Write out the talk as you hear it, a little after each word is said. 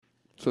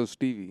So,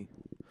 Stevie,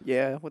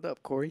 Yeah, what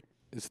up, Corey?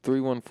 is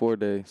 314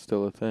 Day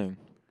still a thing?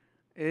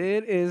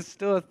 It is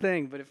still a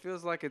thing, but it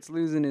feels like it's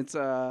losing its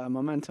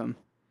momentum.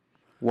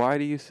 Why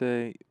do you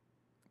say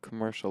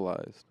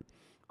commercialized?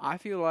 I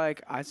feel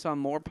like I saw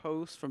more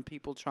posts from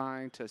people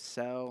trying to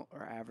sell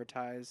or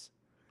advertise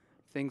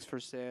things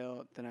for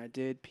sale than I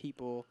did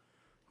people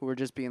who were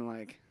just being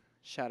like,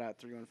 shout out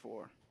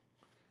 314.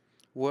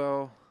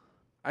 Well,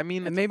 I mean,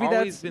 And it's maybe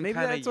always that's been maybe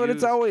kind of that's used. what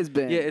it's always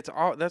been. Yeah, it's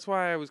all. That's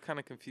why I was kind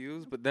of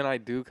confused. But then I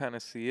do kind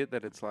of see it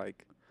that it's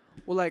like,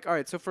 Well, like, all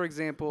right, so for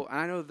example, and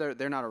I know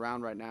they're not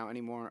around right now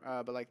anymore,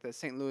 but like the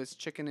St. Louis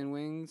Chicken and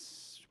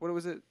Wings, what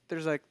was it?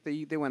 There's like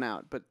they went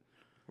out, but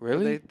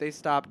really? they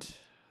stopped.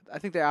 I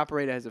think they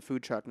operate as a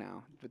food truck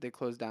now, but they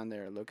closed down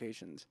their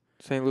locations.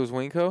 St. Louis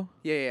Winco?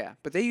 Yeah.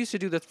 But they used to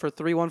do this for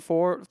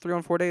 314.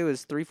 314 Day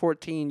was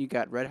 314. You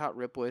got red hot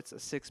riplets, a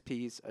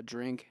 6-piece, a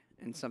drink,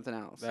 and something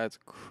else. That's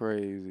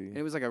crazy. And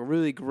it was like a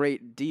really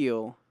great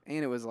deal,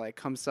 and it was like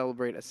come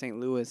celebrate a St.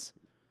 Louis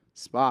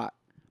spot.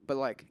 But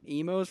like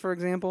Emos, for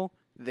example,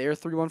 their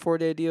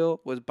 314 Day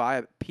deal was buy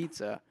a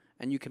pizza,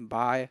 and you can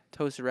buy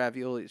toasted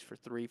raviolis for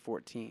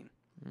 314.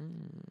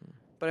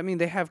 But I mean,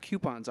 they have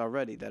coupons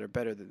already that are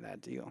better than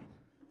that deal.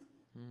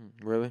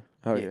 Really?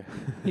 Oh yeah.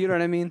 You know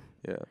what I mean?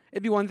 Yeah.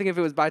 It'd be one thing if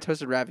it was buy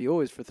toasted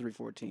raviolis for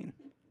 314,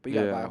 but you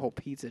gotta buy Yeah. a whole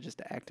pizza just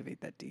to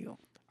activate that deal.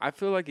 I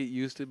feel like it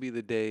used to be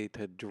the day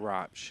to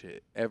drop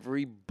shit.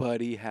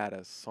 Everybody had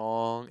a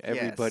song.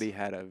 Everybody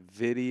had a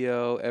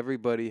video.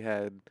 Everybody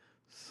had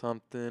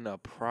something, a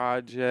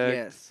project.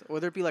 Yes,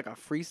 or there'd be like a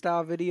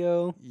freestyle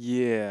video,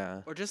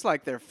 Yeah. or just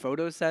like their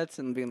photo sets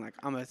and being like,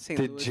 "I'm a St.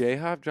 Did Louis."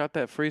 J-Hop drop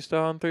that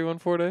freestyle on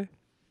 314 Day?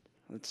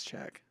 Let's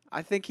check.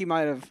 I think he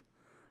might have.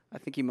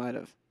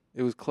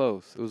 It was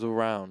close. It was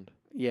around.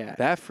 Yeah,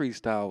 That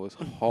freestyle was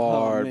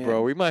hard, man.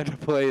 bro. We might have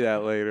to play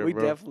that later, we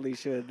bro. definitely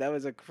should. That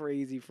was a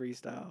crazy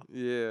freestyle.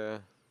 Yeah.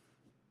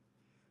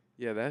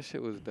 Yeah, that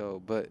shit was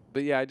dope. But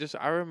yeah,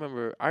 I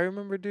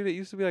remember, dude, it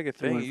used to be like a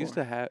thing. It used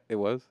to have, it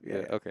was?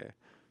 Yeah. Okay.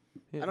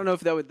 Yeah. I don't know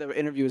if that was, the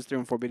interview was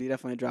 314, but he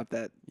definitely dropped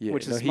that. Yeah,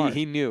 which no, is smart.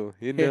 he knew.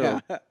 He knew. Yeah.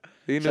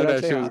 He knew Shout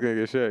out that shit was J-Hop. gonna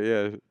get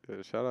shit.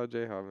 Yeah. Shout out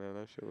J-Hop,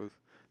 man.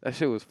 That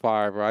shit was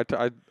fire, bro.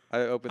 I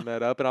opened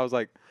that up and I was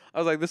like,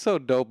 this is so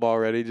dope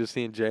already. Just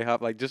seeing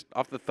J-Hop, like just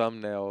off the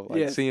thumbnail, like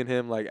Yes. seeing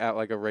him like at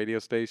like a radio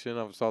station.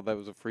 I saw that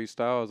was a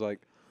freestyle. I was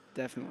like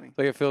Definitely.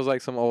 it feels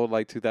like some old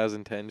like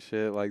 2010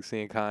 shit, like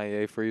seeing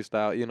Kanye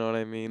freestyle. You know what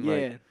I mean? Yeah.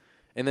 Like,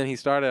 and then he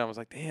started. I was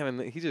like, damn,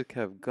 and he just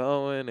kept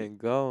going and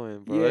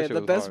going, bro. That Yeah, shit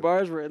the was best hard.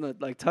 bars were in the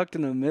like tucked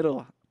in the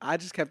middle. I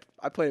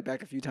played it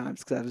back a few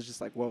times because I was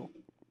just like, whoa.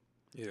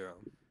 Yeah.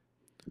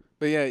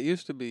 But yeah, it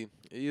used to be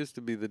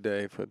the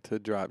day to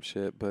drop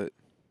shit, but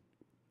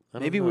I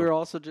don't Maybe know. we're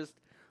also just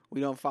we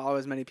don't follow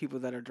as many people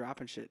that are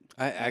dropping shit.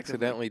 I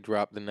accidentally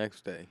dropped the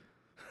next day.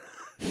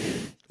 I You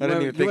didn't went,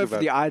 even you think went for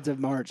about the it. Ides of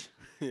March.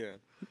 Yeah.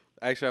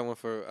 Actually, I went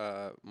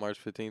for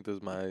March 15th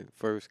was my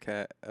first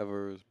cat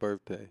ever's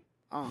birthday.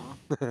 Oh,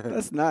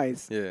 that's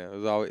nice. Yeah,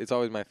 it's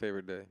always my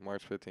favorite day,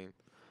 March 15th.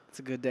 It's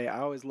a good day. I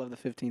always love the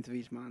 15th of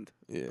each month.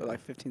 Yeah. But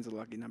like 15 is a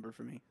lucky number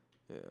for me.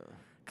 Yeah.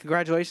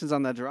 Congratulations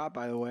on that drop,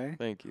 by the way.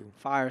 Thank you.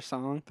 Fire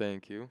song.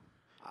 Thank you.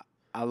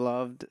 I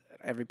loved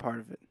every part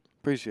of it.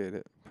 Appreciate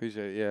it.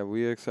 Yeah,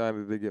 we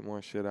excited to get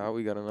more shit out.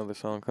 We got another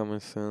song coming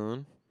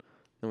soon.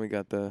 Then we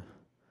got the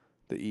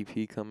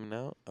EP coming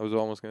out. I was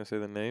almost gonna say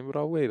the name, but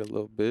I'll wait a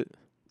little bit.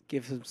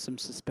 Give him some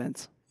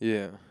suspense.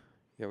 Yeah.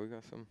 Yeah, we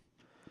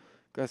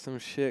got some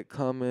shit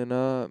coming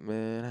up,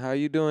 man. How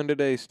you doing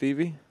today,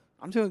 Stevie?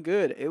 I'm doing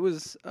good. It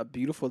was a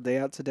beautiful day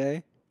out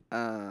today.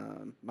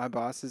 My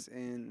boss is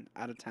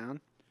out of town.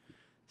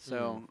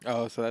 So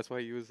Oh, so that's why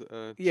you was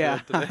yeah,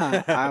 chilled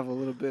today? I have a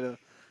little bit of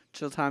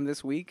chill time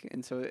this week,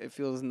 and so it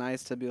feels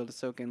nice to be able to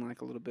soak in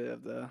like a little bit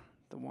of the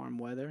warm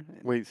weather.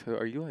 And Wait, so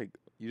are you like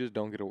you just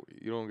don't get a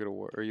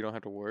work, or you don't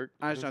have to work?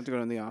 I just don't have to go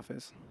to the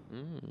office.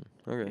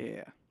 Okay.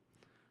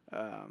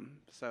 Yeah.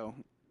 So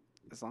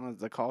as long as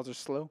the calls are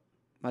slow,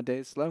 my day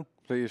is slow.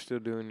 So you're still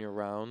doing your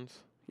rounds?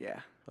 Yeah.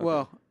 Okay.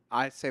 Well,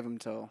 I save them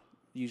till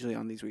usually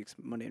on these weeks,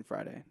 Monday and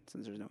Friday,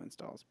 since there's no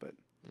installs. But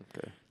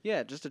Okay.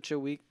 yeah, just a chill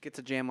week. Get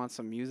to jam on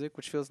some music,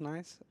 which feels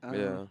nice.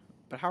 Yeah.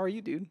 But how are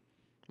you, dude?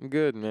 I'm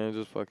good, man.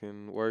 Just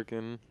fucking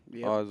working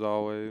Yep. as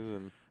always,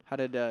 and How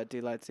did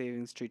daylight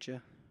savings treat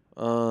you?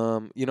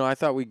 I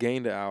thought we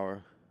gained an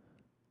hour.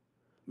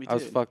 We I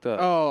was did. fucked up.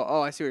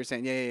 Oh, I see what you're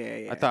saying.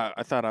 Yeah.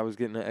 I thought I was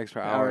getting an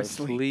extra Hour hour of of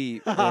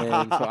sleep. sleep,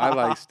 and so I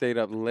like stayed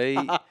up late,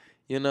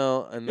 and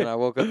then I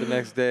woke up the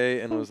next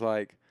day and was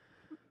like,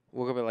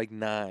 woke up at like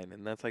 9,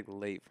 and that's like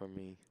late for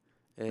me,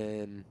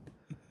 and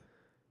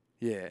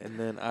yeah, and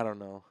then I don't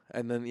know,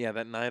 and then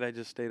that night I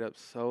just stayed up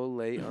so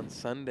late on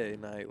Sunday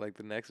night, like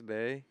the next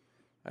day,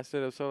 I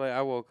stayed up so late.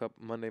 I woke up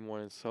Monday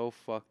morning so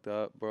fucked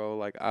up, bro.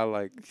 Like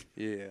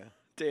yeah.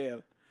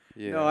 Damn.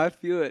 Yeah. No, I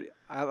feel it.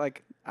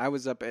 I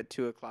was up at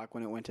 2:00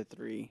 when it went to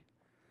 3,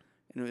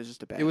 and it was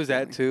just a bad. It was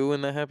feeling. at 2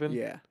 when that happened?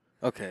 Yeah.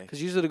 Okay.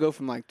 Because usually to go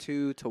from like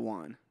 2 to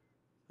 1,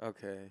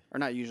 Okay. or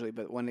not usually,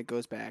 but when it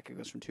goes back, it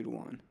goes from 2 to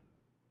 1.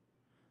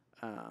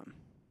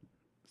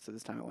 So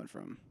this time it went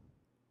from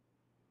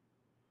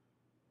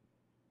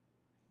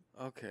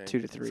Okay. 2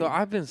 to 3. So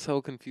I've been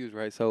so confused,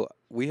 right? So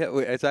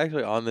it's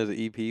actually on this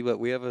EP, but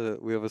we have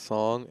a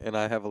song, and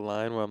I have a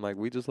line where I'm like,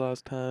 "We just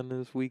lost time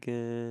this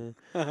weekend."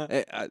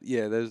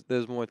 Yeah,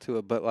 there's more to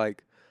it, but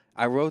like,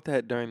 I wrote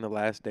that during the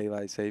last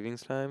daylight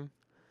savings time,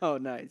 Oh,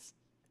 nice.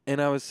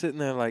 and I was sitting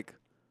there like,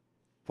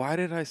 why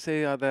did I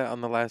say that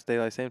on the last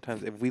daylight savings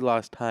time if we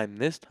lost time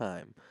this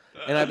time?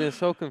 And I've been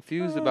so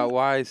confused about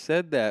why I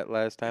said that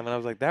last time, and I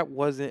was like, that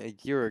wasn't a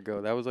year ago.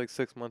 That was like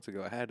 6 months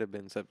ago. It had to have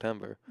been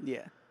September.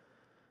 Yeah.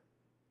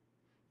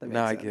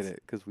 Now I get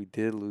it, because we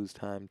did lose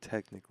time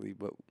technically,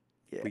 but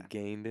Yeah. we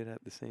gained it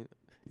at the same.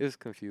 It was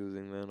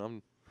confusing,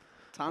 man.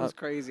 Time's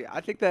crazy. I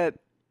think that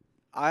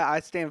I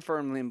stand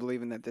firmly in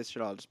believing that this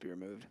should all just be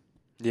removed.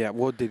 Yeah.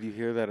 Well, did you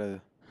hear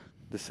that?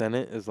 The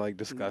Senate is like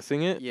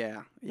discussing it.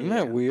 Yeah. Isn't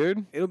that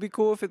weird? It'll be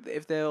cool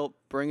if they'll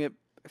bring it,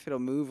 if it'll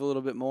move a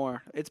little bit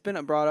more. It's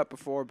been brought up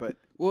before, but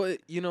Well,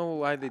 you know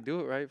why they do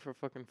it, right? For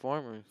fucking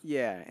farmers.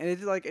 yeah, and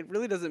it's like it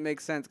really doesn't make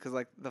sense because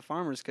like the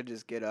farmers could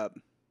just get up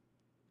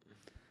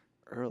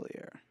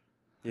earlier.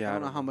 Yeah. I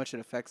don't know how much it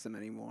affects them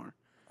anymore.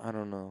 I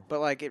don't know.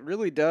 But like it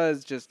really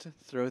does just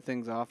throw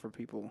things off for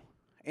people.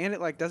 And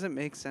it like doesn't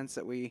make sense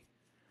that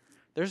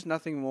there's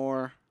nothing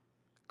more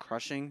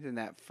crushing than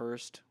that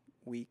first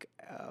week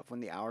of when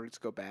the hours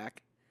go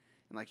back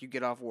and like you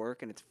get off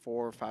work and it's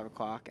 4 or 5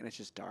 o'clock and it's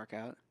just dark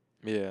out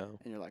Yeah. and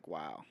you're like,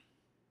 wow,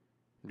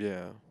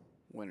 Yeah.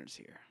 winter's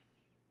here.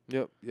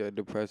 Yep. Yeah.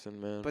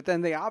 Depressing, man. But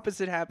then the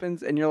opposite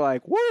happens and you're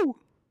like, woo,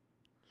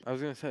 I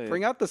was gonna say.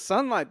 bring out the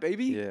sunlight,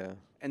 baby. Yeah.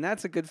 And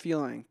that's a good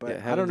feeling. But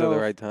Yeah, I don't at know. the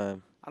right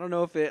time. I don't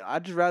know if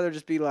I'd just rather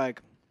just be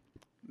like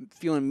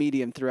feeling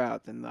medium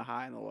throughout than the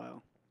high and the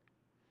low.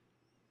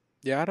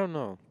 Yeah, I don't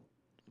know.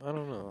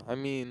 I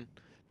mean,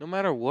 no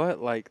matter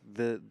what, like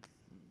the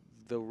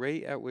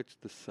rate at which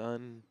the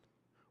sun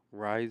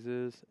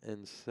rises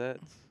and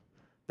sets,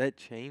 that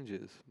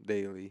changes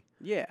daily.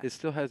 Yeah. It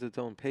still has its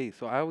own pace.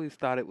 So I always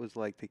thought it was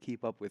like to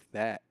keep up with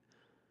that.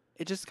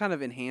 It just kind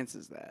of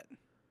enhances that.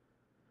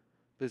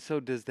 But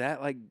so does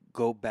that like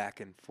go back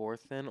and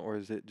forth then, or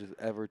is it just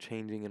ever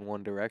changing in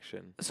one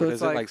direction? So Or it's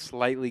does it like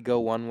slightly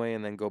go one way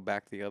and then go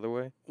back the other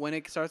way? when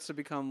it starts to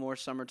become more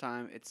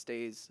summertime, it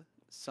stays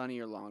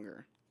sunnier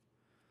longer.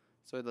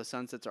 So the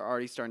sunsets are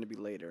already starting to be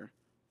later.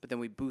 But then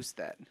we boost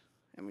that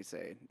and we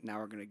say, now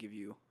we're going to give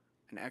you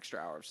an extra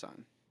hour of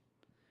sun.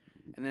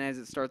 And then as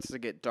it starts to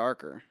get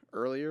darker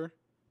earlier,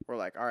 we're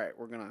like, all right,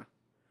 we're going to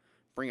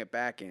bring it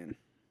back in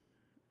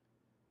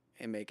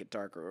and make it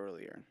darker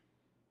earlier.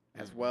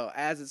 As well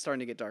as it's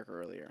starting to get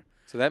darker earlier.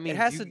 So that means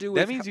has to do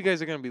that with means you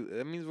guys are gonna be.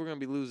 That means we're gonna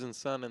be losing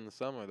sun in the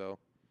summer, though.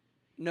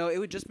 No, it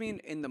would just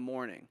mean in the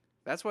morning.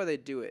 That's why they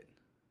do it.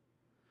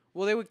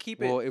 Well, they would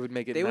keep it. Well, it would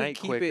make it They would night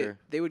keep quicker. it.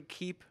 They would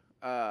keep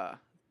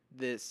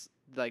this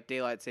like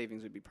daylight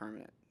savings would be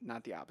permanent,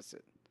 not the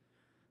opposite.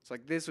 So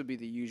like this would be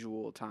the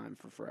usual time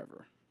for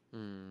forever.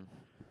 Mm.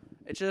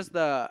 It's just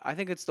I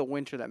think it's the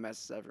winter that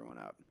messes everyone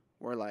up.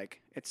 Where like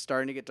it's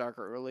starting to get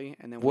darker early,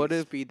 and then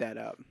we speed that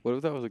up. What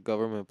if that was a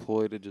government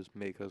ploy to just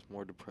make us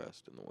more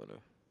depressed in the winter?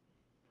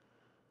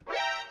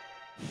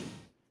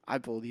 I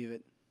believe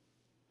it.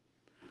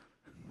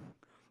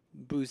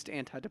 Boost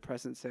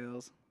antidepressant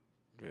sales.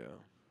 Yeah.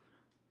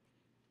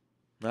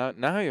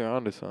 Now you're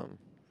onto something.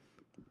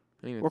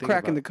 We're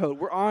cracking the code.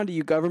 We're on to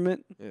you,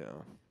 government. Yeah.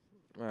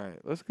 All right,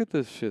 let's get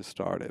this shit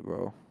started,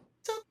 bro.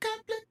 So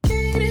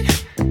complicated.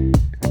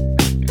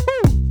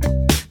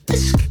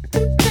 It's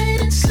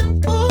complicated and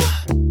simple.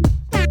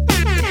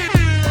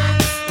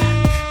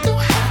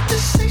 Don't have to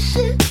say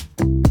shit.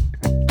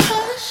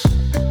 Hush.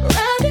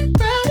 Round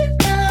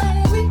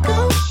we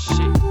go.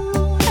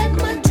 At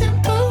my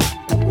tempo.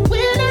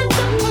 We're not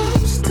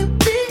supposed to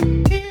be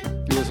here.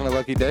 You listen to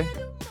Lucky Day?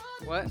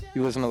 What?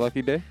 You listen to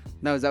Lucky Day?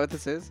 No, is that what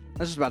this is? I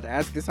was just about to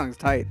ask. This song's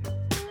tight.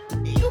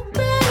 You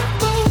better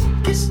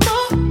focus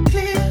more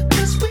clear,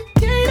 'cause we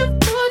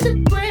can't afford to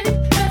break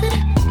habit.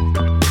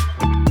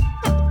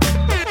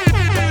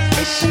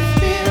 It should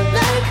feel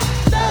like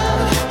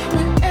love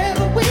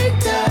whenever we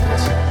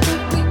touch,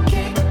 but we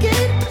can't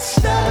get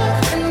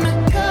stuck in the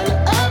color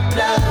of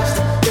lust.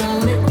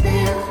 Don't it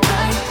feel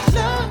like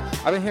love?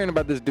 I've been hearing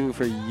about this dude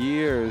for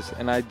years,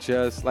 and I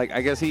just like.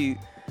 I guess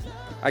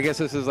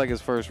this is like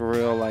his first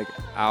real like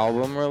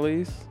album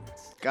release.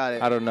 Got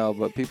it. I don't know,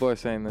 but people are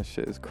saying this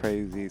shit is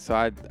crazy. So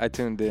I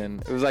tuned in.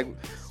 It was like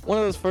one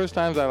of those first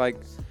times I like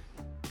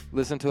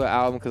listened to an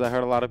album because I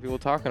heard a lot of people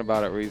talking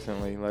about it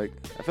recently. Like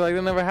I feel like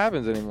that never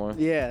happens anymore.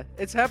 Yeah,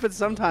 it's happened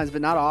sometimes,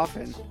 but not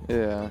often.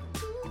 Yeah.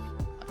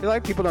 I feel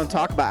like people don't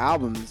talk about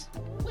albums.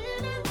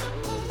 We're not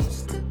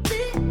supposed to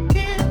be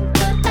here,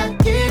 but I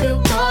get it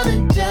more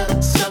than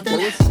just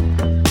something.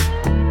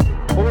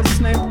 What was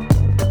his name?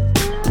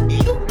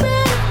 You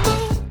better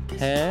focus.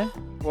 Huh?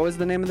 What was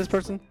the name of this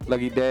person?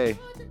 Lucky Day.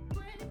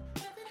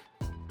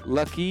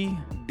 Lucky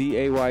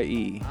Daye.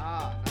 It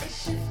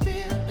should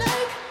feel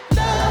like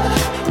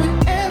love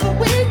whenever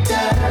we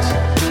touch,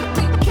 but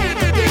we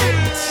can't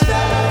get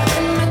stuck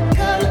in the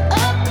color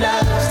of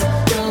lust.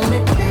 Don't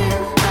it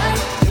feel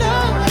like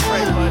love?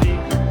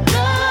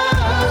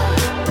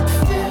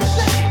 Love feels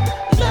like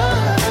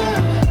love.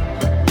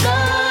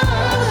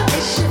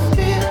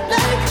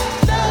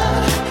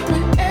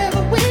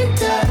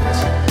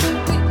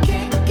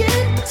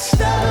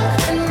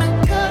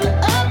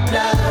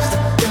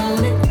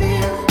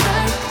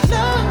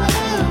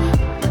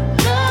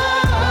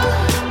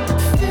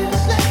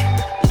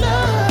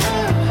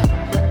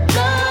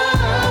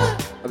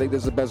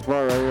 is the best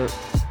part right here.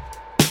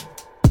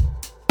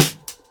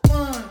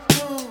 1,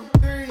 2,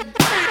 3.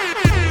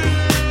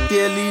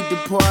 Yeah, leave the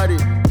party.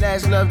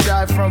 Last love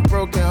died from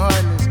broken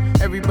heartness.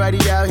 Everybody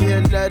out here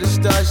love to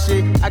start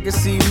shit. I can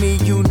see me,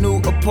 you new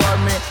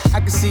apartment. I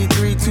can see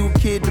 3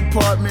 2-kid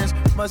departments.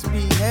 Must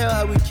be hell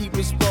how we keep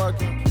it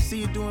sparking.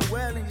 See you doing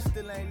well and you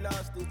still ain't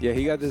lost it. Yeah,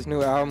 he got this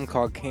new album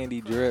called Candy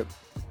Drip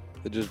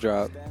that just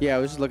dropped. Yeah, I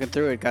was just looking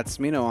through it. Got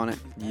Smino on it.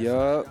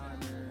 Yup.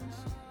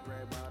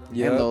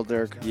 And Lil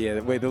Durk.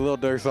 Yeah, wait, the Lil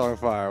Durk song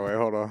fire. Wait,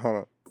 hold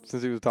on.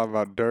 Since he was talking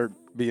about Durk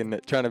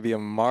trying to be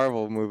in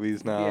Marvel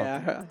movies now.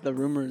 Yeah, the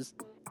rumors.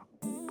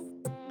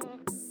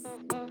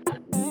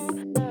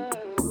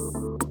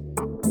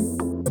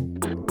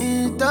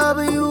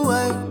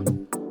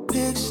 NWA,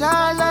 pick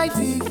sides like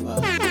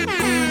FIFA.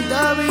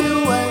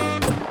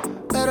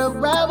 NWA, better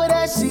ride with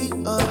that seat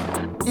up.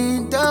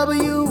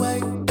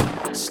 NWA,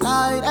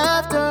 slide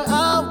after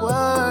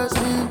hours.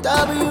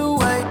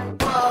 NWA,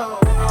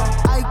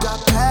 I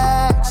got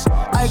packs,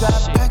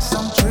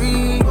 I'm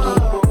dreaming.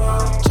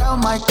 Tell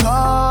my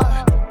car,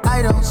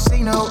 I don't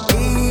see no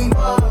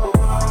evil.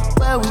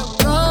 Where we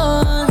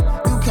going?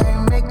 You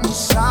can't make me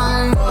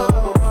sign.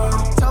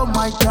 Tell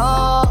my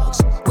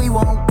dogs, we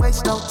won't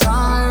waste no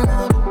time.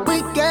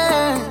 We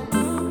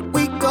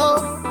go.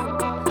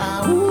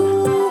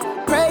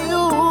 Pray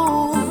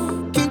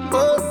you keep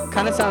up.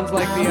 Kind of sounds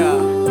like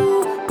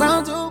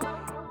Round two.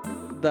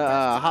 the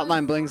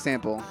Hotline Bling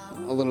sample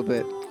a little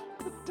bit.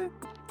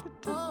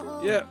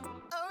 Yeah.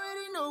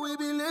 Already know we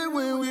be lit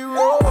when we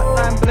roll.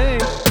 Hotline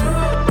Bling.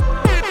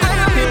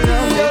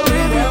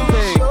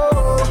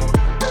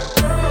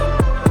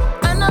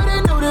 I know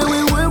they know that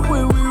we whip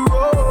when we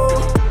roll.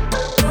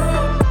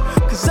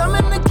 'Cause I'm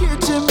in the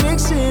kitchen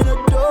mixing a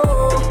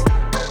dough.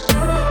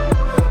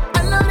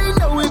 I know they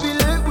know we be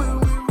lit when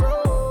we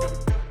roll.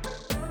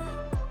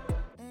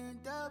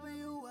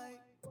 NWA.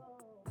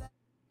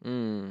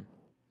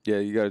 Yeah,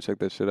 you gotta check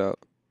that shit out.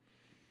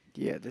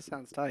 Yeah, this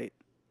sounds tight.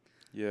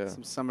 Yeah.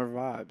 Some summer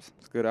vibes.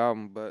 It's a good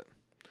album, but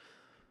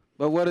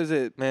what is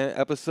it, man?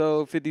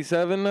 Episode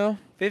 57 now?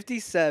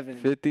 57.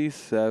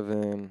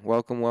 57.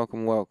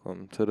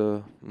 Welcome to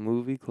the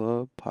Movie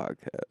Club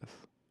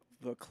podcast.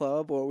 The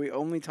club where we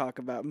only talk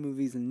about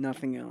movies and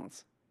nothing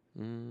else.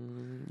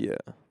 Yeah.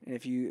 And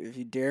if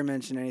you dare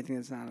mention anything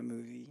that's not a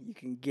movie, you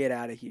can get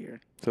out of here.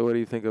 So what do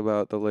you think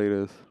about the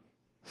latest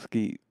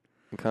Skeet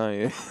and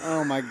Kanye?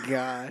 Oh my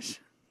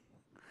gosh.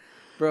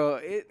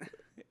 Bro,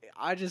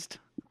 I just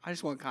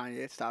want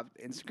Kanye to stop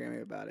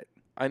Instagramming about it.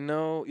 I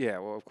know, yeah,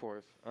 well, of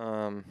course.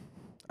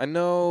 I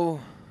know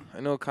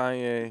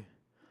Kanye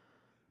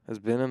has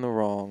been in the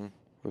wrong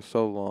for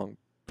so long,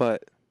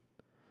 but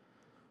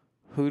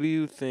who do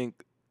you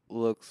think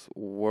looks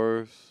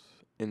worse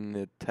in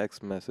the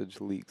text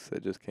message leaks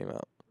that just came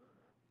out?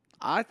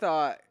 I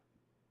thought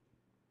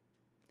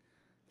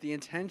the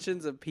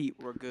intentions of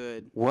Pete were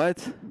good.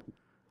 What?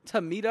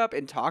 To meet up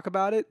and talk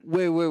about it?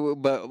 Wait,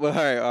 but all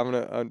right, all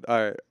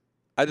right.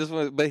 I just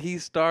want, but he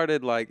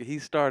started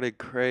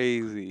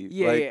crazy.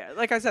 Yeah.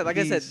 Like I said,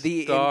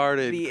 the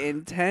started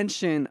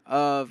intention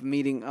of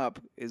meeting up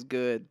is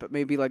good, but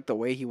maybe like the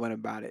way he went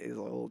about it is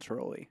a little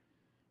trolly.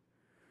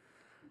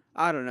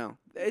 I don't know.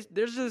 It's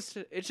just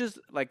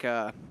like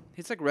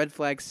it's like red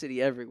flag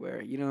city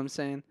everywhere. You know what I'm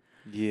saying?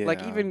 Yeah.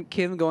 Like even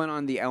Kim going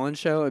on the Ellen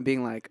show and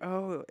being like,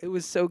 "Oh, it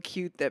was so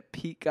cute that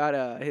Pete got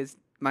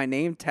my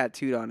name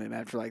tattooed on him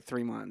after like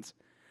 3 months,"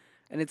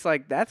 and it's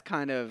like that's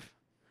kind of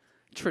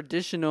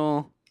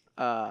traditional,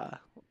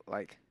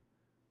 like,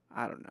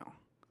 I don't know,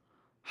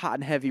 hot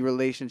and heavy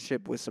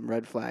relationship with some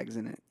red flags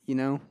in it, you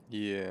know?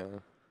 Yeah.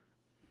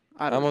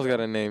 I almost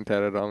got a name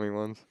tatted on me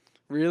once.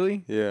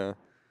 Really? Yeah.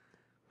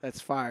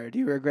 That's fire. Do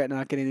you regret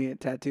not getting it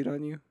tattooed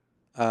on you?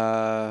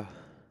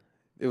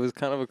 It was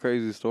kind of a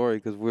crazy story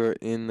because we were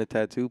in the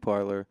tattoo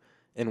parlor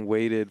and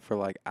waited for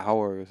like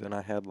hours, and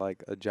I had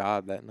like a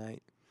job that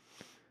night,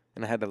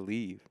 and I had to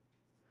leave.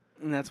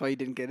 And that's why you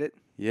didn't get it?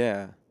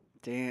 Yeah.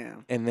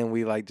 Damn. And then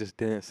we like just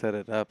didn't set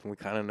it up, and we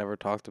kind of never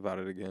talked about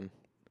it again.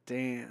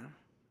 Damn.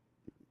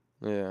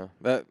 Yeah,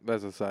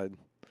 that's a side.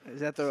 Is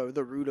that the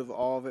root of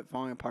all of it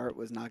falling apart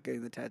was not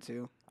getting the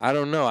tattoo? I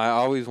don't know. I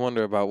always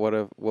wonder about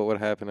what would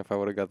happen if I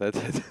would have got that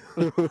tattoo.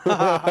 You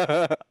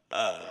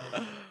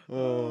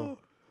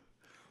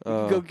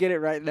can go get it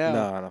right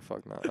now. No,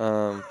 fuck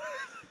no.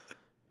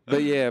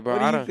 But yeah, bro.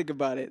 What do you think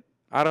about it?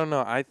 I don't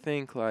know. I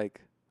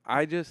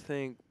just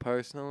think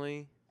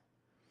personally,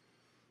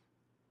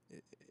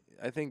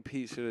 I think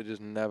Pete should have just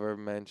never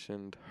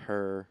mentioned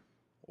her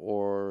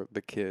or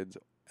the kids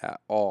at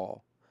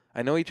all.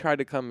 I know he tried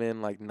to come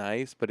in like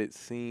nice, but it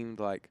seemed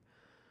like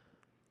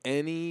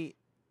any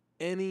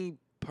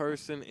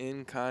person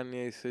in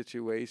Kanye's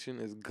situation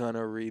is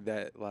gonna read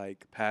that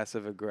like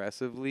passive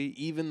aggressively,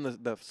 even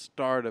the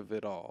start of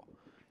it all.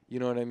 You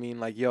know what I mean?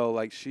 Like, yo,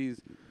 like she's,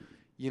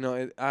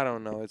 I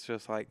don't know. It's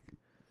just like.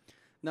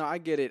 No, I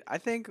get it. I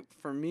think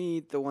for me,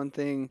 the one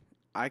thing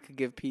I could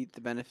give Pete the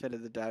benefit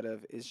of the doubt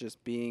of is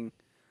just being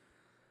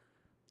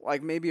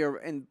like maybe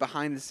in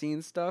behind the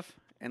scenes stuff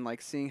and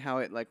like seeing how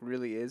it like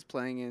really is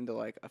playing into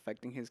like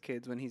affecting his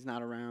kids when he's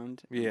not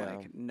around. Yeah. And,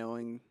 like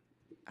knowing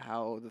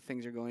how the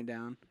things are going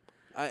down.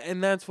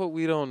 And that's what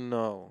we don't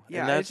know.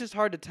 Yeah, and that's, it's just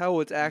hard to tell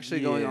what's actually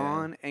going Yeah.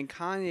 on. And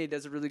Kanye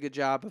does a really good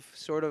job of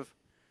sort of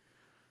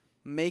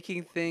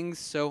making things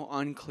so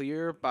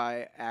unclear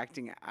by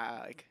acting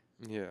like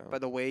yeah. by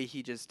the way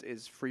he just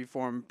is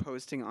freeform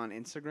posting on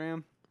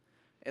Instagram.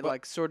 It But-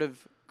 like sort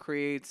of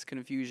creates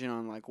confusion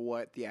on like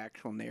what the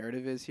actual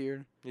narrative is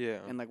here Yeah.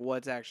 and like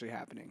what's actually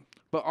happening.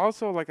 But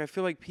also, like, I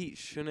feel like Pete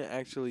shouldn't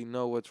actually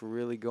know what's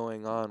really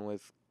going on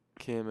with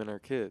Kim and her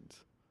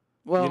kids.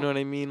 Well, You know what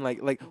I mean? Like,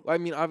 I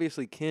mean,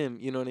 obviously Kim.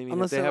 You know what I mean? If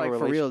unless they they're have like a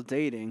for relation- real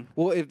dating.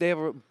 Well, if they have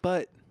a,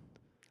 but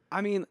I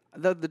mean,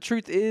 the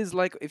truth is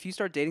like if you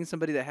start dating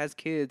somebody that has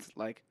kids,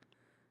 like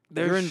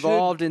there you're should-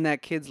 involved in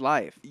that kid's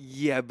life.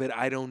 Yeah, but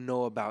I don't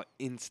know about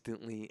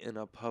instantly in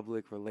a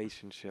public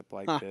relationship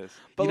like Huh. this.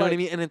 But You know what I like-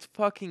 mean? And it's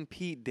fucking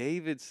Pete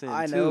Davidson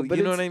I too. know, but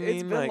you know it's, what I mean?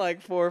 it's been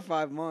like 4 or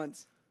 5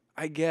 months.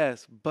 I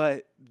guess,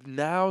 but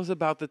now's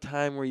about the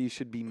time where you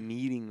should be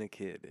meeting the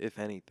kid, if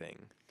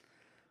anything.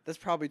 That's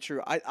probably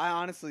true. I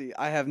honestly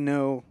I have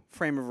no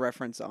frame of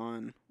reference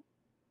on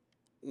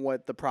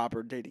what the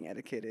proper dating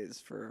etiquette is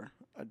for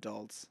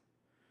adults,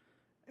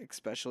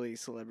 especially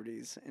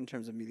celebrities, in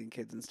terms of meeting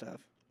kids and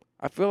stuff.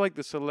 I feel like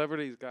the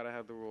celebrities gotta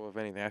have the rule of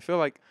anything. I feel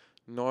like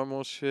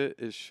normal shit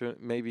is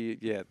maybe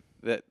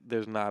that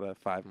there's not a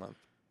 5-month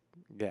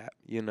gap.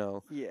 You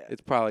know, Yeah.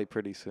 it's probably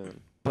pretty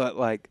soon. But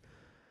like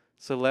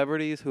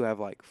celebrities who have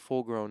like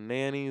full grown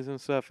nannies and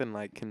stuff, and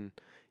like can,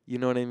 you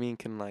know what I mean,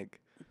 can like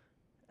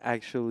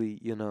actually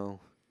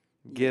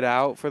get Yeah.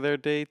 out for their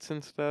dates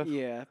and stuff.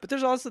 Yeah, but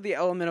there's also the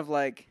element of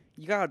like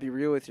you gotta be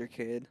real with your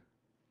kid.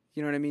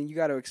 You know what I mean? You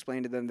gotta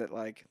explain to them that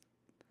like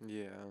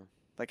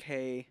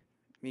hey,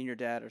 me and your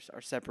dad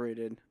are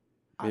separated.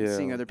 I'm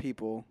seeing Yeah. other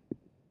people.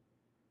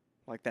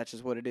 Like that's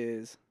just what it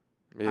is.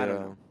 Yeah. I don't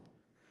know.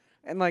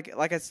 And like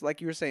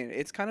you were saying,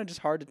 it's kind of just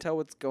hard to tell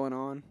what's going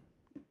on.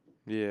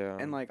 Yeah.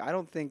 And like I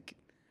don't think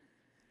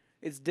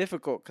it's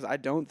difficult because I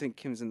don't think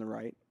Kim's in the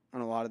right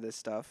on a lot of this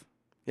stuff.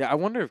 Yeah, I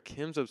wonder if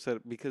Kim's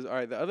upset because, all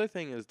right, the other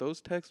thing is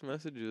those text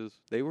messages,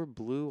 they were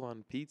blue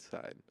on Pete's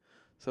side.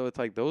 So it's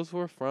like those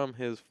were from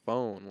his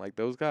phone. Like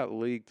those got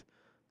leaked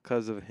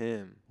because of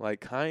him.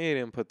 Like Kanye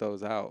didn't put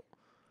those out.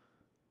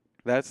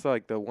 That's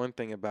like the one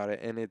thing about it.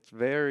 And it's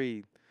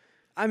very,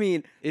 I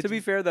mean, to It's- be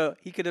fair though,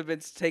 he could have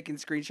been taking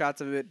screenshots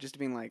of it, just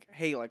being like,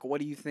 "Hey, like,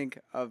 what do you think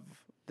of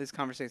this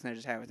conversation I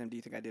just had with him? Do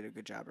you think I did a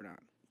good job or not?"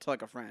 To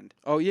like a friend.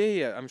 oh,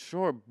 yeah, I'm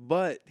sure.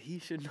 But he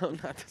should know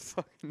not to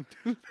fucking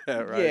do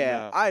that right yeah,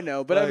 now. I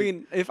know, but I Like-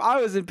 mean, if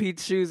I was in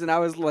Pete's shoes and I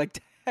was like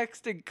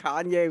texting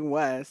Kanye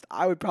West,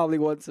 I would probably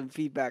want some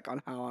feedback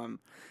on how I'm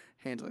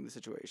handling the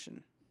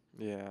situation.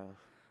 Yeah.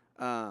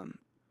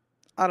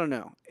 I don't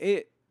know.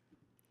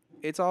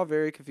 It's all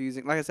very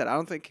confusing. Like I said, I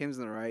don't think Kim's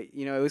in the right.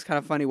 You know, it was kind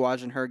of funny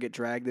watching her get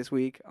dragged this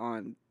week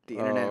on the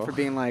internet for Oh.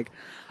 being like,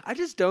 I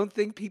just don't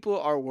think people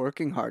are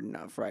working hard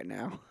enough right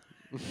now.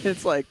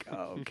 It's like,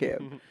 oh,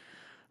 Kim.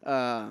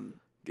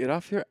 Get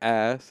off your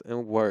ass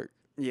and work.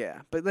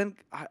 Yeah, but then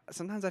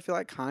sometimes I feel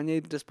like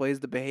Kanye displays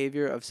the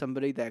behavior of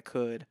somebody that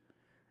could,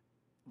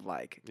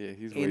 like, Yeah,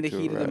 he's way in the too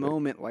heat of the erratic.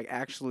 moment, like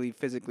actually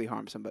physically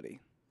harm somebody.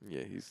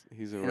 Yeah, he's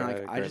And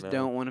erratic like, I right just don't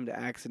don't want him to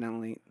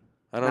accidentally.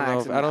 I don't Not know. I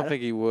accident- don't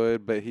think he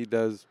would, but he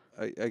does.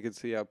 I could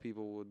see how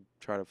people would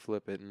try to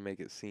flip it and make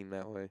it seem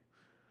that way.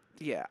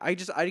 Yeah, I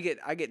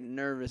get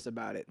nervous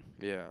about it.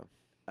 Yeah.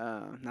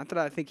 Not that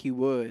I think he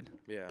would,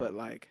 Yeah. but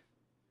like,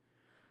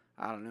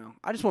 I don't know.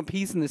 I just want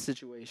peace in this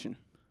situation.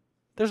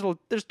 There's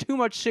too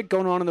much shit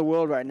going on in the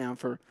world right now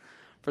for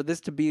this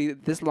to be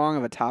this long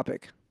of a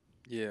topic.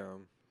 yeah.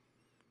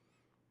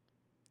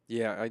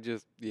 Yeah.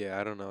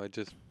 I don't know. It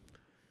just,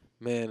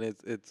 man,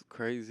 it's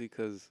crazy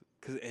because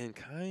and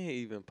Kanye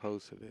even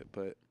posted it,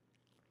 but,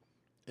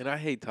 and I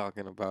hate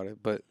talking about it,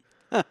 but,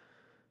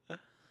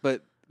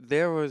 but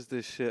there was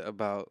this shit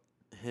about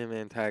him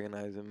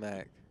antagonizing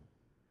Mac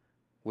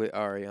with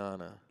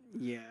Ariana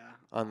Yeah.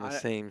 on the I-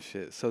 same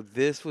shit. So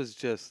this was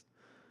just.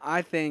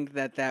 I think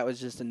that was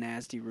just a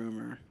nasty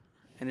rumor,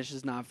 and it's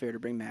just not fair to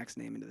bring Mac's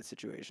name into the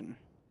situation.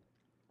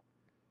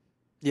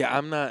 Yeah,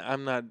 I'm not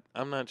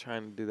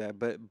trying to do that,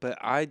 but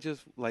I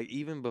just like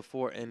even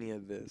before any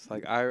of this,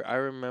 like I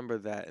remember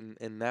that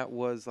and that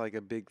was like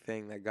a big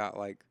thing that got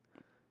like,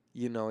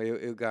 it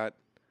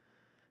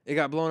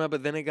got blown up,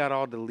 but then it got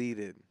all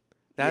deleted.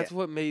 That's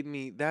what made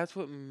me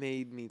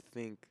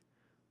think,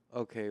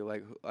 okay,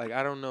 like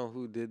I don't know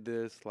who did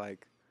this,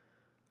 like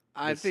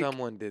I think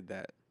someone did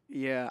that.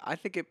 Yeah, I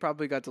think it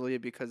probably got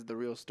deleted because the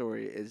real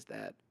story is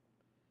that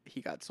he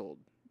got sold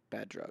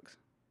bad drugs.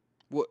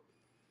 What?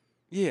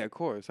 Yeah, of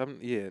course.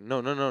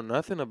 No,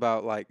 nothing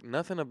about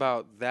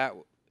that.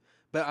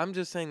 But I'm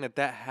just saying that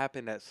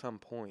happened at some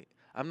point.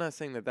 I'm not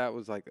saying that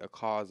was like a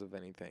cause of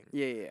anything.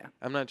 Yeah.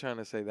 I'm not trying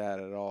to say that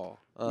at all.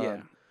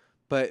 Yeah.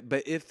 But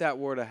if that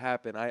were to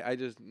happen, I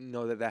just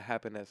know that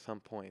happened at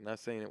some point. Not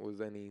saying it was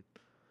any,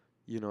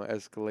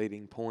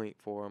 escalating point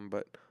for him,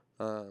 but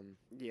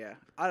Yeah,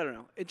 I don't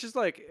know. It's just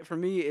like for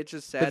me, it's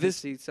just sad to this-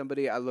 see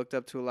somebody I looked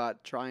up to a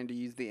lot trying to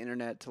use the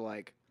internet to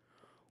like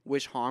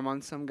wish harm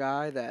on some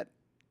guy that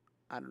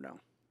I don't know.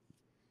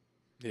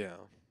 Yeah.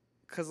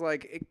 Cause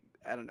like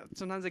I don't know.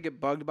 Sometimes I get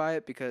bugged by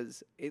it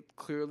because it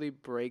clearly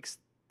breaks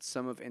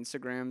some of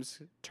Instagram's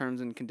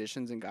terms and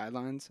conditions and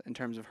guidelines in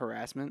terms of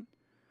harassment.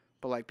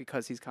 But like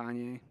because he's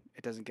Kanye,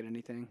 it doesn't get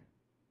anything.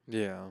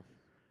 Yeah.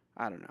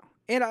 I don't know.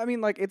 And I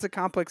mean, like, it's a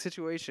complex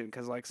situation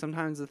because, like,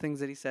 sometimes the things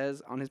that he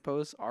says on his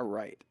posts are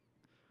right.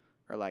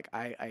 Or, like,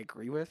 I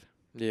agree with.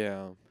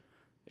 Yeah.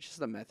 It's just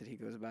the method he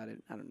goes about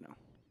it. I don't know.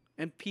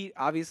 And Pete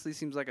obviously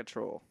seems like a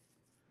troll.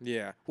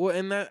 Yeah. Well,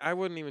 and that I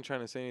wasn't even trying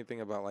to say anything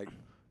about like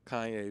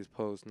Kanye's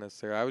post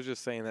necessarily. I was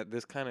just saying that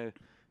this kind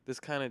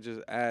of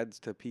just adds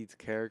to Pete's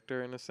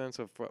character in a sense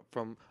of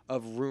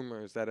of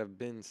rumors that have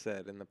been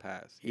said in the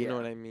past. You know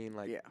Yeah. what I mean?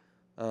 Like, Yeah.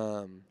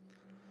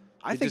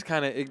 I it think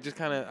just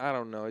kind of I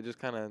don't know. It just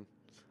kind of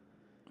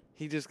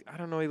I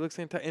don't know. He looks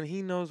and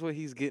he knows what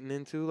he's getting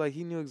into. Like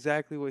he knew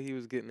exactly what he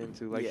was getting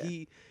into. Like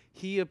Yeah.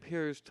 he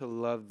appears to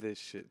love this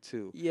shit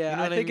too. Yeah, You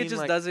know I what think mean? it just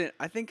Like, doesn't.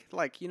 I think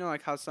like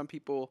like how some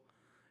people,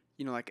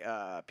 like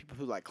people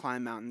who like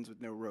climb mountains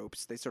with no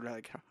ropes, they sort of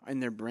like in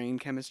their brain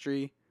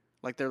chemistry,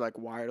 like they're like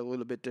wired a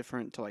little bit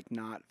different to like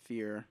not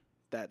fear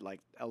that like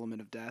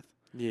element of death.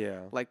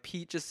 Yeah. Like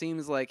Pete just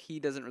seems like he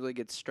doesn't really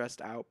get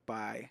stressed out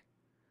by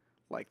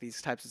like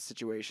these types of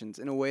situations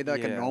in a way that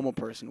like a Yeah. normal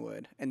person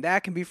would, and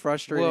that can be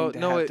frustrating Well, to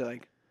no, have it- to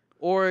like.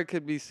 Or it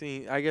could be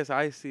seen. I guess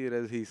I see it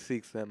as he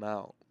seeks them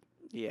out.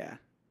 Yeah,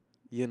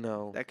 You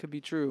know. that could be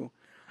true.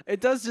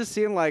 It does just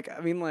seem like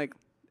like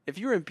if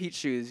you were in Pete's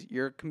shoes,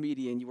 you're a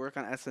comedian, you work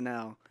on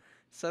SNL,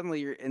 suddenly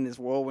you're in this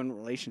whirlwind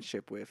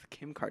relationship with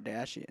Kim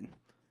Kardashian.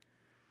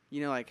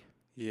 Like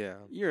Yeah.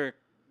 you're,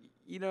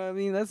 what I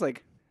mean? That's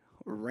like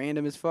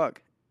random as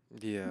fuck.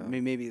 Yeah. I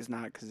mean, maybe it's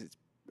not because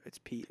it's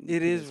Pete. And It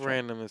Pete is trying-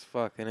 random as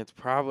fuck, and it's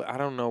probably I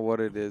don't know what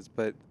it is,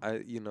 but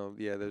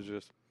there's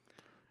just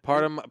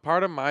part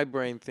of my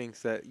brain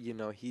thinks that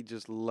he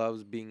just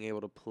loves being able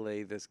to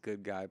play this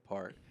good guy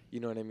part. You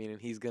know what I mean? And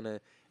he's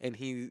gonna and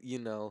he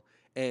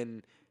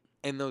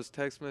and those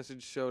text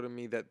messages show to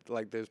me that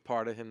like there's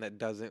part of him that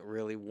doesn't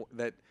really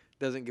that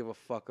doesn't give a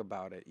fuck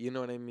about it. You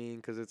know what I mean?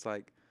 Because it's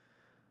like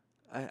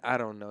I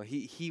don't know.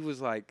 He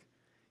was like.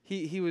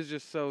 He was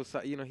just so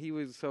he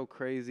was so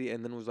crazy,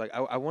 and then was like,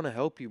 I want to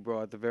help you,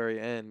 bro, at the very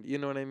end. You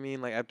know what I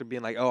mean? Like after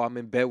being like, oh, I'm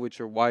in bed with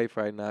your wife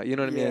right now. You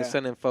know what I mean? And Yeah.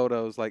 sending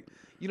photos. Like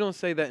you don't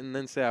say that and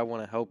then say I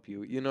want to help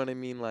you. You know what I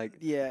mean? Like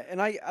Yeah,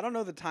 and I don't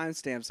know the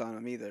timestamps on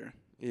him either.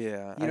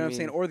 yeah. You know what I'm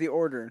saying? Or the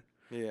order.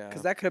 Yeah.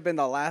 Because that could have been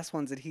the last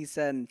ones that he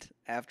sent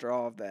after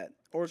all of that.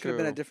 Or it could have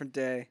been a True. different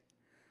day.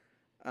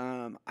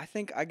 I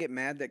think I get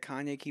mad that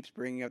Kanye keeps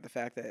bringing up the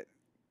fact that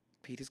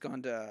Pete has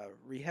gone to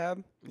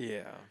rehab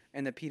Yeah.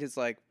 and that Pete has,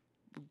 like,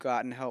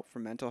 gotten help for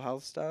mental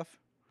health stuff.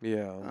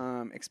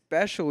 Yeah.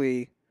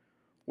 Especially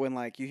when,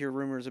 like, you hear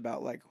rumors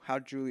about, like, how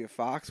Julia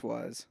Fox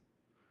was.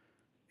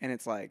 And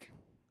it's like,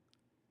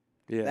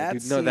 Yeah. that,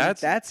 Dude,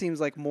 seems, that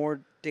seems like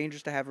more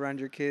dangerous to have around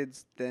your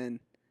kids than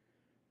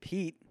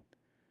Pete.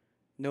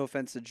 No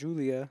offense to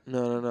Julia.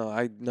 No.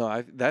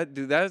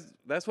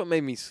 That's what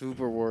made me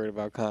super worried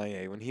about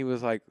Kanye when he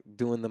was like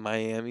doing the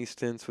Miami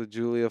stints with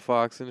Julia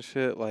Fox and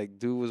shit. Like,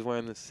 dude was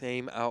wearing the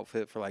same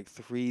outfit for like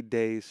 3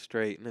 days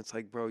straight, and it's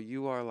like, bro,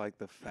 you are like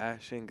the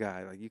fashion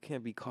guy. Like, you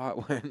can't be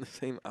caught wearing the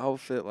same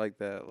outfit like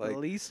that. Like, At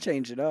least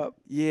change it up.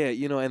 yeah,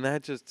 and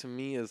that just to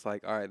me is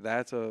like, all right,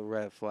 that's a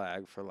red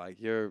flag for like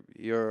you're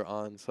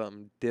on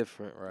something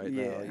different right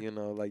now. Yeah.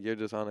 Like you're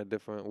just on a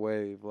different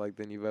wave like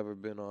than you've ever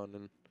been on.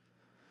 And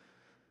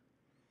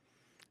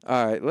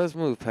all right, let's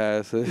move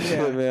past this.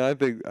 Yeah. Man, I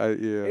think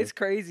yeah. It's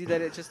crazy that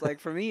it just like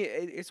for me,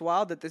 it's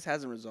wild that this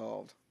hasn't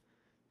resolved,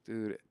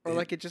 Dude, or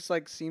like it just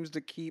like seems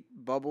to keep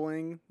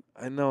bubbling.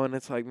 I know, and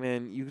it's like,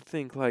 man, you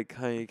think like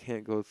Kanye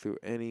can't go through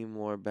any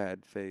more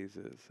bad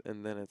phases,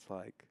 and then it's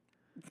like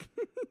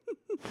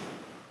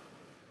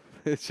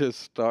it just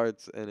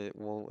starts and it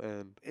won't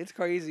end. It's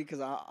crazy because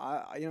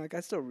I like I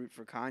still root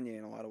for Kanye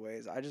in a lot of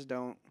ways. I just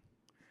don't.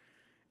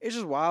 It's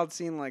just wild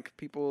seeing like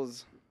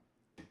people's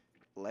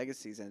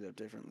legacies end up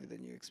differently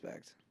than you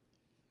expect.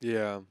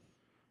 Yeah.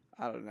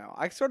 I don't know.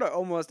 I sort of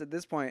almost at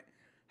this point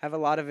have a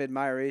lot of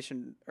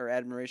admiration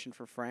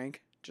for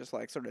Frank, just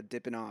like sort of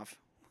dipping off.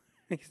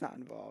 He's not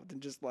involved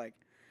and just like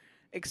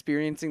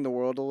experiencing the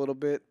world a little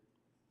bit.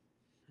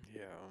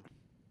 Yeah.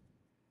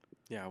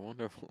 Yeah, I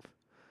wonder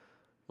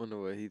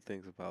what he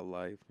thinks about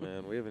life,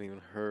 man. We haven't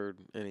even heard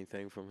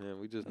anything from him.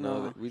 We just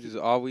know No. that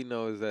all we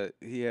know is that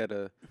he had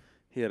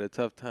a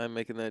tough time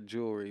making that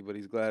jewelry, but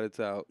he's glad it's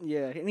out.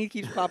 Yeah, and he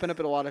keeps popping up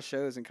at a lot of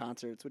shows and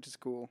concerts, which is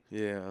cool.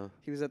 Yeah.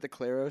 He was at the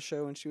Claro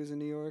show when she was in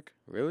New York.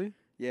 Really?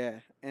 Yeah,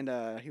 and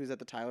he was at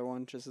the Tyler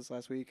one just this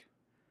last week.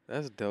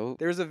 That's dope.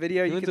 There was a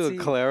video You you went could to see. a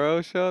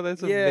Claro show?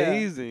 That's Yeah.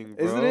 amazing,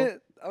 bro. Isn't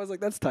it? I was like,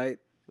 that's tight.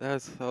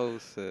 That's so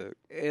sick.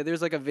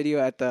 There's like a video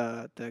at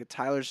the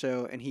Tyler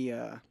show, and he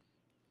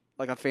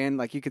like a fan,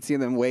 like you could see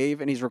them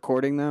wave, and he's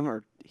recording them,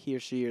 or he or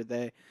she or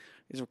they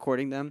is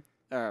recording them,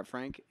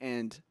 Frank,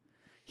 and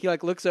he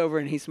like looks over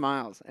and he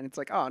smiles, and it's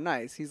like, oh,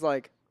 nice. He's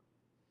like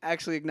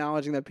actually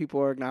acknowledging that people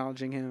are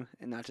acknowledging him,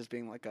 and not just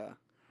being like a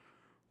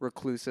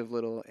reclusive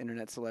little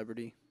internet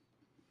celebrity.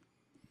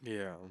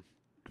 Yeah.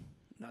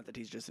 Not that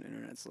he's just an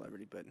internet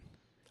celebrity, but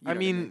I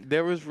mean,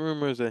 there was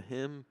rumors of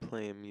him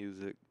playing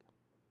music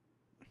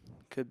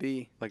could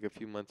be. like a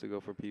few months ago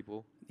for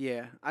people.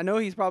 Yeah, I know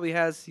he's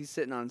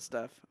sitting on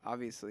stuff,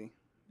 obviously,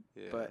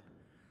 Yeah. but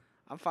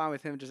I'm fine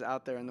with him just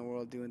out there in the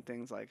world doing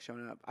things like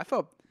showing up. I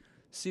felt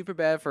super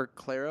bad for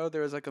Clairo.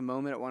 There was like a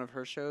moment at one of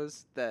her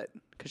shows because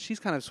she's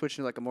kind of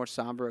switching to like a more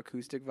somber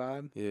acoustic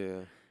vibe,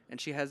 Yeah. and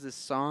she has this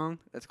song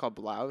that's called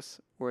Blouse,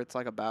 where it's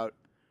like about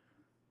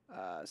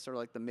sort of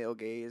like the male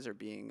gaze or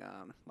being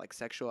like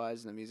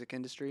sexualized in the music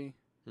industry.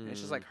 And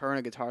it's just like her and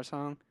a guitar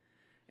song.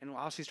 And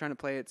while she's trying to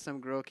play it, some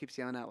girl keeps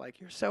yelling out like,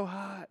 "You're so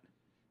hot."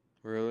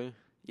 Really?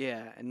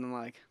 Yeah, and then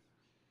like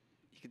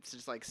you could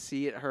just like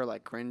see her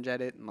like cringe at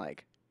it and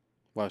like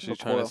While she's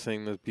trying recoil. to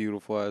sing this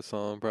beautiful ass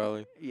song,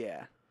 probably.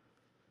 Yeah.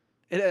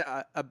 It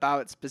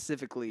about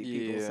specifically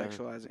people Yeah.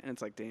 sexualizing, and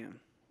it's like,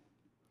 damn.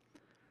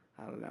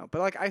 I don't know, but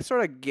like I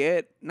sort of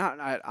get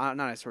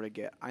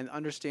I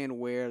understand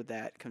where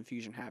that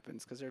confusion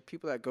happens, because there are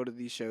people that go to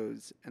these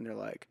shows and they're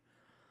like,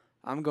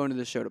 I'm going to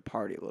this show to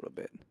party a little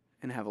bit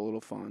and have a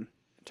little fun,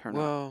 turn up,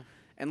 Well,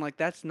 and like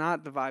that's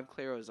not the vibe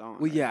Clairo's on.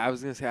 well, yeah, I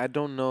was gonna say I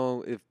don't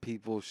know if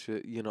people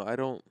should. I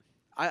don't.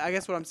 I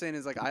guess what I'm saying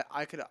is like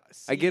I could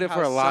see I get it how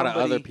for a lot of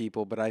other somebody-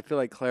 people, but I feel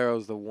like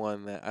Clairo's the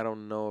one that I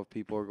don't know if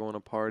people are going to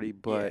party.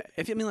 But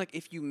yeah.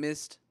 if you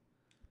missed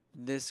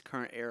this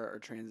current era or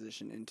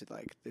transition into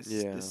like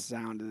this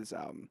sound of this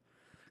album,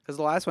 because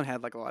the last one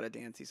had like a lot of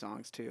dancey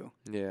songs too.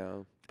 yeah,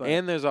 But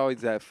and there's always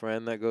that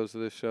friend that goes to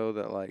the show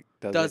that like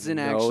doesn't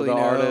know actually the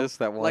know. artist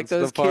that wants Like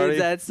those to party. kids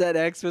that said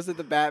X was at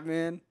the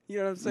Batman. You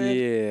know what I'm saying?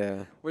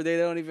 Yeah, Where they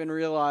don't even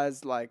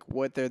realize like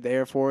what they're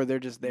there for. They're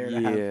just there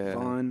to Yeah. have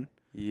fun.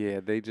 yeah,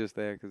 they just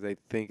there because they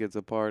think it's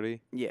a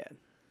party. Yeah,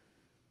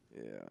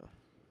 Yeah,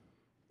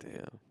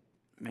 damn,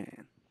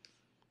 man.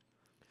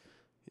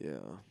 yeah.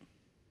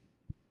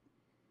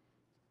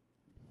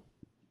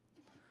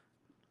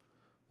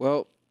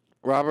 Well,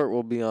 Robert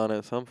will be on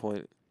at some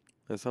point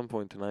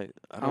tonight.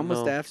 I I don't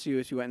almost know. asked you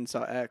if you went and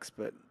saw X,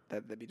 but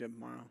that'd be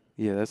tomorrow.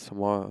 Yeah, that's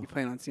tomorrow. You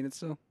plan on seeing it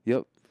still?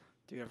 Yep.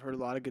 Dude, I've heard a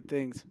lot of good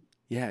things.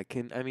 Yeah,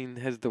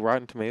 has the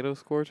Rotten Tomatoes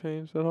score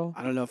changed at all?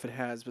 I don't know if it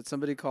has, but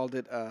somebody called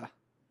it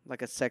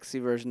like a sexy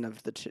version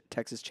of the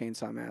Texas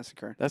Chainsaw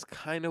Massacre. That's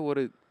kind of what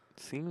it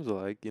seems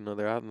like.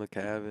 They're out in the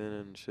cabin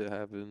and shit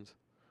happens.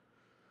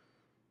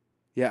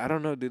 Yeah, I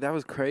don't know, dude. That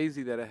was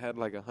crazy that it had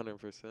like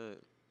 100%.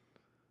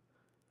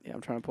 Yeah,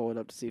 I'm trying to pull it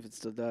up to see if it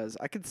still does.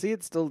 I could see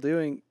it still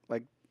doing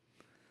like.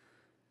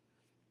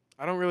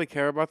 I don't really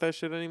care about that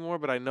shit anymore,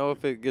 but I know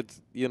if it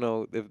gets, if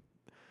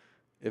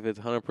it's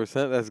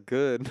 100%, that's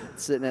good.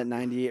 It's sitting at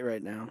 98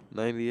 right now.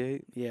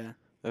 98? Yeah.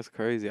 That's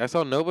crazy. I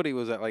saw Nobody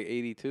was at like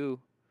 82.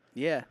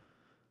 Yeah.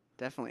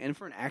 Definitely. And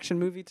for an action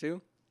movie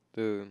too.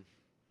 Dude.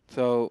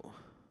 So,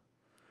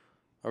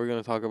 are we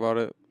going to talk about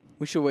it?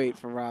 We should wait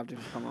for Rob to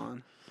come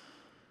on.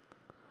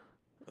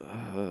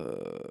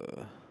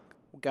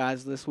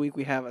 Guys, this week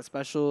we have a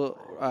special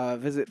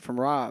visit from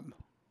Rob.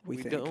 We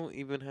think. don't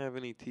even have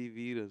any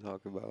TV to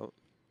talk about.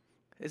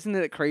 Isn't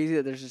it crazy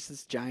that there's just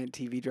this giant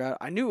TV drought?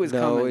 I knew it was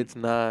No, coming. it's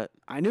not.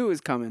 I knew it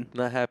was coming.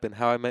 Not happened.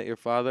 How I Met Your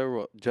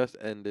Father just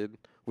ended,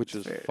 which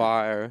is Fair.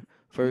 fire.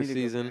 We First need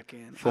to go season, back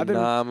in.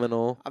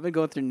 phenomenal. I've been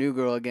going through New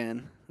Girl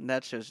again, and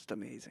that show's just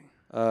amazing.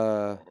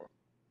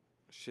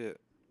 Shit.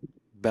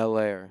 Bel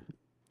Air.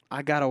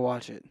 I gotta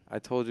watch it. I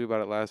told you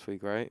about it last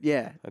week, right?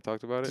 Yeah. I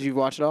talked about Did it. you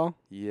watch it all?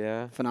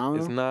 Yeah.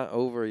 Phenomenal. It's not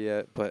over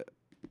yet, but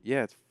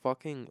yeah, it's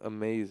fucking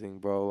amazing,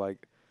 bro.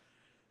 Like,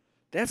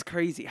 That's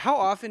crazy. How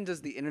often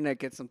does the internet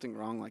get something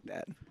wrong like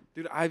that?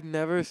 dude, I've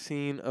never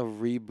seen a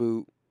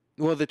reboot.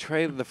 Well,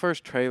 the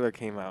first trailer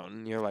came out,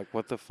 and you're like,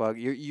 "What the fuck?"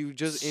 You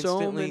just so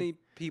instantly. many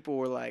people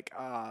were like,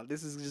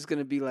 this is just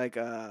gonna be like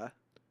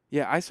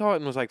Yeah, I saw it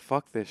and was like,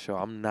 "Fuck this show!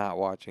 I'm not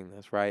watching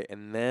this." Right,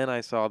 and then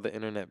I saw the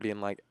internet being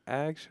like,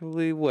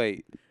 "Actually,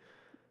 wait,"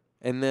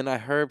 and then I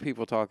heard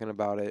people talking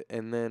about it,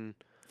 and then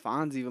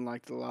Fonz even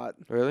liked it a lot.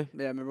 really,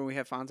 Yeah, remember when we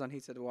had Fonz on? He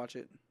said to watch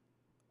it.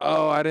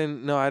 oh, I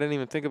didn't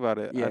even think about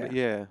it. Yeah.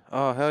 Yeah.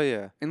 Oh, hell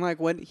yeah, And like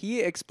when he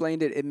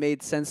explained it, it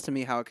made sense to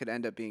me how it could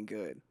end up being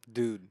good.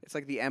 dude. It's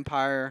like the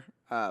Empire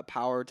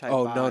power type.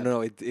 Oh vibe.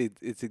 no,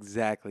 it's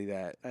exactly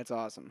that. That's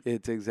awesome.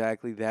 It's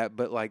exactly that.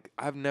 But like,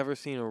 I've never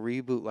seen a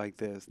reboot like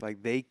this.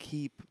 Like, they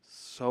keep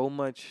so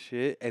much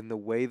shit, and the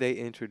way they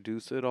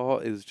introduce it all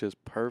is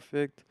just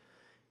perfect.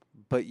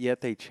 But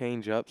yet they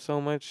change up so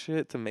much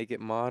shit to make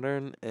it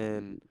modern,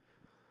 and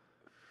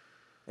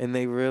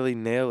they really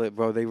nail it,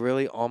 bro. They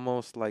really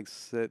almost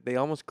they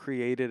almost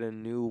created a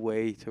new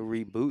way to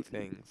reboot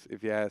things,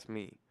 if you ask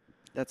me.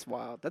 That's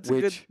wild. That's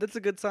Which- a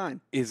good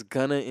sign. Is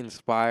gonna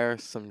inspire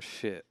some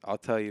shit. I'll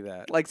tell you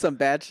that. Like some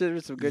bad shit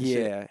or some good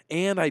shit. Yeah,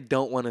 and I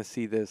don't want to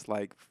see this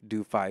like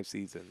do 5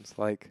 seasons.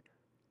 Like,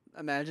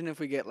 Imagine if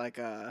we get like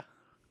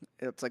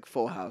it's like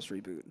Full House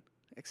reboot,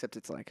 except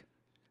it's like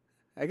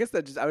I guess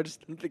I would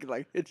just think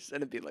like it just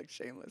ended up being like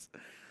Shameless.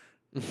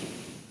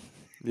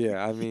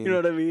 Yeah, I mean, You know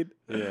what I mean?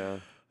 yeah.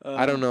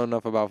 I don't Um, know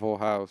enough about Full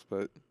House,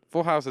 but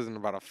Full House isn't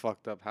about a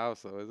fucked up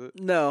house, though, is it?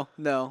 No,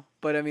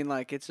 but I mean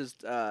like it's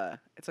just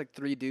it's like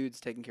 3 dudes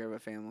taking care of a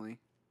family,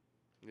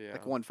 Yeah.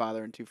 like 1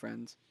 father and 2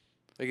 friends.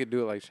 They could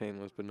do it like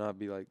Shameless, but not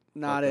be like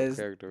Not fucked up as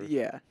characters.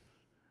 yeah.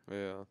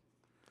 Yeah.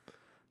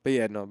 But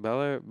yeah, no,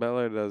 Bel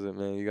Air does it,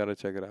 man. You gotta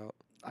check it out.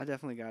 I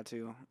definitely got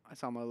to.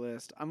 It's on my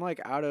list. I'm like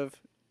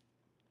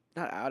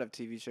not out of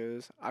TV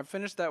shows. I've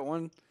finished that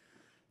one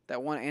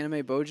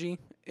anime Boji.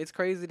 It's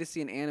crazy to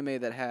see an anime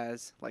that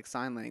has like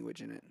sign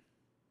language in it.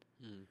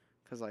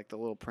 Cause like the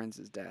little prince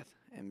is deaf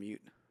and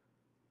mute.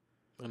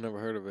 I never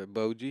heard of it.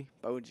 Boji?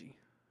 Boji.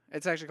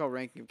 It's actually called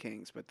Ranking of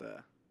Kings, but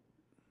the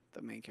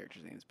main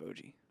character's name is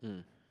Boji.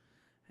 Mm.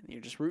 And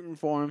you're just rooting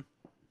for him.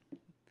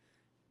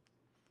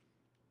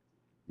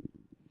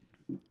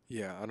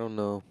 Yeah, I don't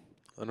know.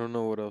 I don't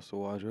know what else to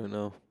watch right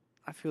now.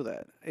 I feel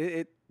that.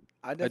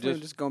 I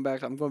definitely just going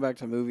back. I'm going back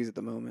to movies at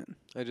the moment.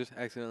 I just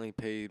accidentally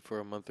paid for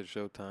a month of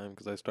Showtime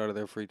because I started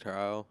their free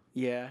trial.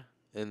 Yeah.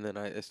 And then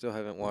I still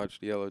haven't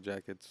watched Yellow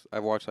Jackets.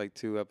 I've watched like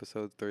 2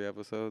 episodes, 3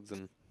 episodes,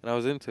 and I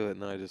was into it,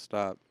 and then I just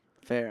stopped.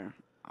 Fair.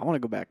 I want to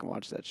go back and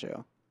watch that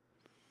show.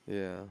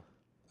 Yeah.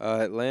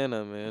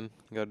 Atlanta, man.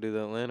 You gotta do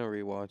the Atlanta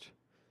rewatch.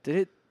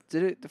 Did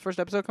it the first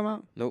episode come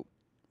out? Nope.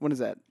 When is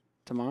that?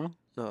 Tomorrow?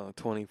 No,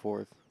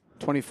 24th.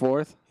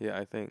 24th? Yeah,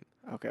 I think.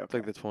 Okay. It's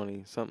like the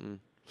 20s. Something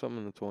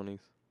in the 20s.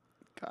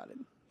 Got it.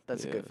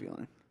 That's a Yeah. good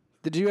feeling.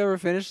 Did you ever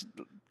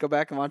go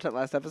back and watch that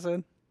last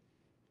episode?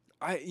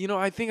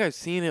 I think I've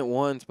seen it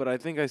once, but I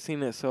think I've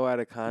seen it so out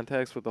of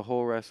context with the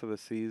whole rest of the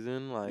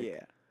season, like,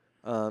 Yeah.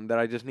 that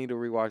I just need to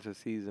rewatch the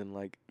season,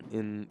 like,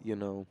 in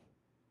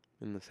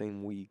the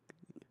same week.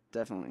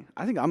 Definitely.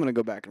 I think I'm going to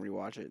go back and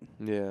rewatch it.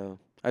 Yeah.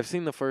 I've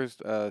seen the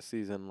first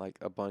season, like,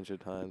 a bunch of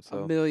times, A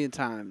so, million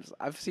times.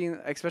 I've seen,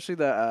 especially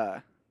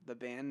the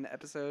band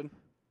episode,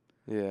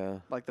 yeah.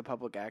 like the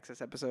public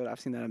access episode. I've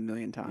seen that a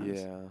million times.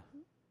 Yeah.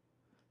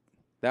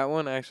 That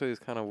one actually is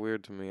kind of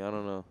weird to me. I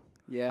don't know.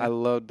 Yeah. I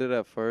loved it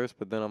at first,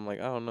 but then I'm like,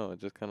 I don't know. It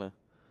just kind of,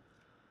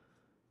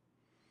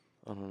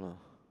 I don't know.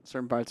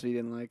 Certain parts we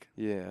didn't like.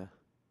 Yeah.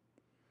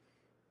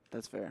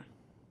 That's fair.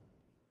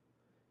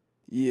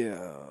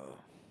 Yeah.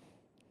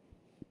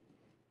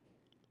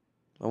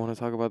 I want to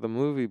talk about the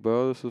movie,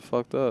 bro. This is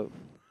fucked up.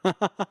 I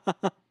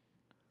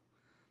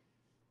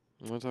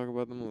want to talk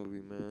about the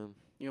movie, man.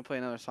 You gonna play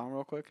another song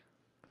real quick?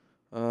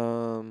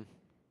 Yeah,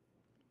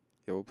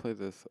 we'll play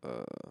this.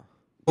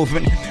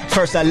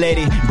 First I let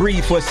it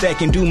breathe for a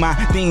second, do my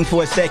thing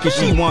for a second.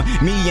 She want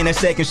me in a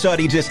second,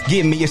 shorty, just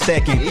give me a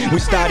second. We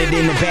started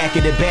in the back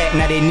of the back,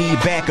 now they need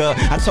backup.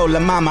 I told her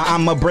mama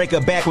I'ma break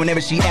her back whenever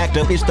she act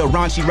up. It's the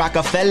raunchy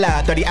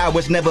Rockefeller, 30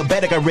 hours never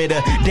better, got rid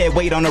of dead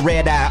weight on the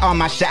red eye. All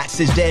my shots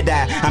is dead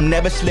eye. I'm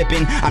never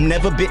slipping, I'm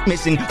never bit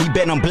missing. We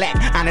bet on black,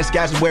 honest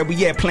guys where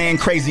we at, playing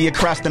crazy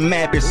across the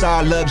map. It's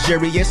all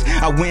luxurious,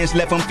 our wins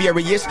left them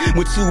furious.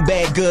 With 2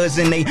 bad goods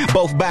and they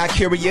both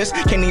bi-curious.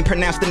 Can't even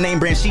pronounce the name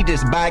brand, she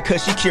just buy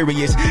cause she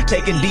curious.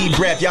 Take a deep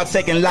breath, y'all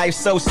taking life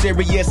so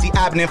serious. See,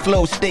 I've been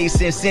flow stays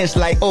since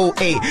like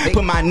 '08.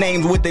 Put my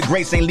name with the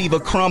greats, ain't leave a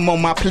crumb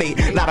on my plate.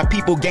 Lot of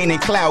people gaining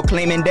clout,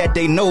 claiming that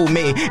they know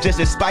me. Just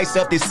to spice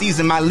up this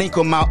season, my link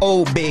on my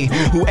old babe.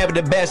 Whoever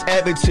the best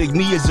ever took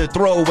me is a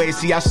throwaway.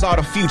 See, I saw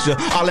the future.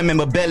 All them in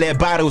my belly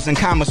bottles and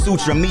Kama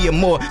Sutra. Me and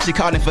more, she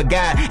calling for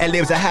God and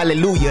lives a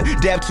hallelujah.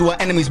 Death to her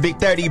enemies, big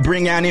 30,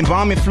 bring out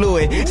embalming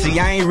fluid. See,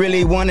 I ain't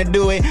really wanna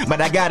do it, but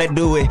I gotta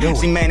do it.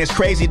 See, man, it's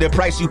crazy the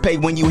price you pay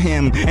when you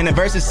him. And the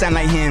verses sound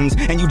like hymns,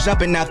 and you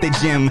jumping out the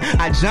gym.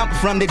 I jump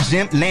from the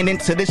gym, landing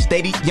to the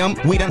stadium.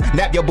 We done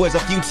lap your boys a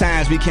few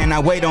times, we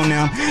cannot wait on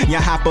them. You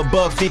hop a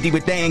buck 50,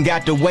 but they ain't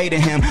got the weight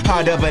of him.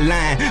 Hard of a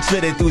line,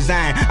 slid it through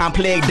Zion. I'm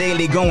plagued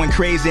daily, going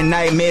crazy.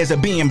 Nightmares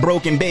of being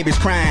broken, babies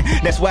crying.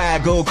 That's why I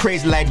go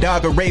crazy like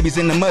dog or rabies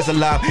in the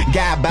muzzle off.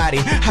 Guy body,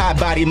 hot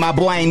body, my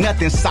boy ain't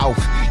nothing soft.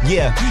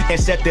 Yeah,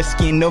 except the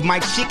skin of my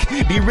chick.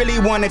 Be really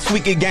wanna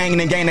tweak a gang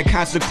and gain a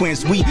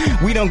consequence. We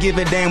don't give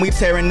a damn, we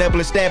tearing up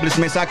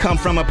establishments. I come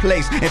from a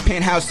place in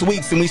penthouse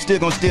suites and we still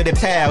gon' steal the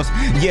towels.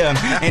 Yeah,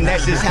 and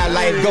that's just how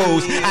life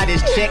goes. I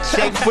just check,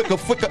 shake, flicker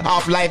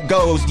off life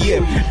goes. Yeah,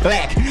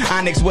 black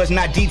Onyx was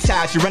not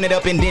detox. You run it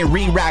up and then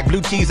re-rock.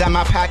 Blue cheese out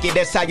my pocket,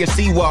 that's how you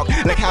see walk.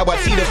 Like how I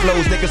see the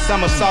flows, like a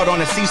somersault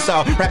on a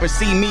seesaw. Rappers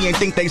see me and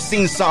think they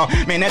seen Saw.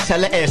 Man, that's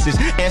hella S's.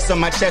 S on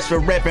my chest for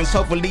reference.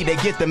 Hopefully they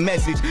get the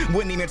message.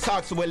 Wouldn't even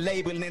talk to a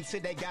label until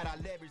they got our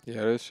leverage.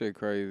 Yeah, this shit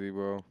crazy,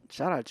 bro.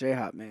 Shout out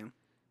J-Hop, man.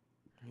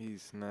 He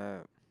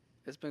snapped.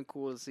 It's been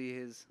cool to see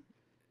his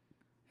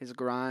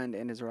grind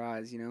and his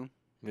rise, you know?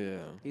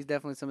 Yeah. He's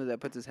definitely somebody that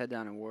puts his head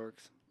down and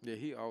works. Yeah,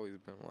 he always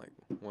been like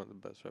one of the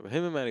best rappers.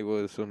 Him and Matty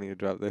Wood still need to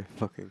drop their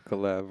fucking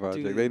collab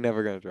project. Dude. They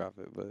never gonna drop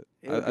it, but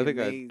It would I be think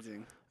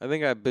amazing. I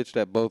think I bitched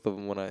at both of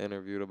them when I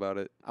interviewed about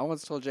it. I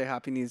once told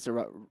J-Hop he needs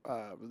to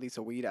release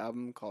a weed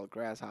album called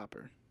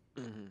Grasshopper.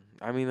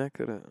 I mean, that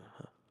could have.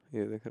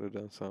 Yeah, they could have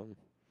done something.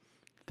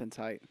 Been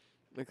tight.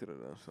 They could have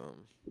done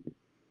something.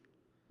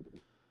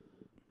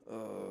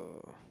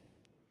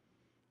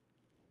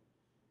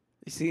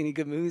 You see any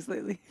good movies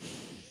lately?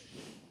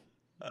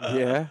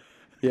 Yeah.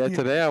 Yeah,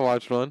 today I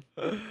watched one.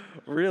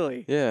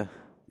 Really? Yeah.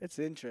 It's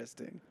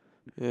interesting.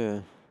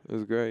 Yeah. It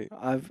was great.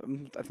 I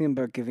think I'm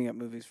about giving up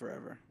movies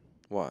forever.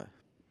 Why?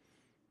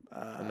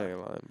 I know you're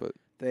lying, but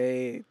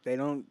They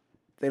don't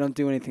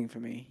do anything for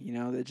me. You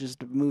know, they're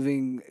just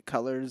moving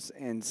colors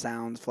and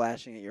sounds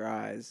flashing at your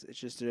eyes. It's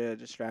just a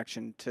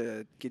distraction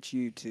to get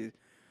you to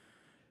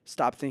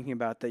stop thinking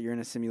about that you're in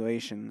a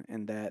simulation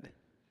and that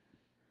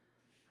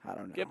I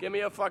don't know. Give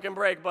me a fucking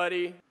break,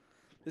 buddy.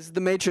 This is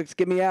the Matrix.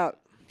 Get me out.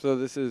 so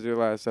this is your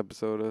last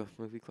episode of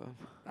Movie Club.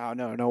 Oh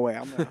no way.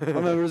 I'm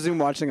gonna resume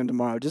watching them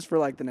tomorrow. Just for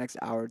like the next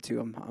hour or two.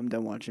 I'm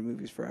done watching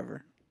movies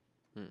forever.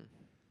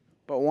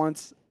 But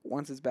once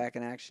it's back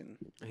in action.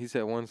 He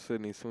said once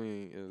Sydney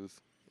Sweeney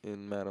is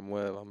in Madam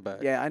Web, I'm back.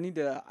 Yeah, I need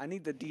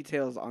the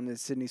details on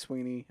this Sydney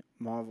Sweeney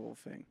Marvel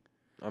thing.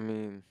 I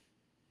mean,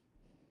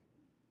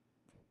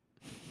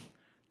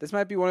 This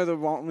might be one of the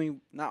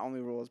not only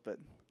rules, but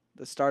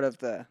the start of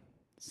the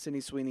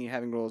Sydney Sweeney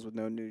having roles with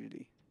no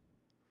nudity.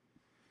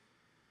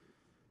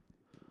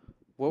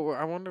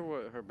 I wonder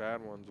what her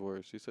bad ones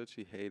were. She said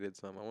she hated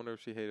some. I wonder if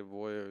she hated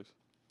voyeurs.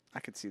 I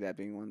could see that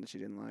being one that she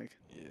didn't like.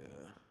 Yeah.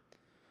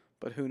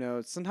 But who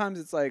knows? Sometimes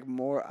it's like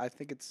more. I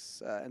think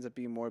it's ends up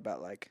being more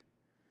about like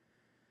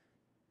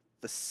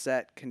the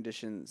set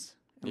conditions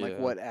and like Yeah.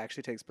 what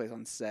actually takes place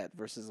on set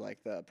versus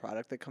like the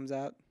product that comes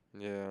out.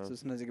 Yeah. So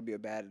sometimes it could be a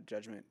bad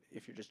judgment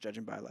if you're just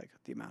judging by like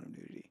the amount of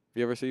nudity.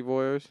 You ever see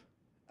voyeurs?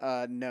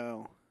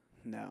 No.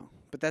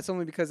 But that's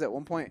only because at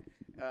one point,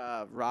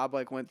 Rob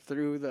like went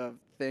through the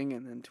thing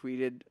and then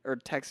tweeted or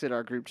texted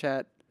our group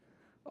chat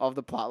all of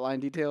the plotline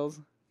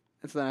details,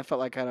 and so then I felt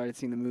like I'd already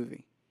seen the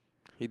movie.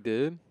 He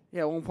did?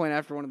 Yeah, at one point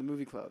after one of the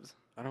movie clubs,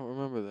 I don't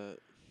remember that.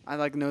 I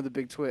like know the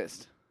big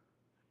twist,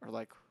 or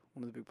like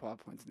one of the big plot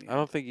points in the I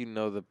don't think you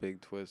know the big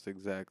twist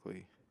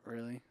exactly.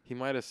 really. He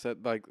might have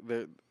said like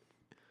there.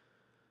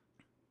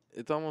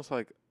 It's almost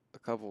like a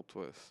couple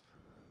twists.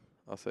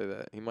 I'll say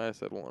that. He might have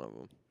said one of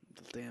them.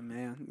 Damn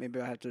man, maybe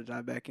I have to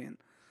dive back in.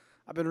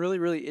 I've been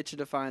really itching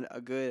to find a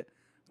good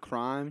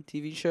crime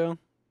TV show,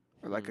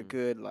 or like a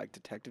good like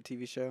detective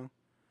TV show.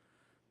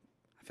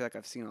 I feel like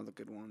I've seen all the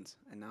good ones,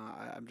 and now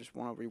I just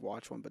want to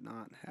rewatch one, but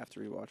not have to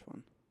rewatch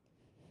one.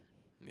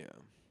 Yeah,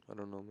 I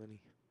don't know many.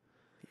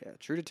 Yeah,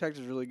 True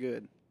Detective is really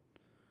good.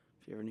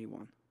 If you ever need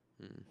one,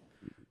 Mm.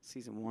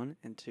 season 1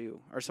 and 2,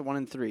 or so 1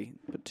 and 3,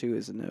 but 2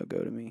 is a no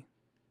go to me.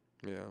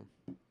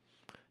 Yeah.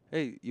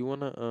 Hey, you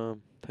wanna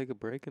take a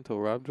break until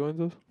Rob joins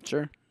us?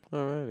 Sure.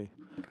 Alrighty.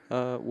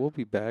 We'll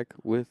be back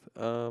with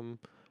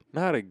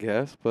not a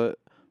guest, but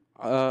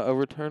a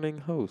returning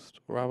host,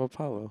 Rob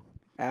Apollo.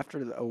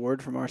 After a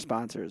word from our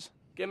sponsors.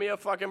 Give me a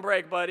fucking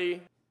break,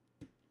 buddy.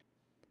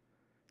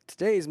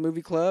 Today's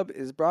movie club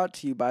is brought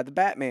to you by The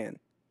Batman,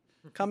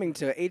 coming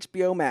to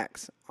HBO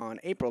Max on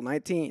April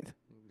 19th.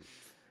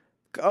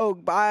 Go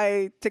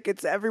buy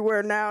tickets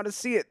everywhere now to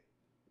see it.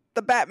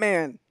 The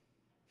Batman.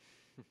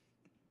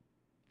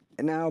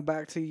 And now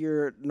back to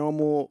your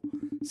normal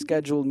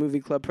scheduled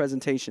movie club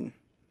presentation.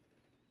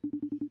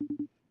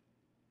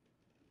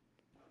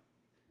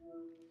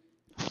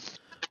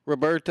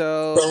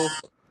 Roberto,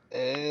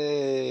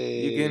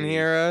 Hey. you can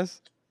hear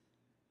us?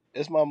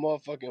 It's my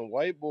motherfucking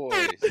white boys.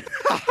 Give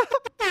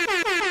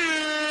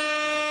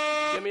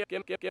me a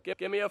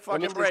Let me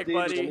fucking see break, Stevie.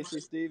 Let buddy. me see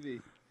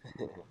Stevie.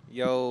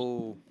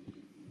 Yo.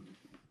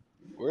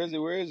 Where is he?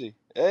 Where is he?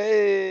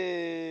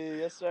 Hey,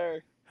 yes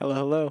sir.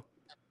 Hello.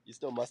 You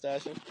still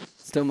mustaching?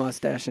 Still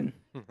mustaching.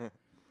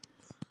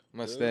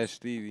 Mustache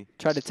Stevie.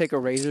 Tried to take a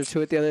razor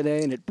to it the other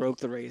day and it broke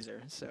the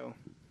razor. So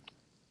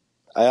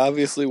I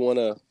obviously want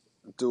to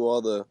do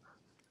all the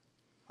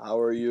how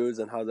are yous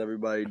and how's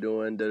everybody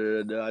doing.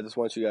 I just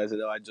want you guys to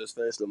know I just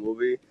finished the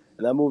movie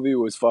and that movie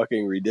was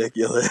fucking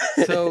ridiculous.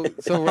 So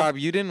Rob,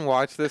 you didn't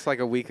watch this like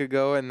a week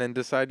ago and then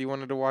decide you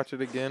wanted to watch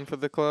it again for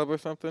the club or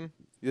something?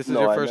 This is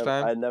your first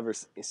time? I'd never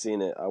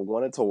seen it. I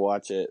wanted to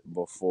watch it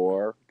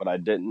before, but I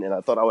didn't, and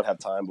I thought I would have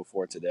time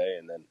before today,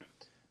 and then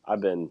I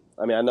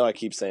know I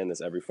keep saying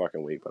this every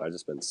fucking week, but I've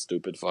just been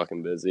stupid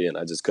fucking busy, and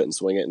I just couldn't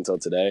swing it until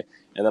today,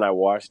 and then I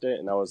watched it,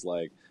 and I was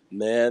like,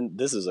 man,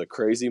 this is a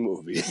crazy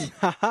movie.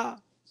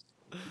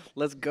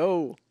 let's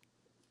go.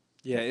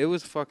 Yeah, it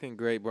was fucking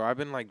great, bro. I've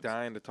been like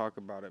dying to talk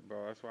about it,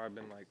 bro. That's why I've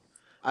been like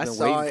I been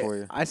saw waiting it. for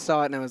you. I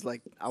saw it and I was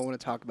like, I want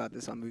to talk about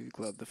this on Movie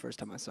Club the first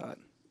time I saw it.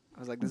 I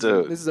was like, this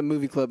Dude. is a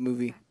Movie Club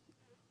movie.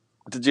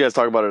 Did you guys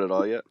talk about it at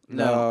all yet?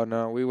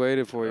 No, we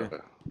waited for you.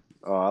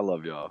 Oh, I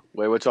love y'all.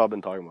 Wait, what y'all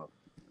been talking about?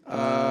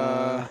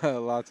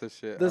 Lots of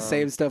shit. The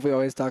same stuff we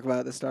always talk about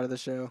at the start of the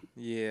show.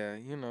 Yeah,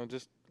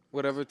 just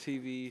whatever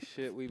TV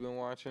shit we've been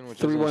watching, which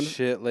 3-1 is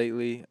shit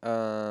lately.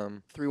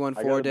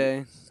 314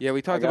 day. Yeah, we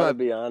I talked gotta about.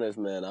 be honest,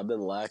 man. I've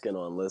been lacking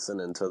on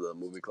listening to the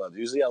movie clubs.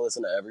 Usually I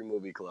listen to every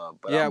movie club,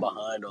 but Yeah, I'm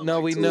behind on no,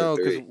 like we 2 or know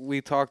 3. because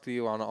we talk to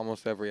you on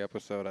almost every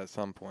episode at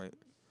some point.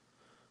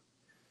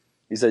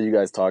 You said you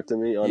guys talk to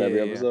me on every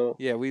episode?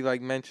 Yeah, we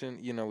like mention,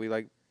 we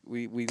like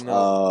we know.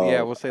 Oh,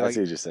 Yeah, we'll say I like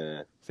see what you're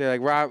saying.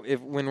 Rob.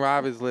 When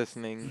Rob is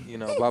listening,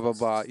 blah blah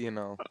blah.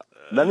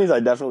 That means I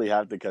definitely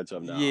have to catch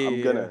up now. I'm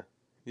Yeah. gonna.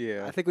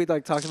 Yeah. I think we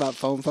like talked about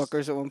phone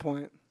fuckers at one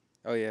point.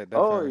 Oh yeah,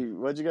 Oh, definitely.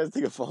 what'd you guys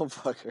think of Phone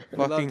Fucker? We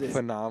loved Fucking it.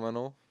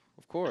 phenomenal.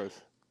 Of course.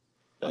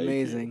 Thank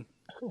Amazing.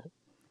 Of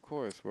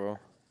course, bro.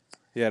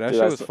 Yeah, that Dude,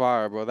 shit I was saw-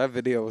 fire, bro. That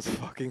video was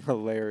fucking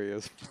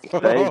hilarious.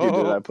 Thank you,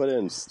 dude. I put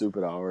in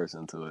stupid hours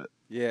into it.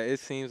 Yeah, it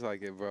seems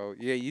like it, bro.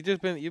 Yeah,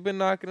 you've been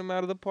knocking them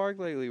out of the park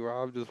lately,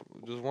 Rob.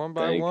 Just one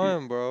by Thank you.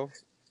 one, bro.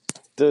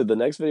 Dude, the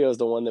next video is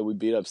the one that we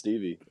beat up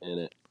Stevie in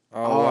it.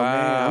 Oh, wow.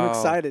 Man, I'm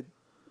excited.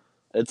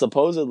 It's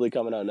supposedly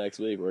coming out next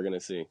week. We're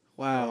gonna see.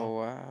 Wow. Oh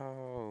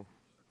wow.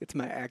 It's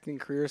my acting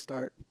career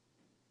start.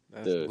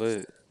 That's Dude.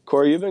 lit.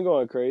 Corey, you've been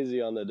going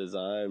crazy on the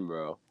design,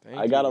 bro. Thank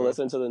I you, gotta bro.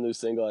 listen to the new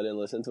single. I didn't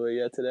listen to it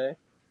yet today,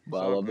 but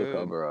It's I all love the good.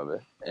 cover of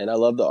it, and I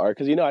love the art.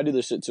 Cause I do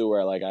this shit too,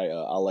 where like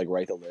I'll like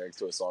write the lyrics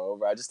to a song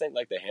over. I just think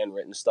like the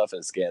handwritten stuff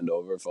and scanned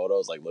over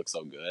photos like look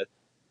so good.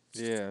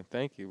 Yeah,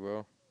 thank you,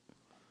 bro.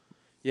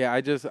 Yeah,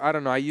 I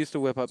don't know. I used to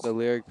whip up the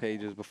lyric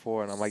pages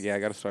before, and I'm like, yeah, I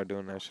gotta start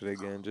doing that shit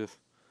again. Just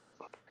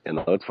And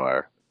it's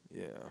fire.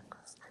 yeah.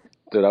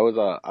 Dude, I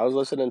was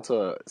listening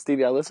to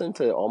Stevie. I listened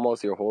to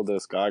almost your whole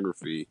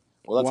discography.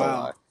 Well, that's a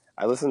Wow. lie.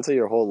 I listened to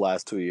your whole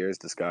last 2 years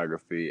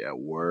discography at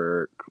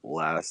work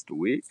last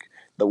week.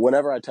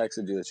 Whenever I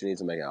texted you that you need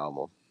to make an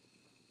album.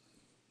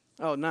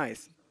 Oh,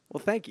 nice.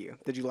 Well, thank you.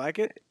 Did you like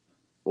it?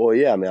 Well,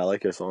 yeah, I mean, I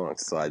like your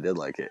songs, so I did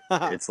like it.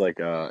 It's like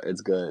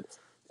it's good.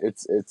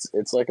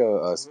 It's like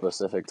a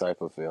specific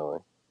type of feeling.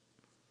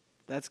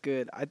 That's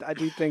good. I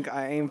do think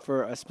I aim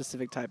for a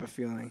specific type of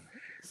feeling.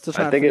 Still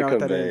trying I to think figure it out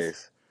what that is.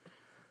 conveys.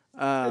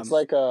 Um, It's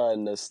like a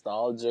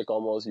nostalgic,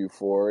 almost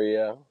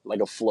euphoria, like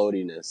a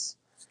floatiness.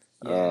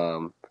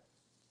 Yeah.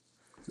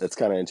 That's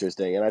kind of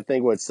interesting, and I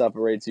think what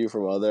separates you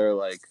from other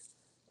like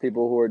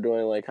people who are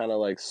doing like kind of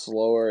like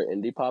slower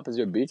indie pop is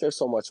your beats are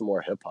so much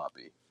more hip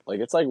hoppy. Like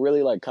it's like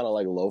really like kind of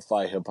like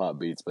lo-fi hip hop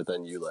beats, but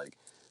then you like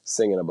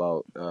singing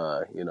about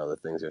the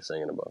things you're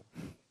singing about.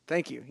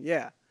 Thank you.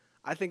 Yeah,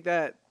 I think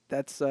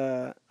that's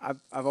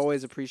I've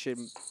always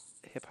appreciated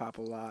hip hop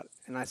a lot,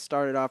 and I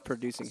started off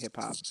producing hip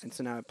hop, and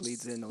so now it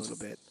bleeds in a little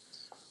bit.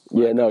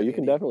 when I Yeah, go no, to you the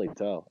can indie. definitely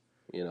tell.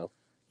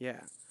 Yeah,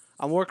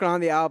 I'm working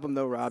on the album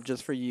though, Rob,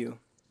 just for you.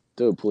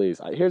 Dude, please.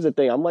 Here's the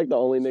thing. I'm like the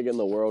only nigga in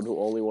the world who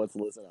only wants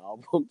to listen to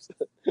albums.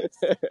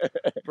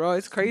 Bro,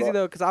 it's crazy But-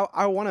 though, cause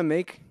I want to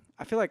make.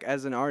 I feel like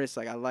as an artist,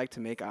 like I like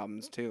to make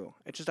albums too.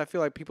 It's just I feel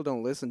like people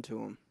don't listen to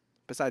them.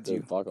 Besides Dude,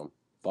 you, fuck them.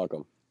 Fuck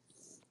them.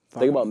 Fuck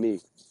Think 'em. about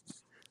me.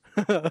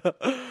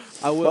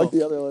 I will. Fuck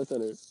the other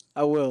listeners.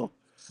 I will.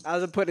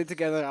 As I put it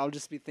together, I'll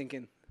just be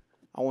thinking,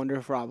 I wonder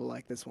if Rob will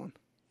like this one.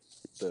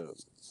 Dude.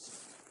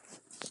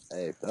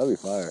 Hey, that'll be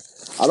fire.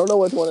 I don't know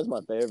which one is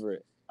my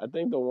favorite. I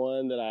think the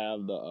one that I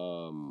have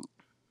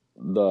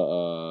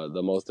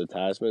the most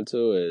attachment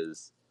to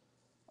is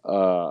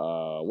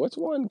which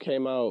one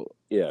came out?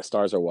 Yeah,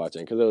 Stars Are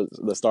Watching, because it was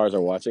the Stars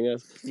Are Watching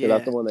Us. 'Cause Yeah.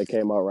 that's the one that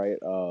came out right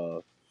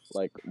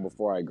like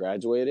before I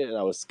graduated, and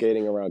I was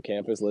skating around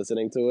campus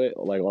listening to it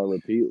like on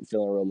repeat,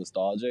 feeling real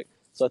nostalgic.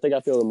 So I think I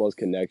feel the most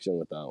connection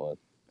with that one.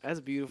 That's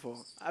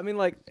beautiful. I mean,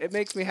 like, it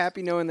makes me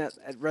happy knowing that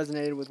it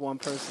resonated with one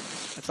person.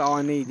 That's all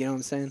I need, you know what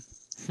I'm saying?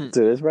 Dude,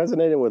 it's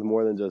resonating with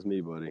more than just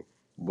me, buddy.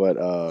 But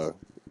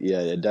yeah,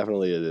 it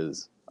definitely it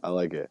is. I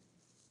like it.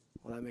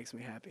 Well, that makes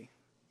me happy.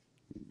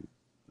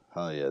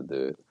 Hell yeah,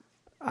 dude.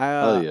 I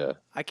Hell yeah.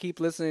 I keep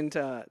listening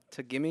to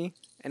Gimme,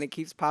 and it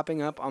keeps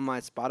popping up on my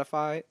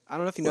Spotify. I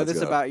don't know if you know Let's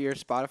this go. about your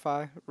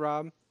Spotify,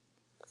 Rob.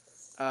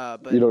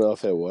 But You don't know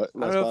if it what?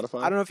 My I don't know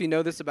Spotify? I don't know if you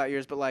know this about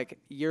yours, but like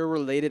your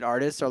related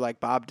artists are like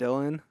Bob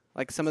Dylan.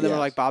 Like some of them are Yes.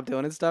 like Bob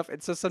Dylan and stuff.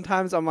 And so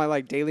sometimes on my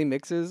like daily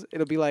mixes,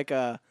 it'll be like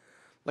a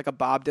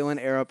Bob Dylan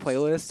era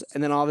playlist,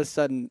 and then all of a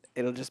sudden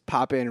it'll just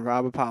pop in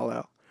Rob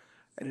Apollo,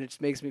 and it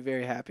just makes me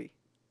very happy.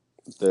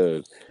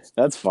 Dude,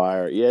 that's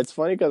fire. Yeah, it's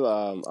funny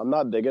because I'm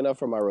not big enough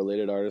for my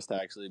related artists to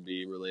actually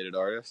be related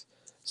artists.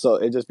 So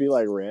it just be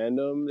like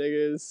random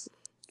niggas,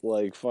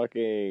 like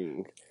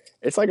fucking.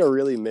 It's like a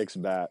really mixed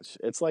batch.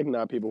 It's like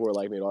not people who are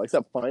like me at all.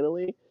 Except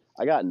finally,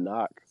 I got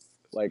Knock,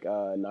 like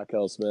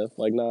Knockel Smith,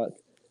 like Knock.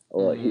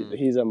 Well,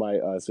 he's in my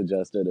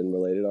suggested and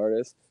related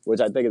artists, which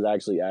I think is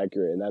actually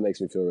accurate, and that makes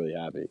me feel really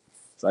happy.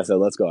 So I said,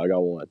 let's go. I got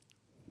one.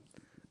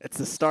 It's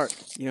the start.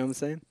 You know what I'm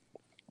saying?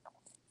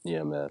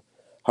 Yeah, man.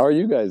 How are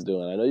you guys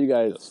doing? I know you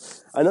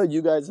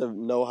guys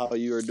know how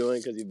you are doing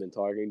because you've been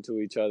talking to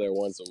each other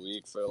once a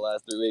week for the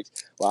last 3 weeks.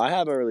 Well, I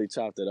haven't really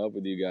chopped it up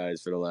with you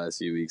guys for the last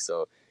few weeks,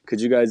 so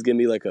could you guys give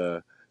me like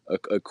a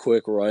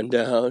quick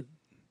rundown?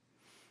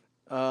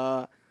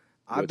 I've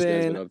What you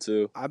guys been up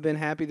to? I've been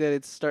happy that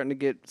it's starting to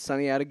get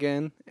sunny out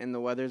again, and the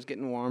weather's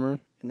getting warmer,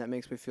 and that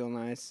makes me feel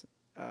nice.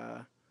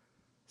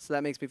 So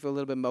that makes me feel a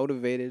little bit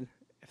motivated,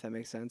 if that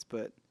makes sense.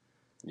 But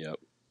Yep.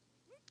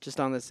 just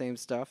on the same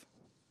stuff.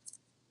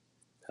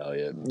 Hell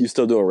yeah. You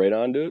still doing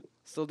radon, dude?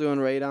 Still doing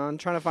radon,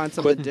 trying to find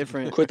something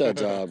different. Quit that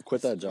job.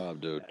 Quit that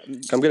job, dude.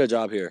 Come get a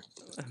job here.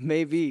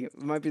 Maybe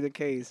it might be the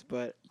case,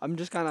 but I'm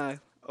just kind of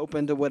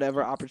open to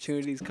whatever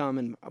opportunities come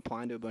and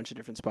applying to a bunch of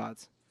different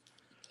spots.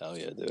 Hell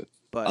yeah, dude.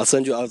 But I'll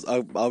send you.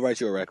 I'll write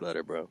you a rec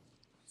letter, bro.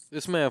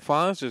 This man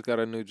Fonz just got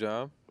a new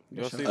job.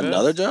 You see that?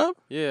 Another job?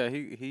 Yeah,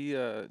 he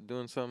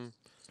doing some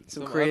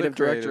creative other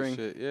directoring.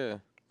 shit. Yeah.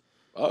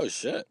 Oh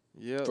shit.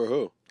 Yeah. For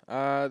who?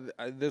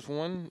 This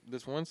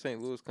one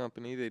St. Louis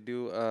company, they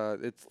do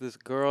it's this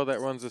girl that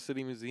runs the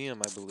city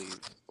museum, I believe.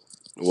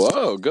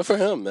 Whoa, good for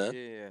him, man.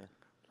 Yeah.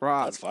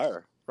 Rob, That's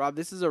fire. Rob,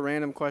 this is a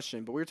random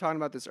question, but we were talking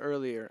about this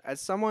earlier. As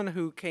someone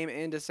who came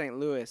into St.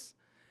 Louis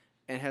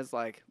and has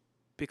like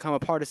become a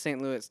part of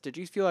St. Louis, did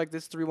you feel like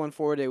this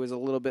 314 day was a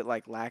little bit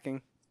like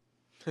lacking?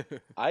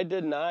 I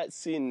did not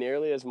see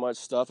nearly as much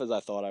stuff as I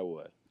thought I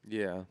would.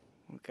 Yeah.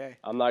 Okay.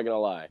 I'm not gonna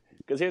lie.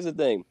 Because here's the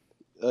thing,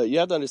 you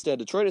have to understand,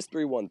 Detroit is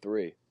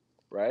 313,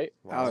 right?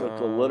 Wow. So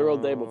it's the literal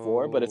day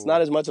before, but it's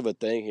not as much of a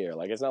thing here.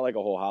 Like it's not like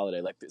a whole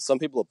holiday. Like some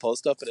people will post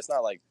stuff, but it's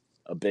not like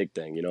a big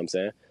thing. You know what I'm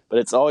saying? But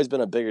it's always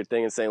been a bigger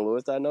thing in St.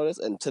 Louis that I noticed.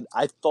 And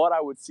I thought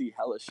I would see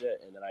hella shit,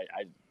 and then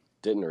I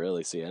didn't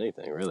really see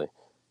anything really.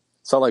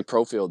 It's not like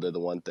Profield did the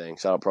one thing.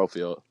 Shout out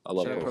Profield. I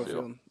love Shout out Profield.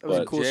 Profield. That was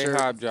a But- cool shirt.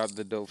 J-Hob dropped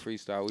the dope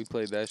freestyle. We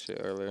played that shit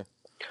earlier.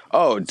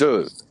 Oh,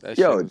 dude. That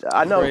Yo, shit was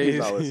I know crazy. he's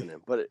not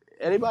listening, but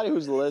anybody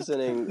who's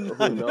listening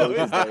who knows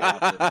who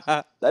J-Hop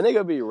is, that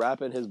nigga be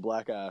rapping his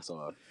black ass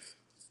off.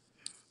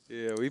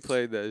 Yeah, we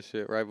played that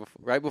shit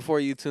right before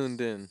you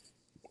tuned in.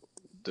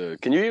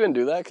 Dude, can you even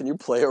do that? Can you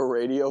play a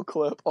radio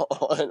clip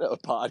on a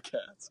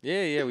podcast?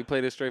 Yeah, we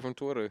played it straight from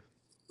Twitter.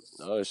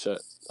 Oh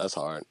shit, that's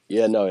hard.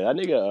 Yeah, no, that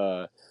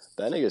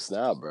nigga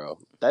snap, bro.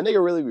 That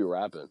nigga really be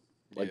rapping.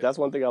 Like Yeah. that's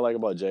one thing I like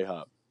about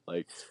J-Hop.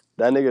 Like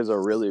that nigga's a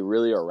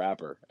really a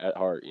rapper at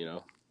heart, you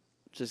know.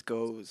 Just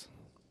goes.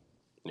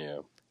 Yeah.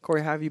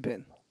 Corey, how have you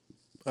been?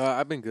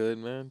 I've been good,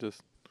 man.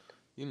 Just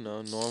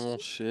normal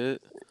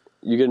shit.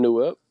 You get a new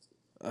whip?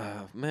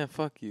 Man,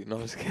 fuck you. No,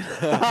 I'm just kidding.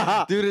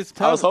 Dude, it's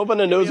I was tough. hoping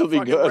the news me a would be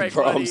fucking good, break,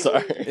 bro. I'm buddy.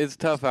 sorry. It's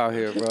tough out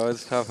here, bro.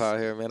 It's tough out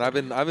here, man. I've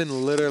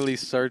been literally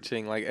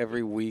searching like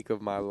every week of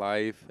my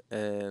life,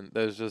 and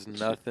there's just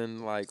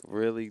nothing like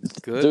really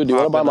good. Dude, do you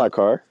want to buy popping my up.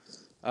 car?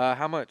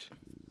 How much?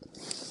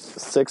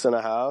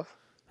 6.5.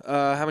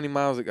 How many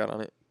miles it got on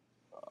it?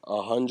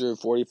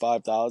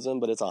 145,000,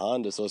 but it's a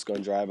Honda, so it's gonna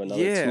drive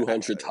another Yeah.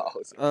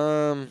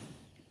 200,000.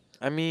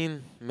 I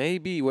mean,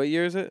 maybe. What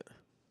year is it?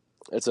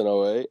 It's an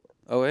 08.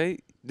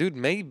 08? Dude,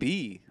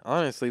 maybe.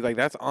 Honestly, like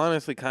that's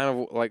honestly kind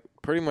of like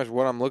pretty much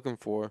what I'm looking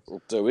for.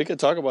 Dude, we could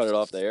talk about it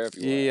off the air if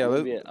you Yeah,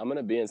 want. I'm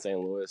gonna be in St.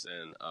 Louis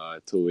in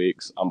 2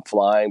 weeks. I'm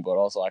flying, but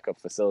also I could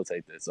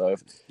facilitate this. So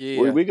if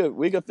Yeah, we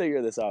could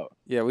figure this out.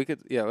 yeah, we could.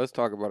 Yeah, let's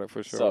talk about it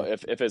for sure. So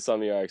if it's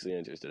something you're actually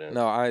interested in.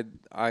 No, I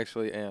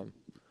actually am.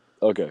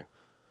 Okay.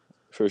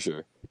 For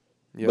sure.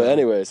 Yeah. But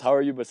anyways, how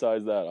are you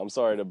besides that? I'm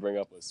sorry to bring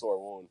up a sore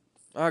wound.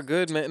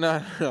 Good, man.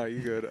 No, you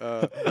good.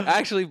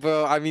 Actually,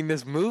 bro, I mean,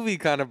 this movie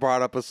kind of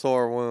brought up a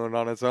sore wound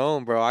on its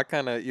own, bro. I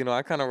kind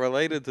of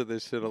related to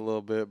this shit a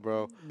little bit,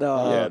 bro.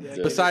 No. Yeah,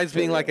 dude. Besides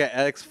being like an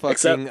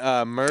ex-fucking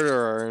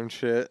murderer and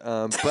shit.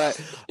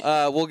 But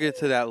we'll get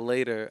to that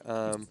later.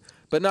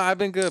 But no, I've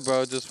been good,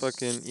 bro. Just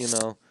fucking,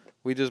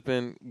 we just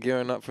been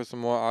gearing up for some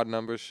more odd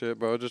number shit,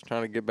 bro. Just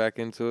trying to get back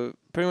into it.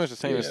 Pretty much the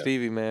same as Yeah.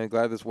 Stevie, man.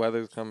 Glad this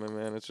weather's coming,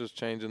 man. It's just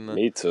changing the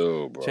Me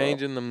too, bro.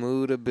 the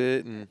mood a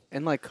bit, and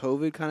And like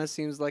COVID kind of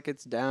seems like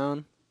it's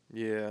down.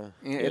 yeah.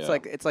 And it's Yeah.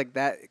 like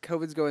that.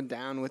 COVID's going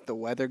down with the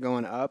weather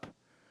going up.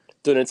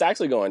 Dude, it's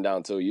actually going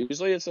down too.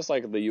 Usually it's just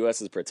like the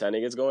US is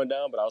pretending it's going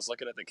down, but I was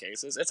looking at the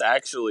cases. It's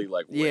actually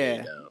like way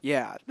down.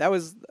 Yeah. That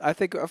was. I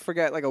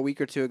forgot like a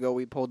week or two ago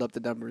we pulled up the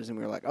numbers and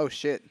we were like, oh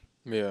shit.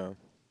 Yeah.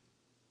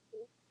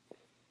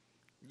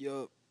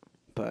 Yup.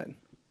 But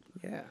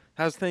yeah.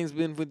 How's things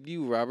been with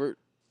you, Robert?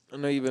 I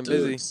know you've been Dude,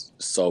 busy. it's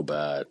so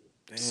bad.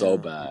 So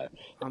Damn. bad.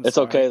 I'm It's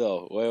sorry. okay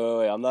though.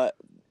 Wait.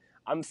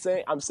 I'm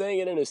saying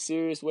it in a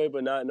serious way,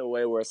 but not in a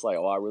way where it's like,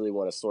 oh, I really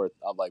want to sort.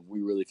 I'm like,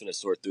 we really finna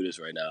sort through this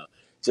right now.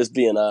 Just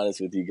being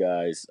honest with you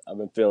guys, I've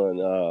been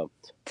feeling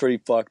pretty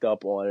fucked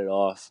up on and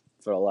off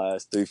for the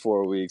last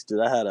 3-4 weeks,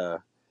 dude.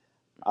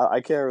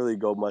 I can't really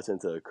go much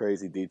into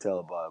crazy detail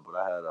about it, but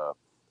I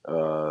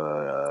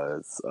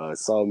had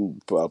some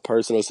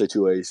personal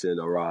situation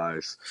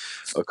arise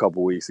a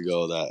couple weeks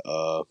ago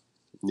that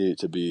needed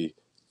to be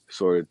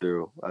sorted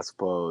through, I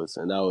suppose,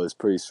 and that was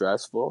pretty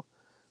stressful.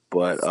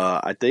 But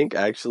I think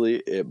actually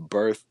it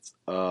birthed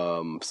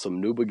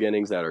some new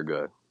beginnings that are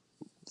good.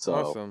 So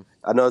Awesome.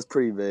 I know it's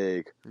pretty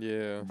vague,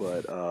 Yeah.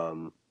 but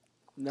No,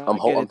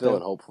 I'm I get it, feeling though.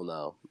 hopeful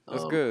now.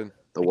 That's good.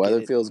 The I weather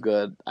get it. feels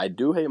good. I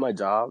do hate my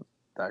job.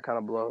 That kind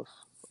of blows.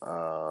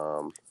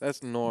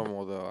 That's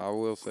normal, though. I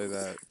will say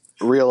that.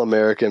 Real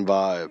American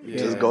vibe. Yeah.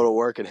 Just go to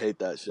work and hate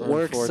that shit.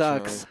 Work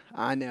Unfortunately. sucks.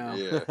 I know.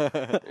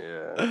 Yeah,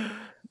 yeah.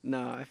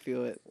 No, I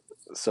feel it.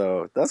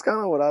 So that's kind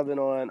of what I've been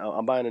on.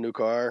 I'm buying a new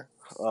car,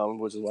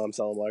 which is why I'm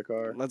selling my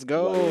car. Let's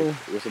go.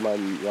 Which is why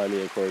me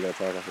and Corey are gonna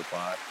talk after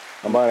 5.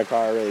 I'm buying a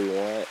car I really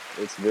want.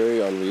 It's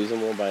very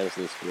unreasonable buying this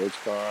new sports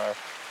car.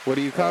 What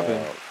are you copping?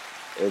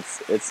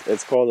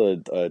 It's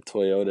called a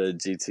Toyota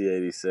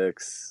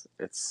GT86.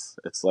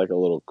 It's like a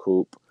little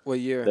coupe. What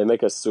year? They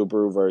make a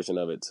Subaru version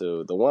of it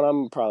too. The one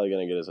I'm probably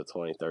gonna get is a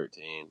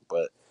 2013,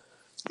 but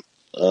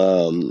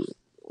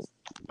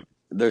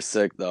They're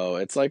sick though.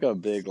 It's like a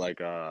big like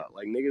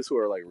niggas who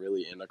are like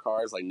really into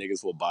cars. Like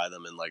niggas will buy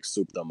them and like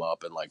soup them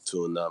up and like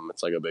tune them.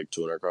 It's like a big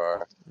tuner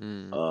car.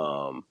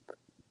 Mm.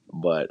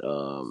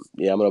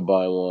 Yeah, I'm gonna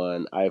buy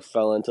one. I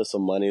fell into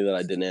some money that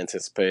I didn't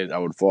anticipate I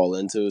would fall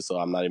into, so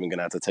I'm not even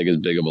gonna have to take as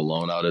big of a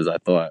loan out as I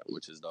thought,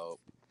 which is dope.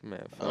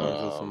 Man, fell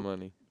into some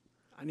money.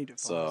 I need to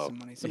follow So- some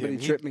money. Somebody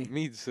Yeah, trip me.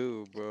 Me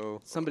too, bro.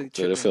 Somebody Dude,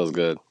 trip it me. feels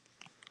good.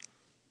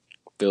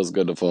 Feels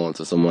good to fall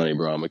into some money,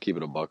 bro. I'm gonna keep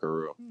it a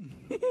buckaroo.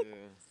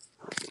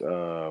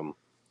 Yeah.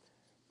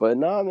 But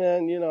nah,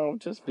 man, you know,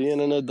 just being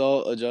an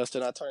adult,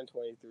 adjusting. I turned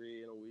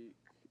 23 in a week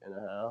and a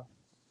half.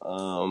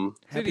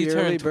 Did Happy he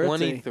early turn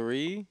birthday.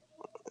 23?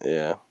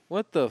 Yeah.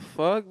 What the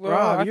fuck, bro?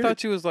 Rob, I you're-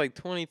 thought you was like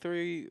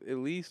 23 at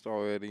least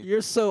already.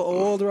 You're so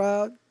old,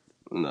 Rob.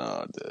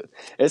 No, dude.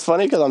 It's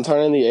funny because I'm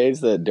turning the age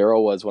that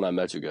Daryl was when I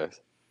met you guys.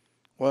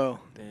 Whoa.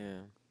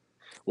 Damn.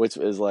 Which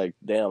is like,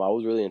 damn, I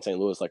was really in St.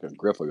 Louis like a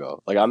grip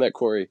ago. Like, I met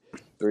Corey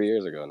 3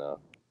 years ago now.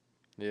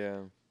 Yeah.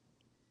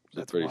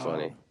 That's pretty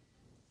wild.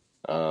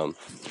 funny.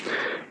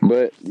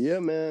 But yeah,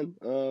 man.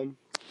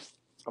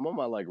 I'm on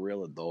my like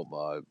real adult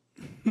vibe.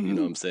 You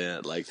know what I'm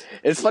saying? Like,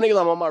 it's funny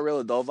because I'm on my real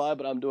adult vibe,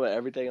 but I'm doing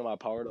everything in my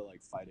power to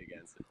like fight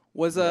against it.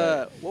 Was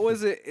what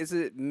was it? Is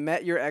it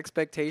met your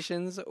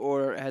expectations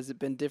or has it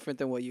been different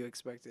than what you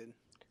expected?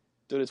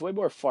 Dude, it's way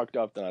more fucked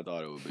up than I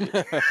thought it would be.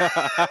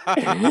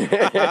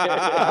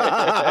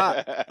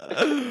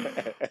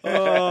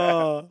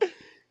 Oh,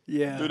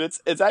 yeah. Dude,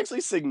 it's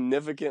actually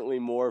significantly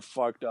more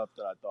fucked up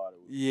than I thought it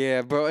would be.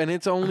 Yeah, bro, and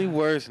it's only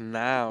worse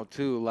now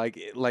too. Like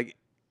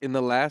in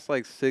the last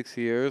like 6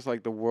 years,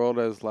 like the world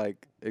has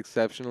like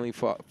exceptionally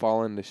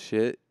fallen to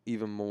shit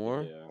even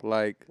more. Yeah.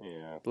 Like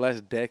Yeah. the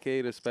last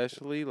decade,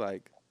 especially,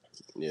 like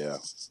Yeah.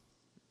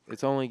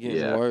 it's only getting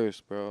Yeah. worse,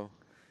 bro.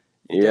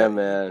 Yeah,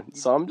 man.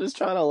 So I'm just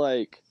trying to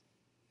like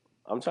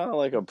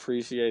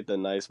appreciate the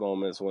nice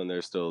moments when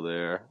they're still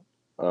there.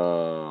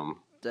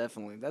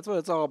 Definitely. That's what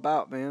it's all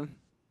about, man.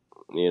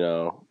 You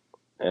know,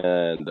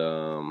 and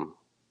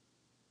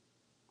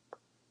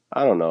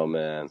I don't know,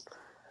 man.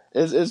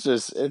 It's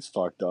just it's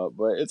fucked up,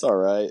 but it's all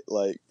right.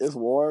 Like it's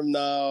warm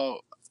now.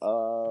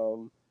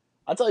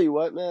 I tell you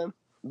what, man.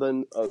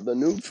 The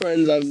new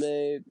friends I've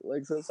made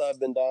like since I've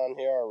been down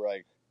here are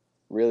like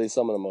really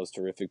some of the most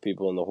terrific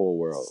people in the whole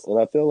world, and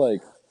I feel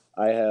like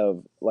I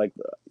have like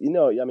I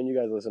mean you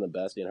guys listen to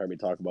Bestie and heard me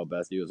talk about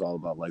Bestie. It was all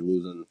about like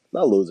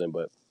not losing,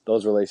 but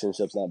those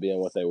relationships not being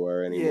what they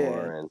were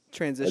anymore, and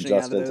Transitioning out of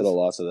adjusting those. to the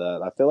loss of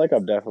that. I feel like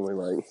I've definitely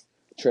like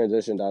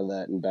transitioned out of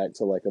that and back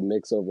to like a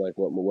mix of like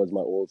what was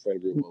my old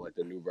friend group, but like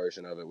the new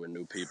version of it with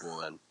new people,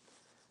 and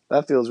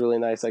that feels really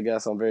nice. I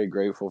guess I'm very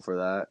grateful for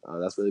that.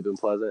 That's really been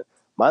pleasant.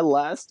 My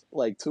last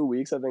like 2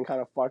 weeks have been kind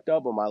of fucked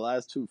up, but my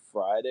last 2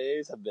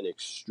 Fridays have been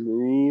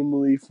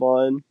extremely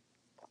fun.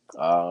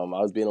 I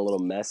was being a little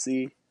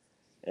messy,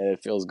 and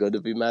it feels good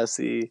to be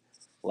messy.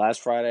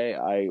 Last Friday,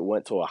 I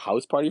went to a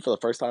house party for the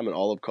first time in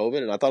all of COVID,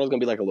 and I thought it was going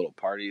to be like a little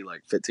party,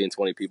 like 15,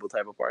 20 people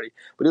type of party.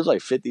 But it was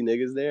like 50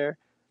 niggas there.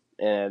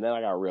 And then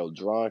I got real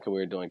drunk, and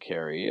we were doing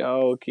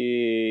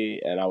karaoke.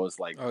 And I was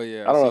like, Oh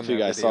yeah. I don't know seen if you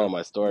that guys video. saw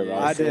my story, but Yeah.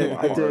 I was I did, singing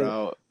my I heart did.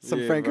 out. Some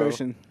Yeah, Frank bro.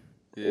 Ocean.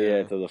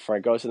 Yeah, to the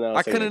Frank Ocean.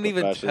 I couldn't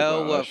even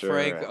tell what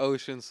Frank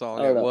Ocean song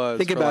I don't it know. was.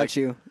 Think for, about like,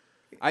 you.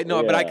 I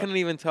know, but I Yeah. couldn't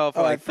even tell for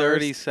Oh, like at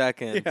 30 first.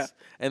 seconds. Yeah.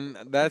 And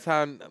that's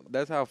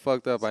how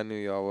fucked up I knew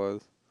y'all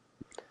was.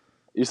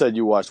 You said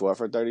you watched what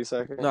for 30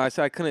 seconds? No, I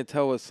said I couldn't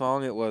tell what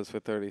song it was for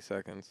 30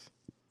 seconds.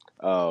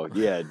 Oh,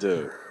 yeah,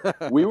 dude.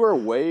 We were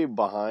way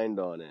behind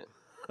on it.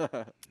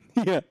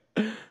 Yeah.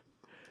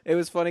 It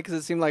was funny because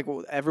it seemed like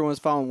everyone was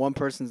following one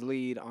person's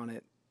lead on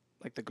it,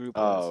 like the group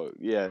was. Oh,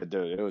 yeah,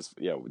 dude. It was,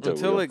 yeah. Dude,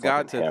 Until we were it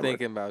got fucking to hammered.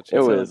 thinking about It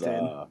you. was, did.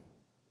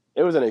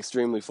 it was an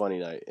extremely funny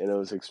night, and it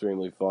was an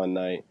extremely fun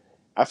night.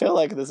 I feel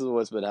like this is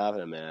what's been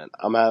happening, man.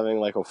 I'm having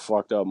like a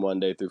fucked up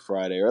Monday through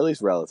Friday, or at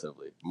least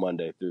relatively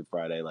Monday through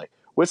Friday, like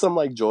with some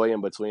like joy in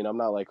between. I'm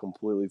not like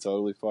completely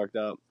totally fucked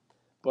up,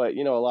 but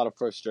a lot of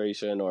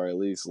frustration, or at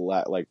least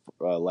lack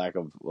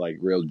of like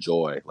real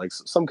joy, like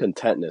some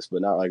contentness,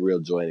 but not like real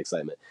joy and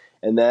excitement.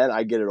 And then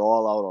I get it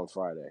all out on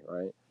Friday,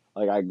 right?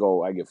 Like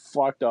I get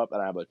fucked up,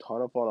 and I have a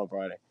ton of fun on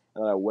Friday.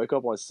 And then I wake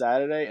up on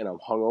Saturday, and I'm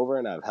hungover,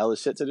 and I have hella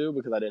shit to do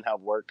because I didn't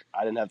have work.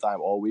 I didn't have time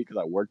all week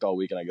because I worked all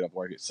week, and I get up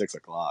work at 6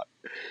 o'clock.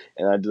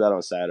 And I do that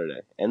on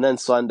Saturday. And then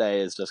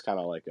Sunday is just kind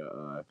of like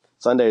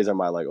Sundays are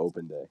my like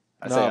open day.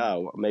 I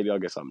say, maybe I'll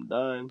get something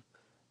done.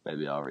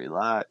 Maybe I'll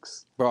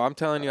relax. Bro, I'm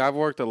telling you, I've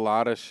worked a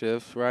lot of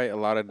shifts, right? A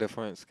lot of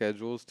different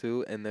schedules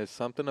too, and there's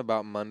something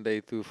about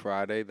Monday through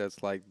Friday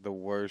that's like the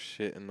worst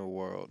shit in the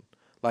world.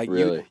 Like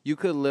Really? you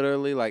could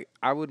literally like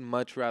I would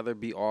much rather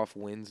be off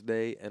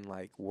Wednesday and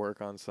like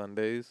work on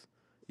Sundays.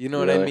 You know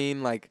what I Really?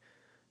 mean? Like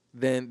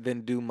than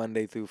do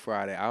Monday through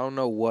Friday. I don't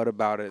know what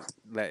about it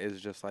that is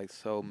just like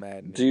so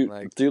maddening. Do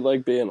you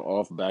like being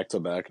off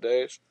back-to-back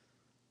days?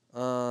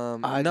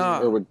 I nah.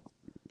 do. Or would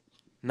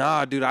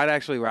Nah, dude, I'd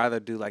actually rather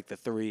do like the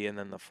 3 and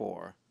then the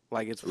 4.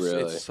 Like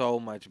Really? it's so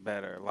much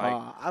better. Like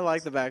I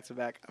like the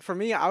back-to-back. For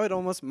me,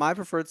 my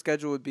preferred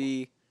schedule would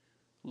be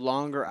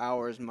longer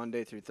hours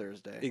Monday through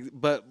Thursday.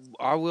 But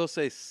I will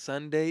say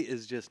Sunday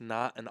is just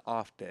not an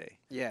off day.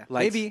 Yeah,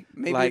 Like, maybe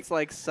like- it's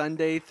like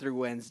Sunday through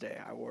Wednesday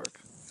I work.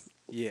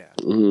 Yeah.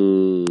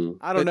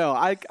 I don't know.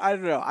 I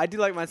don't know. I do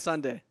like my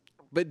Sunday.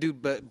 But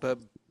dude,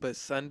 but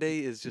Sunday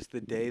is just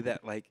the day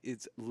that like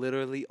it's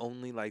literally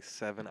only like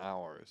 7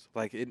 hours.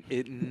 Like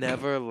it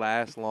never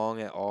lasts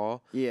long at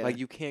all. Yeah. Like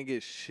you can't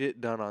get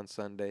shit done on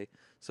Sunday.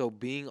 So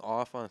being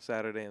off on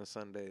Saturday and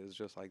Sunday is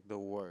just like the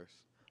worst.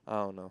 I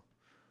don't know.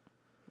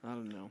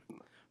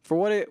 For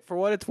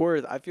what it's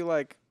worth, I feel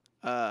like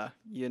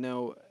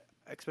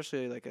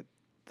especially like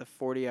the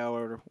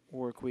 40-hour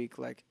work week,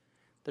 like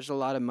there's a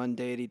lot of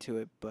mundanity to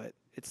it, but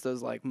it's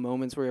those like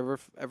moments where you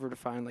ever to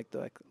find like the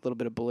like little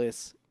bit of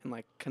bliss and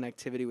like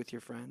connectivity with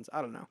your friends.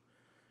 I don't know.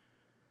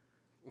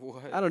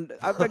 What?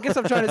 I guess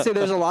I'm trying to say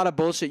there's a lot of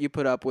bullshit you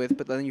put up with,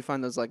 but then you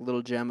find those like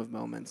little gem of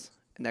moments,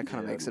 and that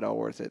kind of makes it all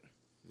worth it.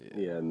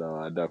 Yeah, no,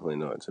 I definitely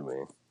know what you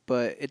mean.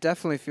 But it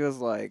definitely feels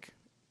like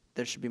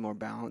there should be more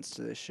balance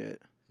to this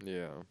shit.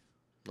 Yeah.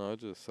 No, it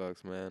just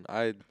sucks, man.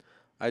 I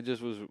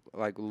just was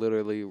like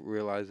literally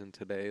realizing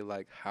today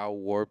like how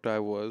warped I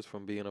was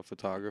from being a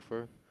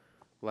photographer,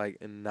 like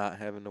and not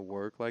having to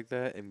work like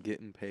that and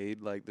getting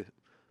paid like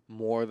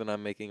more than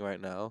I'm making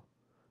right now.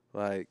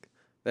 Like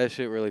that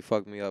shit really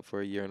fucked me up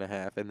for a year and a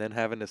half, and then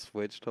having to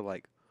switch to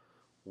like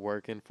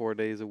working 4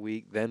 days a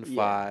week, then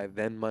 5,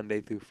 then Monday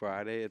through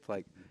Friday. It's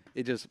like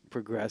it just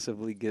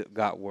progressively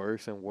got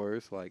worse and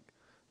worse. Like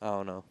I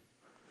don't know.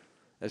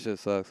 That shit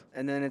sucks.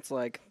 And then it's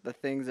like the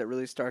things that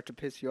really start to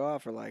piss you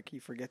off are like you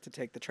forget to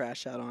take the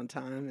trash out on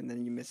time and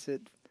then you miss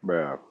it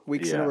Bro.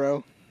 weeks in a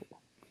row.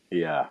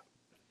 Yeah.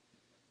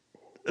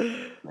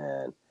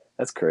 Man,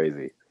 that's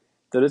crazy.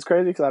 Dude, it's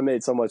crazy because I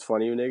made so much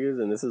fun of you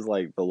niggas, and this is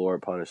like the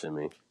Lord punishing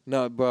me.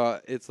 No, bro,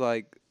 it's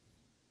like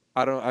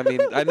I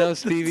know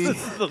Stevie.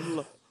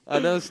 I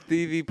know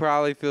Stevie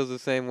probably feels the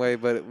same way,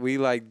 but we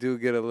like do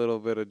get a little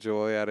bit of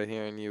joy out of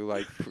hearing you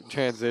like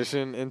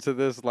transition into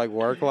this like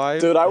work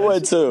life. Dude, I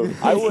would too.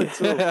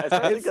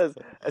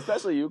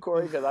 Especially you,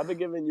 Corey, because I've been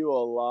giving you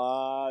a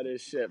lot of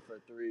shit for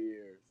 3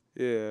 years.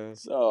 Yeah.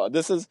 So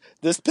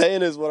this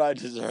pain is what I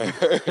deserve.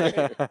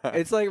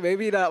 It's like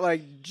maybe not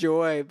like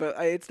joy, but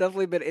it's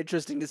definitely been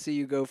interesting to see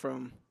you go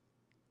from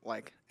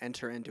like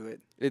enter into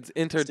it. It's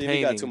entertaining.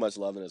 Stevie got too much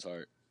love in his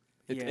heart.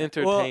 It's Yeah.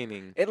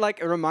 entertaining. Well,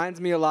 it reminds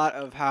me a lot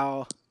of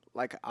how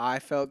like I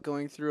felt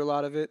going through a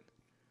lot of it.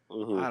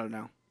 Mm-hmm. I don't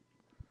know.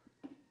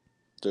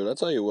 Dude, I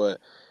tell you what,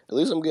 at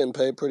least I'm getting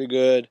paid pretty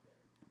good.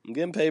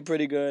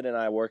 And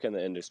I work in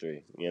the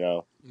industry, you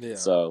know? Yeah.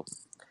 So,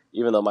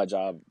 even though my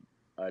job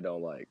I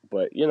don't like.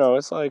 But, you know,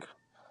 it's like,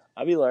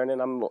 I be learning.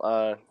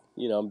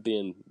 I'm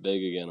being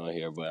big again on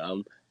here, but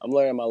I'm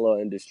learning my little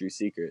industry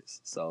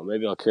secrets. So,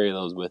 maybe I'll carry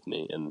those with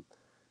me, and,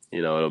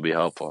 you know, it'll be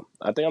helpful.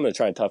 I think I'm going to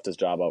try and tough this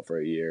job out for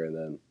a year and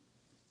then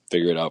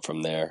figure it out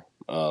from there.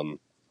 I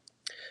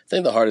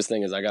think the hardest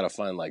thing is I got to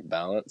find, like,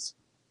 balance.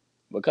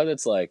 Because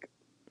it's like,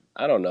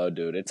 I don't know,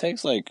 dude. It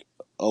takes, like,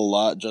 a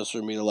lot just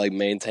for me to, like,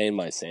 maintain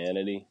my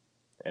sanity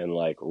and,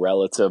 like,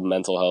 relative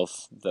mental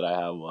health that I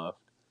have left.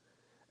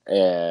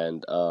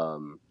 And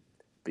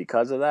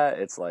because of that,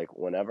 it's like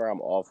whenever I'm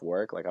off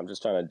work, like I'm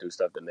just trying to do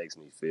stuff that makes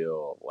me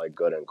feel like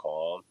good and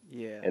calm.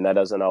 Yeah. And that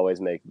doesn't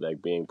always make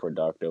like being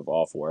productive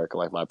off work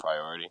like my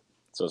priority.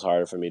 So it's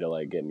harder for me to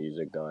like get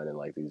music done and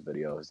like these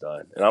videos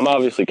done. And I'm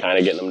obviously kind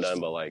of getting them done,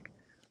 but like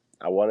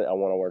I want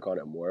to work on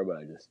it more,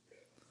 but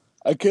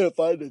I can't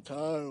find the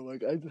time.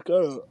 Like I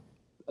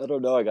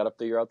don't know. I gotta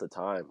figure out the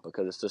time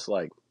because it's just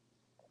like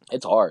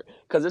it's hard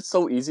because it's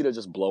so easy to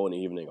just blow an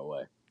evening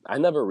away. I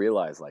never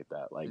realized like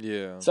that. Like,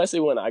 Yeah.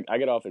 especially when I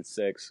get off at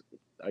 6,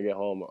 I get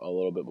home a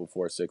little bit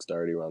before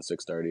 6:30, around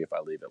 6:30 if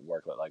I leave at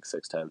work at like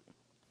 6:10.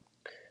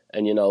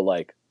 And you know,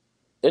 like,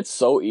 it's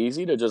so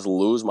easy to just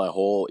lose my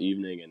whole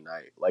evening and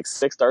night. Like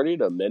 6:30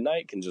 to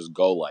midnight can just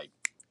go like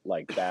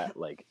that,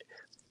 like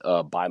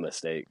by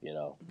mistake, you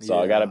know. So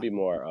I gotta be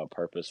more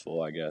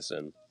purposeful, I guess.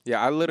 And Yeah,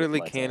 I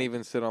literally my can't time.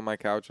 even sit on my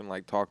couch and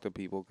like talk to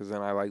people because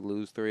then I like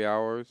lose 3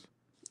 hours.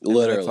 And then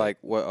literally, it's like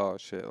what? Oh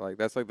shit! Like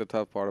that's like the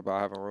tough part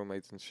about having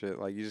roommates and shit.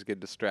 Like you just get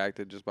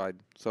distracted just by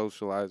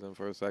socializing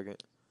for a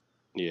second.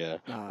 yeah,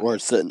 Nah.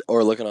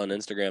 or looking on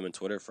Instagram and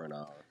Twitter for an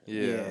hour.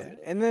 Yeah.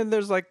 And then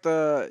there's like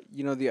the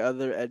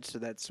other edge to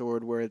that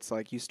sword where it's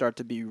like you start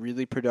to be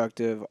really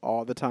productive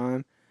all the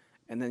time,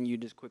 and then you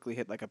just quickly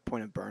hit like a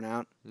point of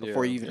burnout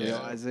before you even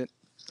realize it.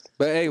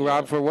 But hey,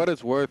 Rob, for what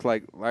it's worth,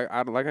 like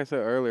I said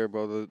earlier,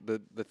 bro,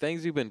 the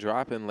things you've been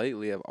dropping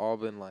lately have all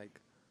been like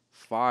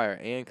fire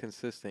and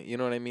consistent. You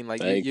know what I mean?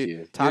 Like Thank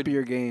you. Top of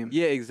your game.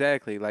 Yeah,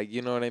 exactly. Like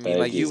you know what I mean? Thank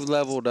Like you. you've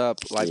leveled up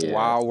like Yeah.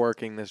 while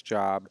working this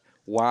job,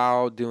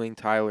 while doing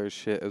Tyler's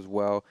shit as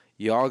well.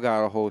 Y'all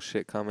got a whole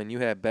shit coming. You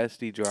had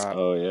Bestie drop.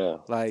 Oh yeah,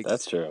 Like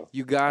that's true.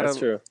 you gotta. That's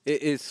true.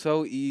 It's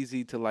so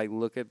easy to like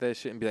look at that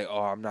shit and be like,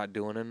 oh, I'm not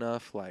doing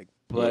enough. Like,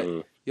 but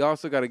Mhm. you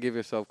also got to give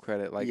yourself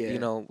credit. Like Yeah. you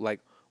know, like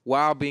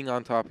while being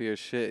on top of your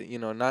shit, you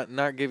know,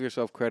 not give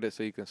yourself credit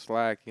so you can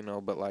slack. You know,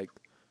 but like,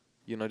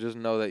 you know, just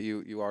know that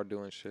you are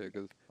doing shit.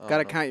 Cause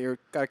Gotta count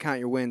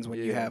your wins when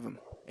you Yeah. have them.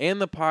 And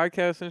the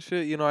podcast and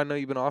shit, you know, I know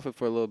you've been off it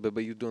for a little bit,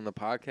 but you're doing the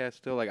podcast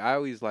still. Like, I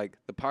always like,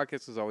 the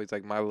podcast is always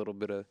like my little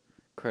bit of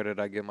credit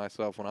I give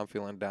myself when I'm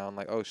feeling down.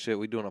 Like, oh shit,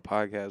 we doing a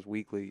podcast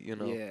weekly, you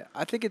know? Yeah,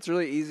 I think it's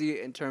really easy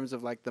in terms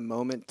of like the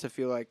moment to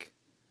feel like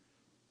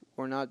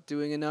we're not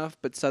doing enough,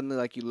 but suddenly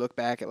like you look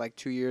back at like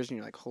 2 years and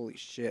you're like, holy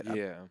shit,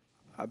 Yeah.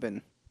 I've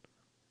been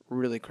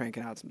really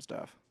cranking out some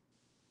stuff.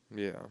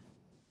 Yeah.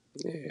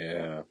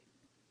 Yeah.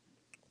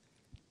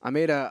 I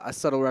made a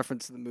subtle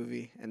reference to the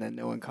movie and then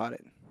no one caught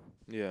it.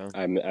 Yeah.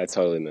 I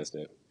totally missed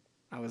it.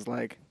 I was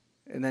like,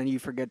 and then you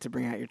forget to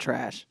bring out your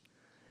trash,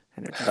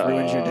 and it just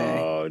ruins your day.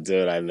 Oh,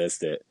 dude, I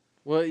missed it.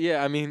 Well,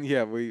 yeah, I mean,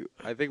 yeah,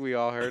 I think we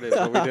all heard it,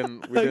 but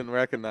we didn't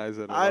recognize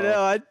it at I all.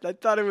 know. I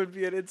thought it would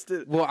be an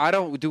instant.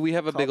 Well, do we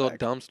have a big old Callback.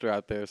 dumpster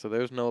out there? So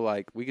there's no,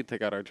 like, we can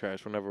take out our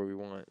trash whenever we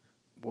want.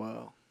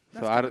 Whoa.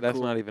 That's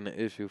cool. not even an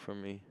issue for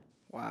me.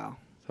 Wow.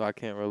 So I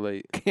can't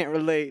relate. Can't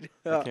relate.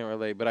 I can't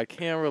relate, but I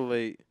can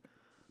relate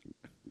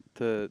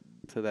to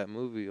that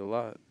movie a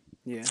lot.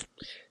 Yeah.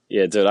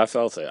 Yeah, dude, I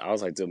felt it. I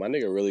was like, dude, my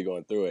nigga really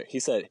going through it.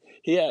 He said,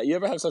 "Yeah, you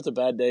ever have such a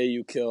bad day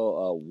you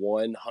kill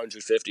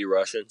 150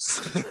 Russians?"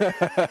 For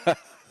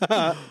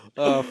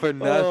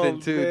nothing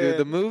too, man. dude.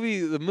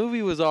 The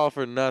movie was all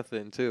for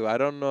nothing too. I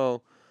don't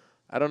know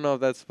if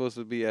that's supposed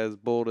to be as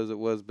bold as it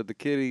was, but the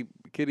kitty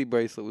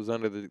bracelet was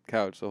under the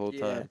couch the whole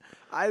time.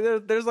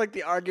 There's like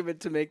the argument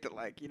to make that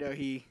like, you know,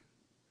 it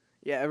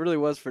really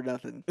was for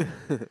nothing.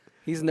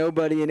 He's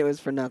nobody and it was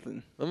for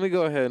nothing. Let me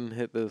go ahead and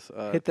hit this.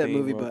 Hit that theme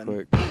movie real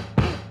button. quick.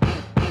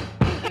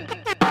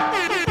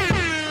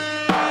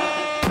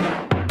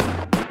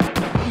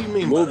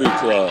 Movie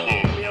club.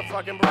 Give me a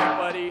fucking break,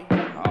 buddy.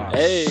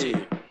 Hey,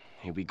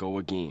 Here we go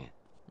again.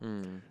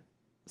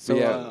 So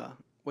Yeah.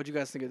 what'd you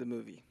guys think of the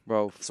movie?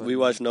 Bro. so we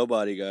watched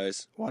Nobody,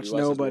 guys. Watched We watched this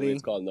Nobody. movie.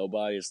 It's called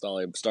Nobody. It's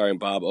starring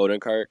Bob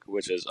Odenkirk,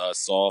 which is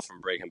Saul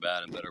from Breaking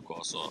Bad and Better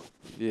Call Saul.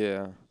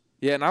 Yeah.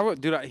 Yeah,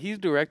 and he's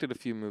directed a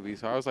few movies,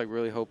 so I was like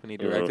really hoping he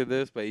directed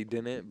this, but he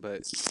didn't.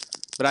 But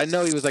I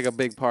know he was like a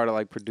big part of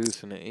like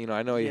producing it. You know,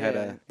 I know he had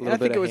a And little I think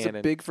bit it of was hand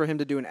in. big for him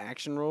to do an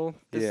action role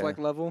this Yeah. like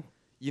level.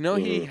 You know,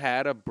 he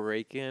had a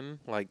break-in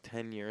like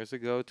 10 years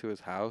ago to his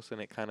house, and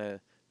it kind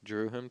of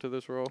drew him to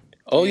this role.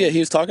 Oh yeah, he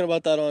was talking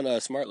about that on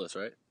Smartlist,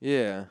 right?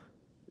 Yeah.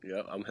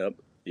 Yeah, I'm hip.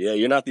 Yeah,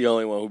 you're not the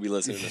only one who be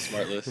listening to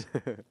Smartlist.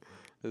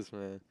 This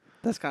man.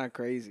 That's kind of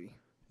crazy.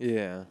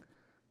 Yeah.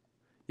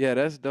 Yeah,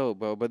 that's dope,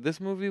 bro. But this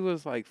movie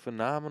was like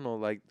phenomenal.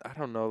 Like, I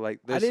don't know, like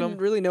I there's didn't some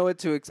really know what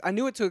to I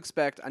knew what to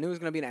expect. I knew it was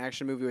going to be an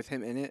action movie with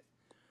him in it,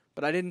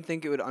 but I didn't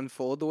think it would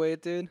unfold the way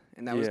it did,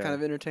 and that was Yeah. kind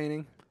of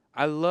entertaining.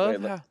 I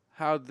love Wait,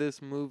 how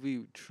this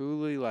movie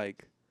truly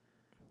like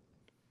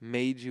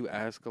made you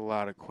ask a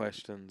lot of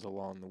questions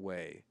along the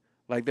way.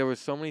 Like there were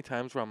so many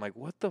times where I'm like,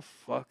 what the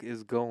fuck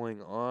is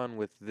going on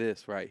with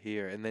this right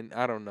here? And then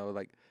I don't know,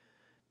 like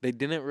they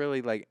didn't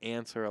really like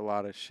answer a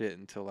lot of shit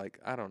until like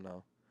I don't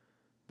know.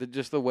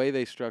 Just the way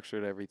they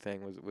structured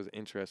everything was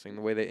interesting.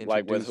 The way they introduced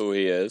Like with who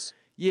he is.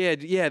 Yeah,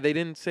 they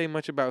didn't say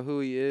much about who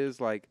he is.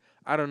 Like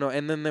I don't know.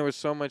 And then there was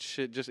so much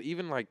shit. Just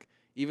even like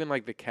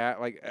the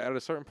cat. Like at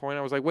a certain point,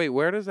 I was like, wait,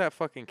 where does that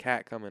fucking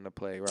cat come into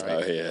play? Right?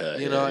 Oh yeah.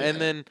 You know.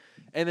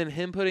 And then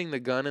him putting the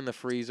gun in the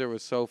freezer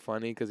was so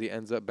funny because he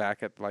ends up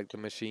back at like the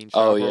machine shop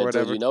Oh or yeah,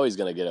 whatever. dude, you know he's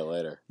gonna get it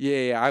later.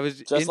 Yeah. I was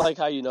Just like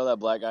how you know that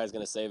black guy's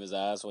gonna save his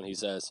ass when he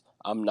says,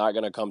 "I'm not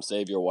gonna come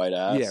save your white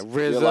ass." Yeah,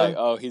 You're RZA. like,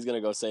 oh, he's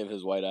gonna go save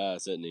his white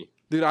ass, isn't he?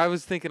 dude. I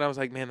was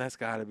like, man, that's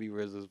got to be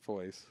RZA's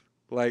voice.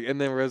 Like,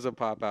 and then RZA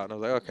pop out, and I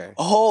was like, okay,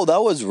 Oh,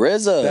 that was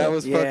RZA. that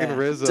was Yeah. fucking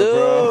RZA, dude.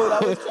 bro.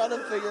 I was trying to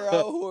figure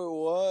out who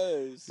it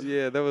was.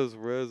 Yeah, that was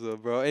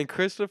RZA, bro. And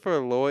Christopher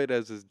Lloyd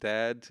as his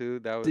dad too.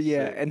 That was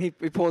Yeah, sick. and he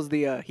pulls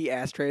the he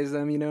ashtrays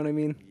them. You know what I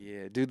mean?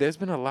 Yeah, dude. There's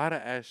been a lot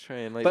of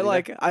ashtray lately. But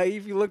like,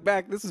 if you look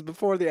back, this is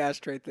before the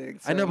ashtray thing.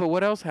 I know, so- but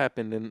what else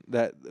happened in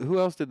that? Who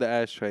else did the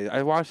ashtray?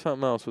 I watched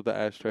something else with the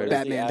ashtray. What is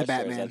Batman, the ashtray? Is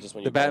Batman. that just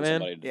when The you bang Batman?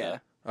 somebody to Yeah.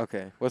 death?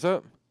 Okay, what's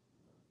up?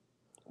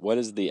 What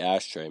does the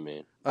ashtray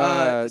mean?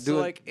 So, Doing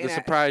like, the in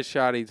surprise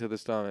shotty to the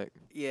stomach.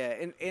 yeah,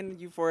 in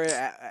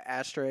Euphoria,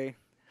 ashtray,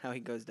 how he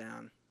goes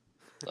down.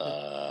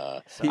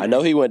 I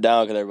know he went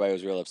down because everybody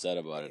was real upset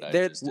about it. I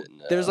There- just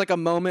didn't. There's like a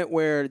moment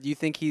where you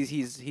think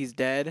he's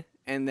dead,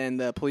 and then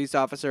the police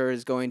officer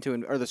is going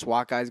to, or the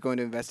SWAT guy is going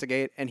to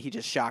investigate, and he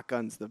just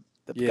shotguns the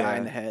guy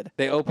in the head.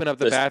 They open up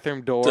the The-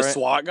 bathroom door. the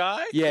SWAT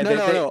guy. Yeah,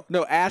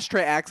 No.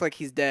 Ashtray acts like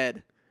he's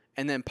dead,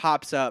 and then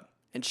pops up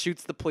and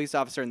shoots the police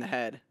officer in the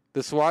head.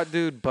 The SWAT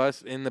dude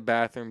busts in the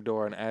bathroom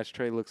door, and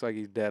Ashtray looks like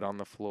he's dead on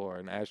the floor,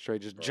 and Ashtray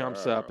just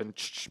jumps up and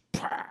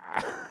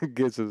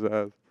gets his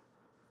ass.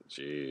 Which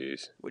Jeez.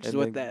 is And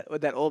what then-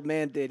 that old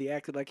man did. He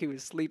acted like he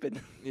was sleeping.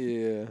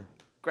 Yeah.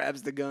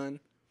 Grabs the gun.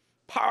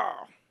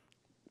 Pow!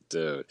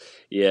 Dude.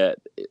 Yeah.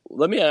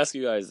 Let me ask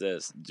you guys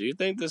this. Do you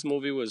think this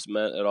movie was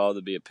meant at all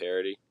to be a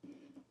parody?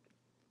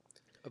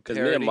 Because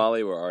me and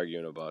Molly were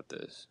arguing about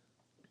this.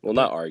 Well,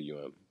 not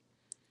arguing.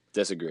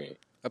 Disagreeing.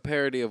 A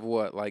parody of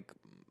what? Like,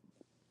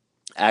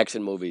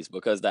 Action movies.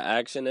 Because the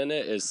action in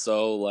it is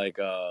so, like,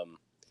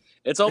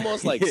 it's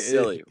almost, like,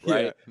 silly,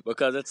 right? Yeah.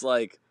 Because it's,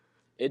 like,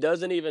 it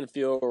doesn't even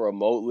feel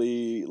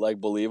remotely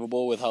like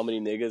believable with how many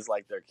niggas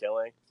like they're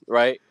killing,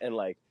 right? And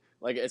like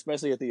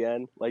especially at the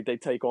end, like they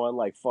take on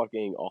like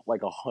fucking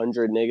like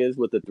 100 niggas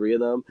with the three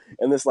of them,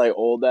 and this like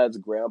old dad's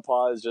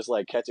grandpa is just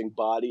like catching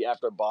body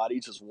after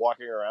body, just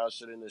walking around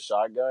shooting the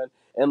shotgun,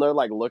 and they're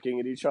like looking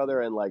at each other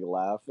and like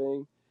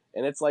laughing,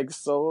 and it's like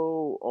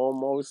so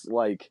almost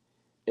like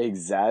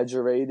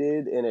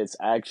exaggerated in its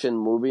action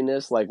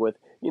moviness, like with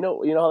you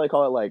know how they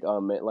call it like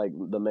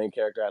the main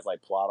character has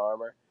like plot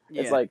armor.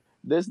 Yeah. It's like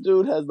this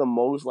dude has the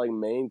most like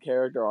main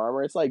character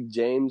armor. It's like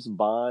James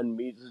Bond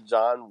meets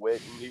John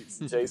Wick meets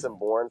Jason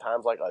Bourne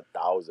times like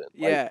 1,000.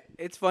 Yeah, Like,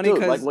 it's funny dude,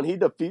 because like when he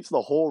defeats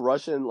the whole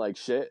Russian like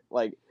shit,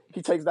 like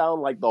he takes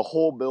down like the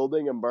whole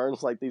building and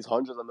burns like these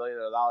hundreds of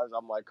millions of dollars.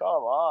 I'm like, come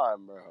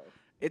on, bro.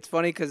 it's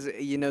funny because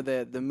you know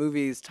the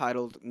movie's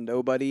titled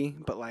Nobody,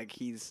 but like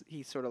he's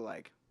sort of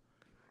like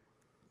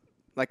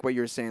what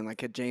you were saying,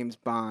 like a James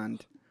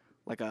Bond,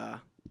 like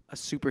a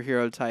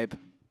superhero type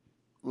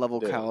level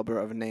caliber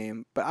of a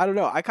name. But I don't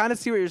know. I kind of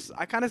see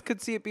I kind of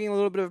could see it being a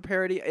little bit of a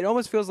parody. It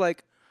almost feels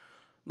like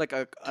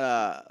a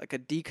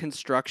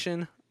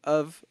deconstruction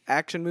of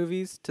action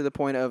movies to the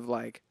point of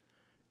like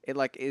it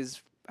like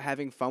is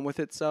having fun with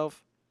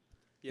itself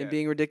and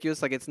being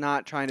ridiculous. Like it's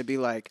not trying to be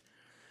like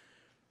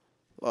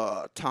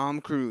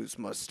Tom Cruise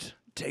must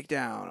take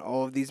down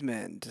all of these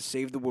men to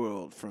save the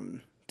world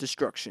from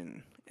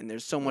destruction, and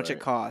there's so much it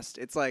costs.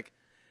 It's like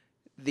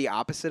the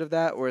opposite of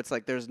that, where it's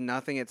like there's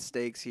nothing at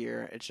stakes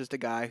here. It's just a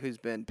guy who's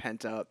been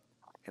pent up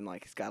and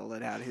like he's got to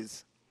let out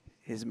his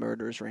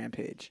murderous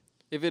rampage.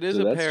 If it is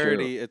a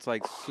parody, it's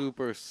like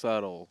super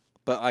subtle.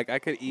 But like I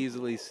could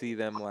easily see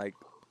them like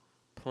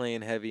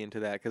playing heavy into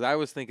that, because I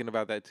was thinking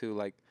about that too.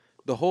 Like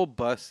the whole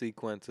bus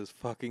sequence is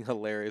fucking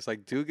hilarious.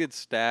 Like dude gets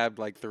stabbed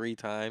like 3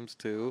 times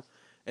too,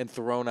 and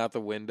thrown out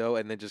the window,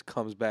 and then just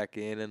comes back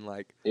in and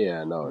like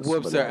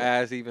whoops their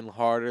ass even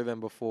harder than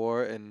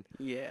before. And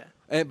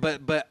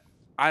but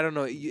I don't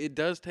know. It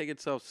does take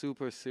itself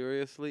super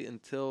seriously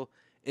until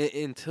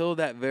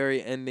that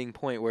very ending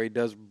point where he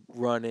does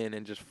run in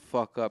and just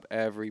fuck up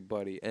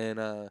everybody,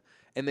 and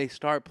they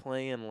start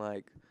playing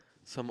like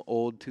some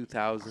old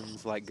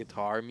 2000s like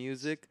guitar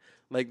music.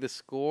 Like the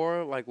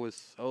score like was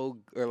so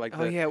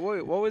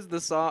what was the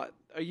song?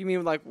 You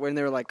mean like when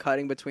they were like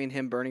cutting between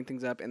him burning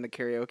things up and the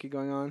karaoke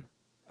going on?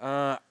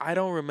 I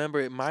don't remember.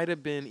 It might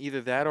have been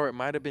either that or it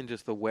might have been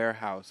just the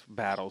warehouse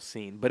battle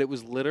scene. But it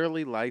was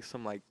literally like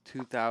some like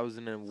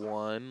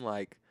 2001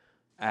 like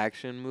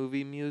action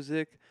movie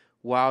music,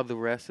 while the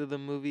rest of the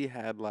movie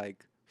had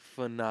like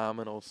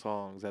phenomenal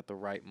songs at the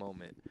right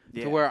moment.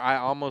 To where I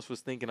almost was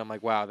thinking, I'm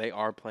like, wow, they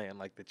are playing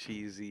like the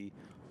cheesy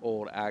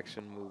old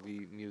action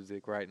movie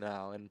music right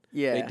now, and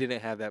they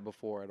didn't have that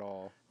before at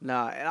all.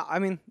 Nah, I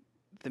mean,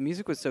 the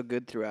music was so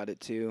good throughout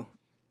it too.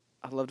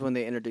 I loved when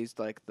they introduced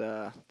like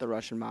the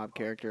Russian mob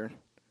character.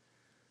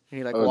 And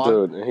he like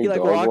he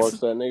like walks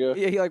that nigga.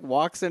 Yeah, he like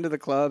walks into the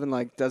club and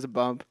like does a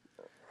bump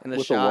and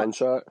with a one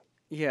shot.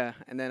 Yeah,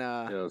 and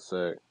then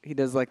sick. He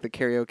does like the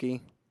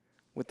karaoke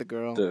with the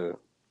girl. Dude.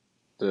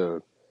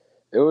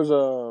 It was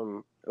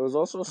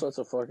also such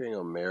a fucking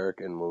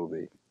American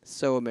movie.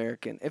 So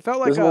American. It felt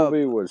like this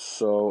movie was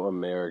so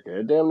American.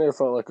 It damn near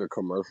felt like a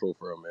commercial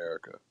for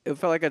America. It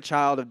felt like a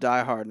child of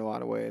Die Hard in a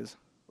lot of ways.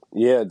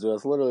 Yeah, dude,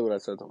 that's literally what I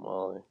said to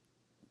Molly.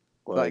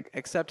 Like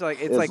except like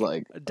it's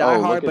like Die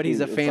Hard, but he's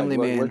a family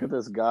man. Look at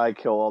this guy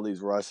kill all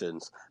these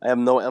Russians. I have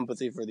no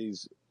empathy for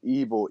these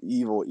evil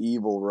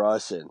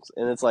Russians.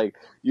 And it's like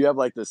you have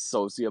like this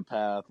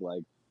sociopath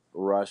like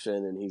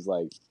Russian, and he's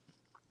like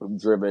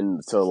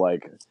driven to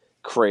like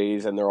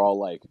craze, and they're all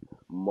like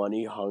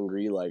money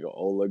hungry like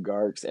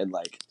oligarchs, and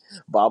like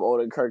Bob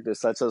Odenkirk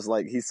is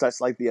he's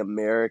such like the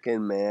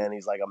American man.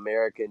 He's like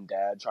American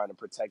dad trying to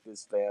protect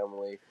his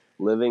family,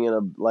 living in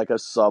a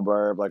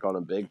suburb, like on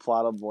a big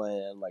plot of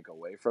land, like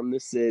away from the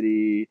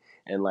city,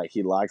 and like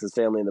he locks his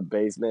family in the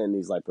basement, and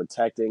he's like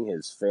protecting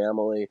his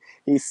family.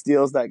 He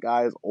steals that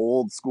guy's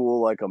old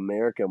school like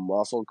American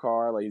muscle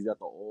car, like he's got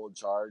the old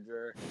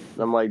Charger.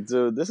 And I'm like,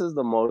 dude, this is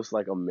the most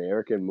like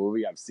American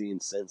movie I've seen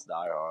since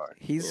Die Hard.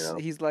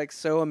 He's like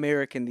so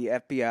American, the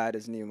FBI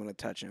doesn't even want to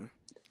touch him.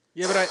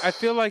 Yeah, but I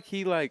feel like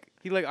he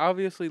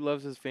obviously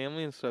loves his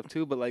family and stuff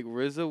too, but like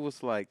RZA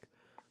was like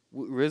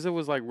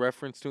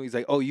referenced to him. He's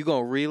like, oh, you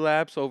gonna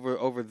relapse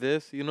over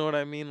this? You know what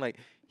I mean? Like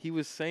he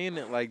was saying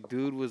it like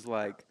dude was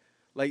like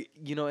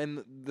you know,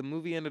 and the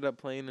movie ended up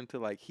playing into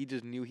like he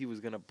just knew he was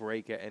gonna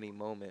break at any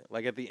moment.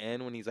 Like at the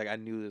end when he's like, I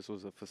knew this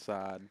was a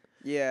facade.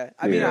 Yeah,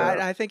 I mean,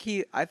 I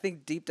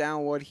think deep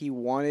down what he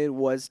wanted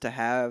was to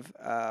have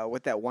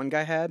what that one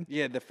guy had.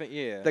 Yeah,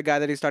 the guy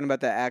that he's talking about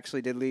that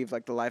actually did leave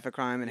like the life of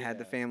crime and had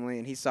the family,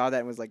 and he saw that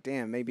and was like,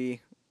 damn, maybe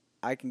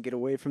I can get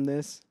away from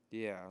this.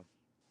 Yeah.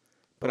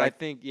 But I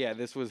think,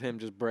 this was him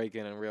just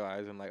breaking and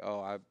realizing, like,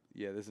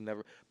 this is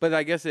never... But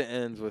I guess it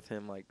ends with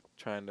him, like,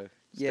 trying to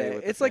stay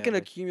with it's the like family.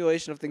 an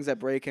accumulation of things that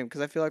break him,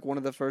 because I feel like one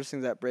of the first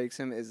things that breaks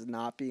him is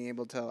not being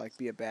able to, like,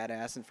 be a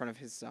badass in front of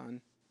his son.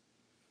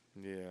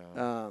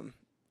 Yeah.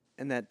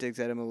 And that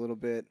digs at him a little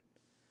bit.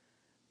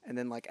 and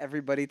then like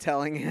everybody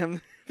telling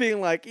him,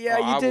 being like, "Yeah,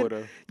 Oh, I you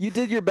would've.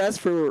 did your best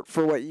for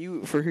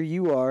who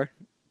you are."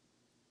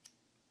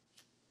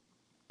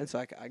 And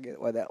so I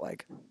get why that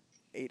like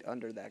ate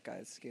under that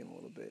guy's skin a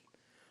little bit.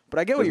 But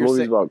I get what This you're movie's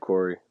saying. about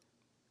Corey.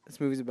 This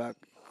movie's about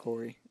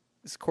Corey.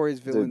 It's Corey's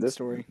Dude, villain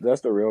story.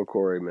 That's the real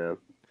Corey, man.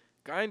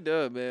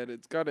 Kinda, man.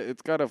 It's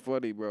kinda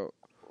funny, bro.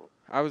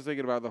 I was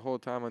thinking about it the whole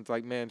time. It's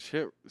like, man,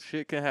 shit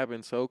can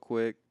happen so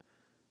quick,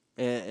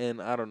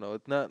 and I don't know.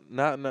 It's not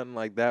nothing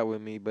like that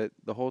with me. But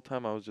the whole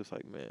time I was just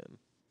like, man,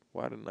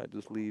 why didn't I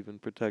just leave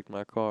and protect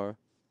my car?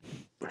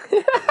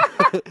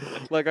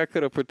 Like I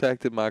could have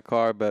protected my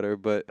car better,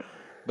 but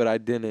I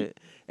didn't.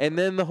 And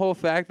then the whole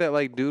fact that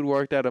like dude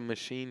worked at a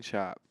machine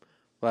shop,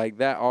 like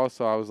that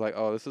also I was like,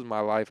 oh, this is my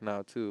life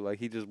now too. Like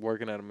he just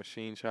working at a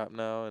machine shop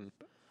now, and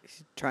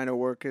He's trying to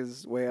work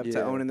his way up to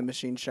Yeah. owning the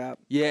machine shop.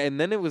 yeah. And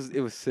then it was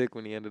sick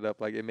when he ended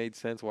up like it made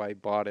sense why he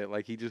bought it.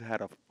 Like he just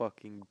had a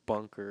fucking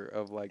bunker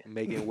of like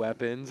making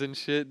weapons and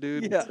shit,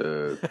 dude.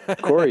 Yeah.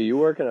 Corey, you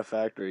work in a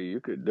factory.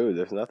 You could do.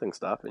 There's nothing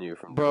stopping you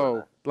from doing Bro,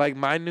 that. like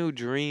my new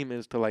dream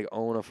is to like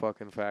own a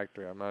fucking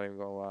factory. I'm not even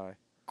gonna lie.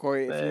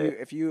 Corey, Hey.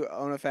 if you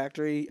own a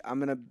factory, I'm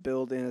gonna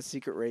build in a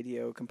secret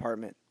radio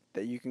compartment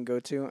that you can go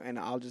to, and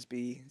I'll just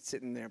be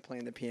sitting there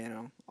playing the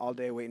piano all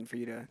day, waiting for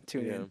you to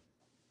tune Yeah. in.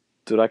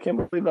 Dude, I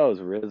can't believe I was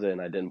RZA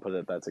and I didn't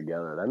put that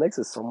together. That makes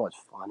it so much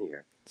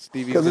funnier.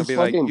 Stevie's 'Cause gonna it's be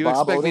like, fucking "You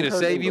Bob expect me to Odenkirk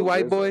save and you, the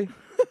white RZA." boy?"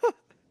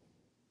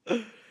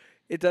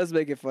 It does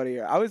make it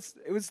funnier.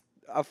 It was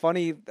a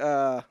funny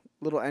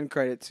little end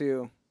credit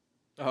too.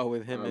 Oh,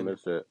 with him I and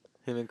missed it.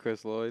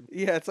 Chris Lloyd.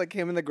 Yeah, it's like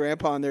him and the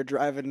grandpa, and they're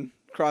driving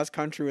cross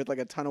country with like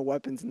a ton of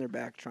weapons in their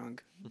back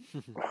trunk.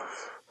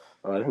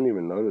 Oh, I didn't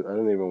even notice. I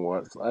didn't even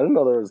watch. I didn't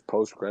know there was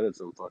post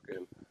credits in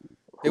fucking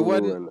It Hulu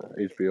wasn't-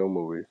 and HBO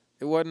movies.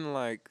 It wasn't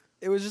like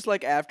It was just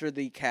like after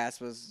the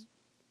cast was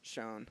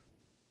shown.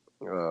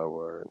 Oh,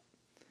 word.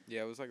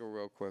 yeah, it was like a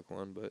real quick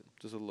one, but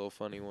just a little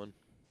funny one.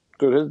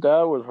 Dude, his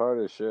dad was hard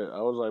as shit.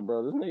 I was like,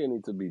 bro, this nigga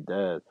needs to be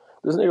dead.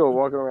 This nigga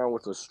walking around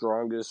with the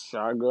strongest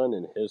shotgun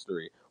in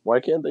history. Why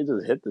can't they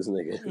just hit this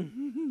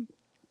nigga?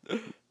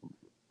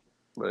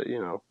 But, you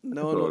know, No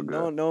it's all one,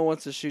 good. no one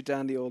wants to shoot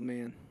down the old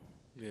man.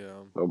 Yeah.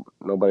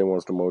 Nobody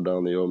wants to mow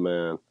down the old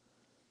man.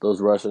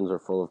 Those Russians are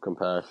full of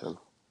compassion.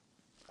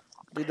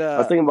 Dude, I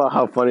was thinking about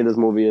how funny this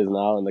movie is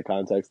now in the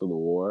context of the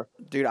war.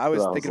 I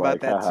was So thinking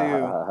about that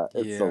too.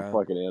 It's so Yeah.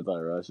 fucking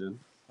anti-Russian.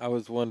 I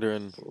was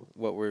wondering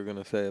what we were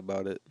gonna say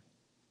about it.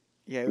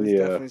 Yeah, it was Yeah.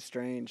 definitely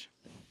strange.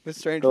 With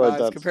strange feel like vibes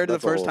that's- compared to the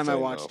that's the first whole time I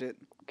thing, watched though. it.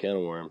 Can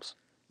of worms.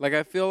 Like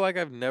I feel like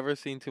I've never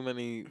seen too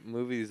many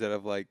movies that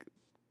have like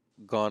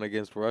gone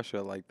against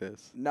Russia like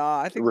this. No,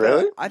 I think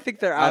Really?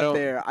 they're I out don't-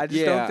 there. I just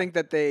yeah. don't think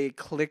that they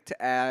clicked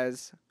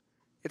as.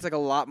 It's like a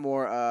lot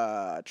more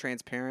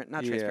transparent.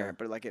 Not Yeah. transparent,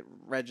 but like it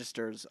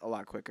registers a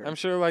lot quicker. I'm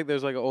sure like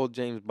there's like an old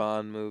James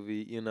Bond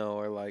movie, you know,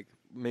 or like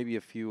maybe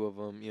a few of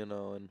them, you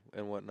know,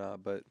 and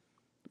whatnot. But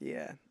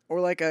Yeah, or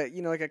like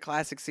a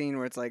classic scene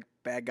where it's like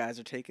bad guys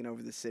are taking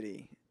over the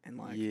city and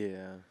like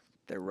yeah,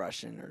 they're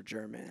Russian or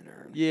German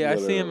or yeah, I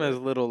see them Literally. as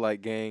little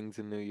like gangs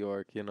in New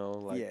York, you know,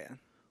 like yeah.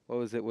 what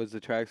was it? Was the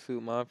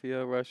Tracksuit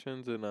Mafia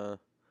Russians and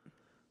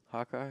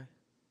Hawkeye?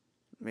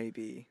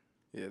 Maybe.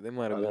 Yeah, they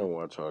might I have been. didn't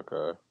watch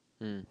Hawkeye.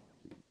 Mm.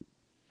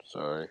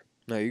 Sorry.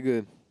 No, you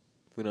good.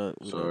 We don't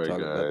Sorry, talk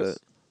about guys.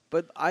 that.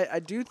 But I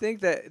do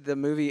think that the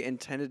movie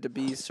intended to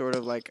be sort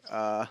of like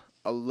a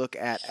look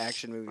at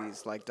action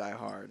movies like Die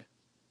Hard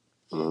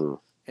hmm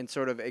and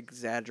sort of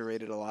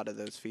exaggerated a lot of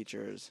those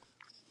features.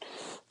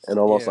 And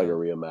almost Yeah. like a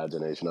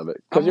reimagination of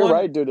it. Because I'm you're won-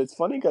 right, dude. It's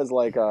funny because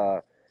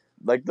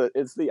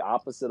it's the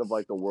opposite of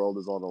like the world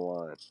is on the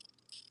line.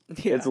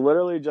 Yeah. It's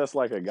literally just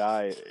like a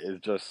guy is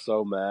just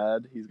so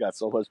mad. He's got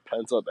so much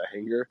pent up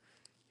anger.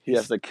 He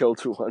has to kill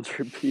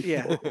 200 people.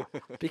 Yeah.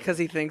 Because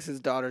he thinks his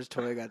daughter's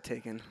toy got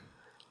taken.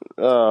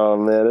 Oh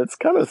man, it's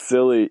kind of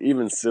silly,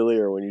 even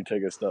sillier when you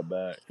take a step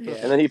back. Yeah.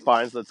 And then he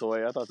finds the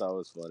toy. I thought that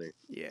was funny.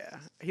 Yeah.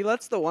 He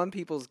lets the one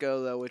peoples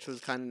go though, which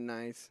was kind of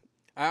nice.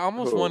 I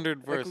almost Who? wondered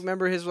Like, first.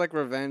 remember his like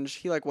revenge?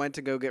 He like went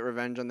to go get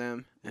revenge on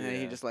them, and then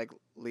he Yeah. just like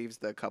leaves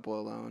the couple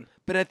alone.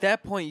 But at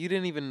that point, you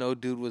didn't even know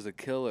dude was a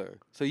killer,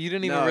 so you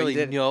didn't even No, really you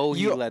didn't. know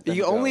he you let them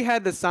you go. only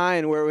had the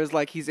sign where it was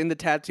like he's in the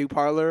tattoo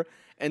parlor,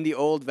 and the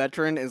old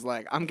veteran is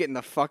like, "I'm getting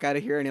the fuck out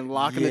of here," and him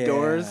locking the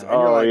doors. Yeah. And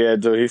you're Oh like, yeah,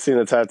 dude. He seen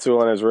the tattoo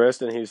on his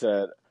wrist and he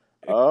said,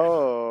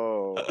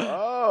 "Oh,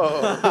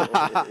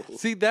 oh."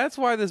 See, that's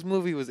why this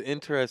movie was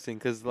interesting,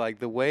 because like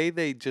the way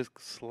they just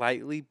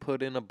slightly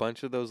put in a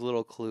bunch of those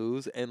little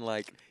clues, and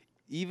like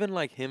even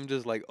like him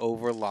just like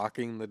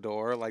overlocking the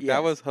door, like Yes.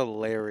 that was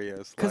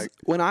hilarious. Because Like,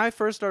 when I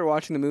first started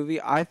watching the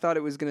movie, I thought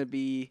it was gonna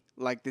be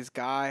like this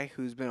guy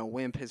who's been a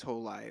wimp his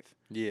whole life,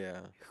 yeah,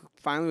 who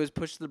finally was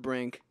pushed to the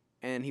brink,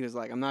 and he was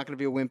like, "I'm not gonna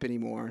be a wimp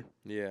anymore.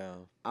 yeah,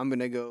 I'm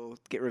gonna go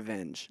get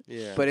revenge."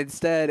 yeah. But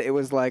instead, it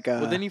was like,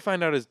 well, then you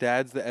find out his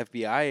dad's the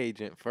FBI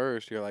agent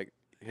first. You're like,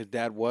 his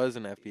dad was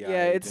an FBI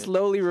yeah, agent. it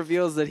slowly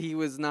reveals that he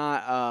was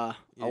not a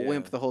Yeah.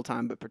 wimp the whole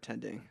time, but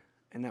pretending,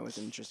 and that was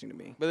interesting to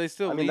me. But they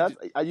still I mean, lead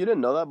that's you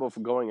didn't know that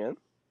before going in.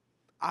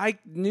 I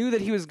knew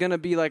that he was gonna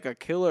be like a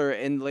killer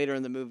later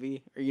in the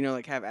movie, or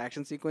like have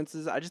action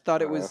sequences. I just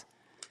thought it was.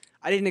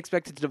 I didn't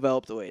expect it to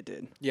develop the way it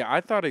did. Yeah,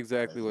 I thought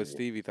exactly what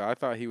Stevie thought. I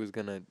thought he was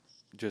gonna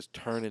just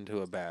turn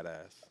into a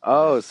badass.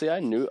 Oh, see, I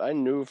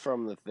knew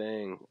from the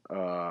thing.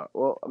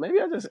 Well,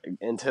 maybe I just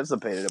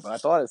anticipated it, but I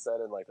thought it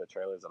said in like the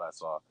trailers that I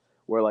saw,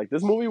 where like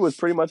this movie was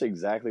pretty much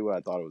exactly what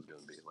I thought it was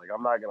gonna be. Like,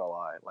 I'm not gonna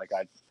lie, like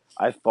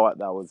I thought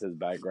that was his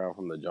background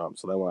from the jump.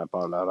 So then when I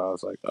found out, I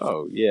was like,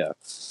 oh yeah,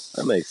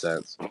 that makes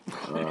sense.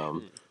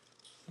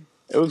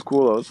 It was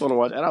cool though. It was fun to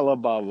watch, and I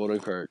love Bob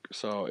Odenkirk,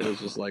 so it was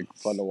just like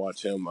fun to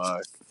watch him.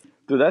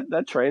 Dude,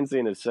 that train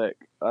scene is sick.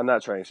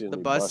 Not train scene. The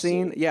bus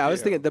scene. Yeah, I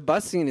was thinking the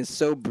bus scene is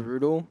so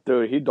brutal.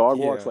 Dude, he dog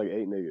walks like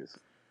 8 niggas.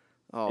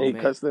 Oh, and he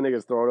man. cuts the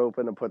nigga's throat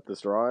open and put the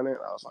straw in it.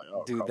 I was like,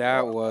 oh, dude,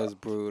 that was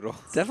brutal.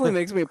 Definitely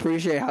makes me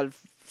appreciate how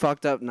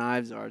fucked up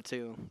knives are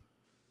too.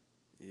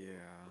 Yeah.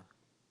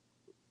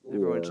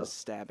 Everyone's just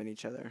stabbing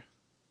each other.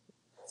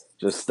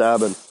 Just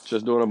stabbing,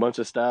 just doing a bunch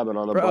of stabbing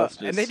on the bus.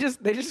 And they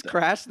just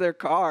crashed their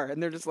car,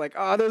 and they're just like,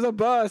 oh, there's a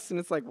bus, and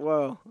it's like,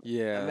 whoa.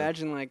 Yeah.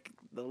 Imagine like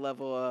the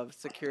level of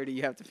security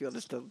you have to feel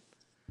just to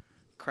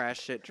crash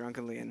shit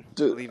drunkenly and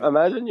Dude, leave.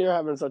 Imagine you're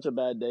having such a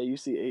bad day. You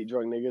see 8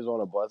 drunk niggas on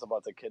a bus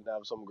about to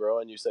kidnap some girl,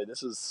 and you say,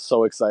 "This is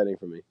so exciting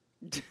for me."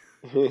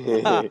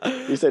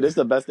 You say, "This is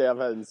the best day I've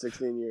had in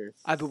 16 years."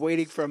 I've been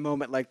waiting for a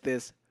moment like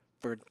this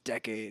for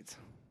decades.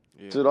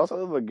 Yeah. Dude, also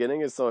the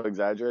beginning is so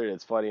exaggerated.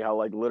 It's funny how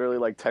like literally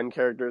like 10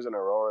 characters in a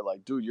row are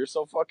like, "Dude, you're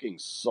so fucking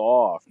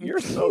soft. You're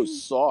so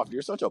soft.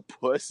 You're such a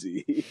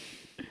pussy."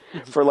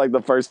 For like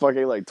the first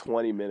fucking like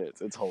 20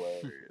 minutes. It's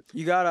hilarious.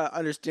 You gotta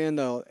understand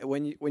though,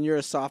 when you're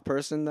a soft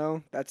person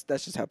though, that's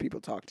just how people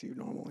talk to you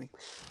normally.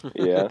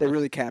 Yeah. They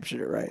really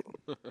captured it right.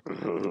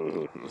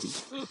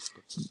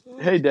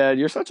 Hey, Dad,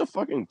 you're such a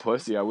fucking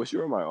pussy. I wish you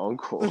were my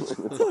uncle.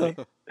 It's like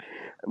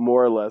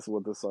more or less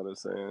what the son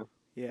is saying.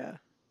 Yeah.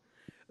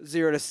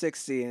 0 to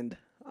 60, and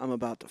I'm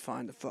about to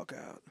find the fuck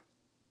out.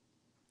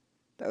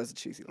 That was a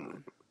cheesy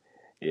line.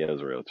 Yeah, it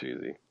was real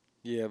cheesy.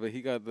 Yeah, but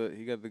he got the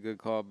good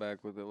call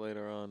back with it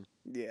later on.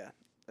 Yeah,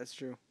 that's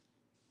true.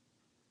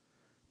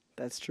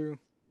 That's true.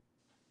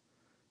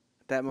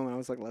 At that moment, I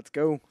was like, let's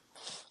go.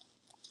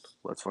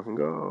 Let's fucking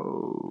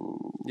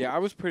go. Yeah, I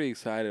was pretty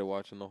excited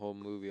watching the whole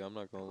movie. I'm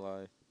not gonna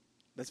lie.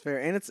 That's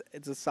fair. And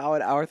it's a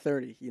solid hour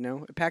 30, you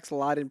know? It packs a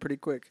lot in pretty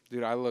quick.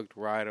 Dude, I looked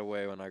right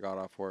away when I got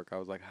off work. I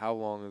was like, how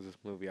long is this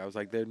movie? I was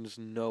like, there's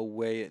no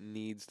way it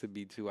needs to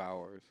be 2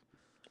 hours.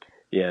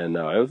 Yeah,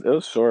 no, it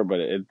was short, but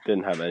it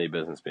didn't have any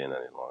business being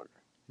any longer.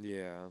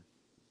 Yeah.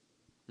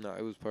 No,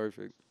 it was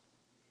perfect.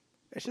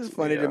 It's just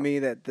funny to me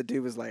that the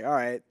dude was like, all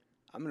right,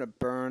 I'm going to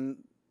burn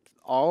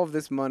all of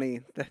this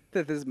money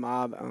that this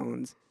mob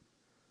owns.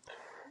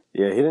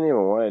 Yeah, he didn't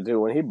even want to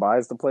do. When he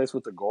buys the place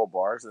with the gold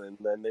bars, and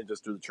then they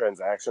just do the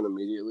transaction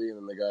immediately, and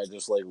then the guy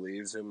just like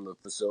leaves him the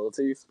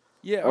facilities.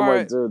 Yeah, I'm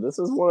like, dude, this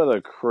is one of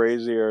the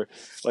crazier.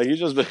 Like, you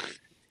just,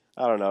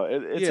 I don't know.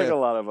 It took a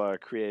lot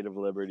of creative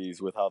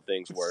liberties with how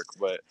things work,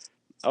 but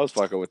I was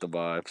fucking with the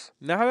vibes.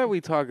 Now that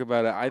we talk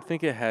about it, I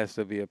think it has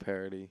to be a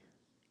parody.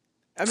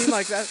 I mean,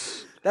 like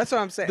that's what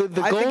I'm saying.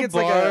 The I gold think it's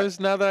bars.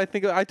 Now that I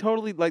think, I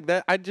totally like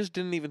that. I just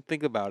didn't even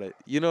think about it.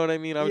 You know what I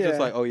mean? I was just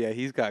Yeah. like, oh yeah,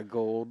 he's got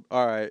gold.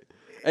 All right.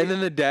 And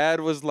then the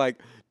dad was like,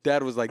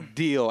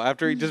 deal.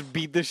 After he just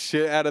beat the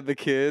shit out of the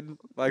kid.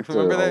 Like,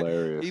 remember that?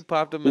 Hilarious. He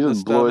popped him He in the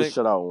just blew his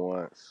stomach. shit out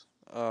once.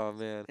 Oh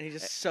man. And he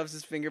just shoves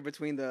his finger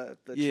between the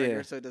Yeah.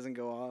 trigger so it doesn't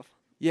go off.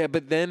 Yeah,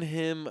 but then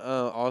him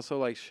also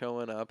like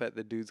showing up at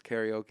the dude's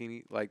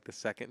karaoke like the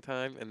second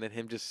time, and then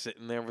him just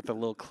sitting there with a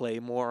little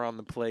claymore on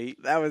the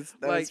plate. That was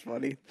Like,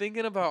 funny.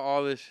 Thinking about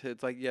all this shit,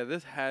 it's like, yeah,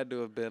 this had to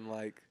have been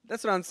like.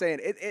 That's what I'm saying.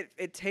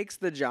 It takes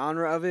the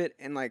genre of it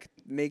and like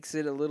makes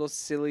it a little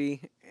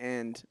silly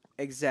and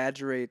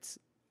exaggerates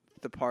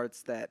the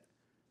parts that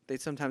they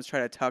sometimes try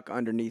to tuck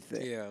underneath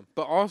it. Yeah,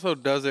 but also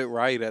does it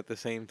right at the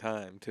same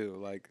time too.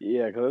 Like,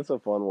 Yeah, because it's a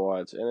fun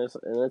watch, and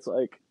it's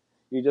like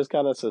you just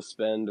kind of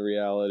suspend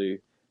reality,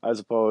 I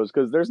suppose,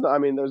 because there's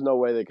no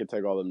way they could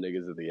take all them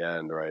niggas at the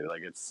end, right?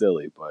 Like, it's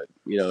silly, but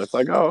it's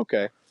like, oh,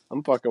 okay,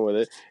 I'm fucking with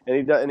it,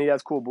 and he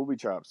has cool booby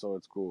traps, so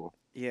it's cool.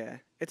 Yeah.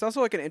 It's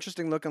also like an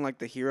interesting look in like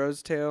the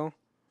hero's tale.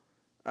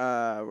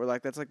 Where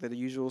like that's like the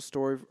usual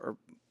story or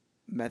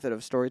method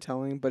of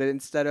storytelling, but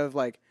instead of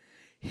like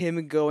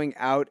him going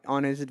out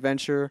on his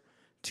adventure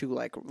to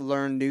like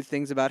learn new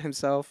things about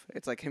himself,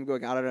 it's like him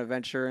going out on an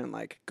adventure and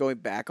like going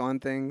back on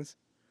things.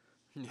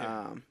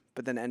 yeah.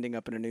 But then ending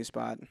up in a new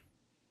spot.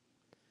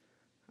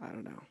 I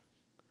don't know.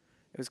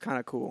 It was kind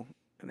of cool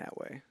in that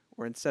way.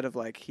 Where instead of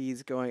like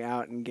he's going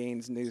out and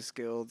gains new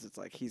skills, it's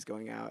like he's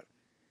going out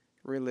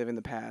reliving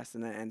the past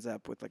and then ends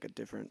up with like a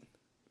different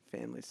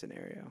family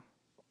scenario.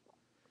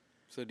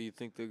 So do you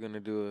think they're gonna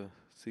do a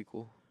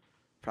sequel?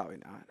 Probably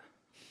not.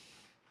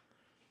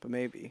 But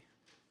maybe.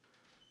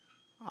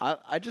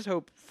 I just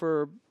hope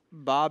for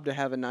Bob to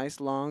have a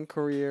nice long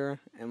career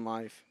in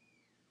life.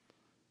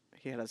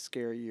 He had a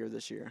scary year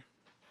this year.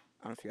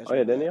 I don't know if you guys Oh yeah,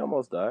 remember didn't he that.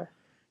 almost die?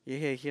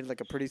 Yeah, he had like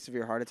a pretty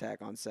severe heart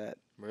attack on set.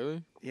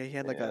 Really? Yeah, he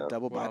had like Yeah. a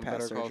double Well, on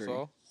bypass Better Call surgery.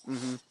 Saul?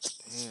 Mm-hmm.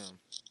 Damn.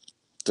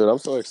 Dude, I'm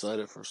so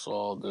excited for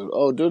Saul, dude.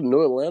 Oh, dude,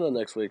 New Atlanta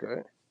next week,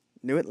 right?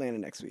 New Atlanta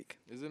next week.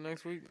 Is it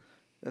next week?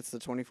 That's the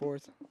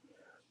 24th.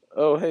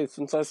 Oh, hey,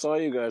 since I saw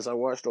you guys, I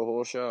watched the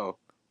whole show.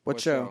 What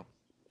show?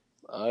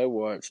 I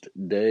watched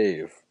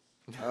Dave.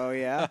 Oh,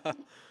 yeah?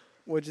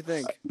 What'd you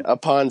think?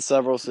 Upon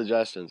several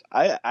suggestions.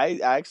 I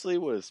actually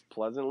was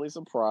pleasantly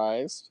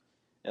surprised,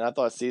 and I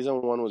thought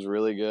season 1 was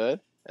really good,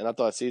 and I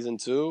thought season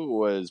 2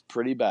 was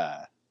pretty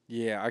bad.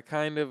 Yeah, I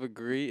kind of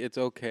agree. It's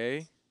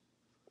okay.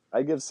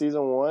 I give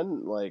season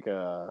 1 like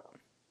I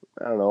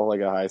don't know,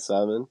 like a high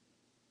 7.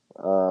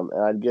 And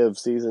I'd give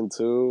season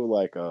 2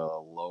 like a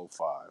low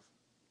 5.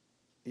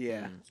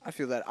 Yeah, I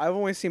feel that. I've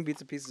only seen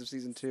bits and pieces of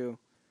season 2.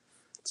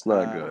 It's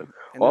not good.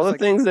 And All there's, the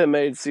things that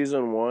made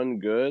season 1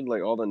 good,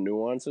 like all the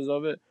nuances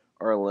of it,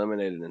 are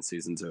eliminated in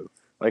season 2.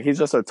 Like he's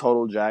just a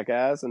total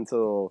jackass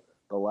until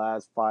the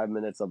last 5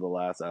 minutes of the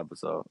last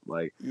episode.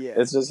 Like Yeah.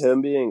 it's just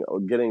him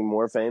getting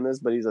more famous,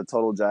 but he's a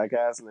total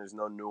jackass and there's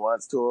no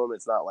nuance to him.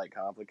 It's not like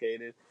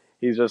complicated.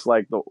 He's just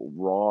like the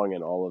wrong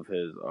in all of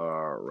his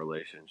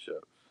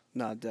relationships.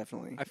 No,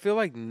 definitely. I feel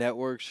like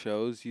network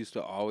shows used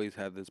to always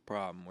have this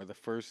problem where the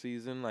first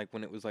season, like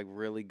when it was like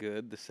really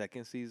good, the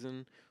second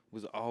season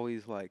was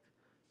always like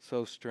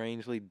so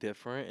strangely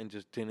different and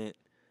just didn't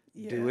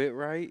do it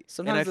right.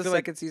 Sometimes and the feel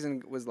second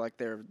season was like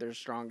their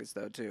strongest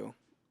though too.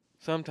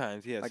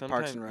 Sometimes, yeah. Like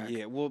sometimes, Parks and Rec.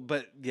 Yeah, well,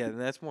 but yeah,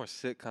 that's more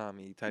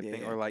sitcom-y type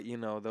thing, Yeah. or like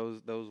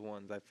those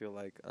ones. I feel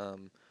like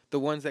the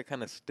ones that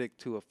kind of stick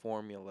to a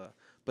formula,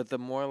 but the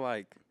more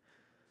like,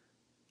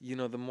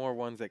 the more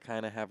ones that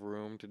kind of have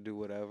room to do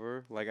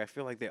whatever. Like I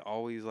feel like they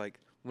always like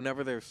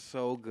whenever they're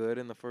so good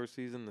in the first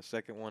season, the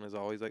second one is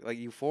always like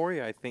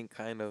Euphoria. I think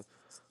kind of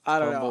I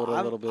don't fumbled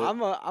know. a little bit.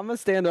 I'm a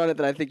stand on it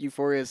that I think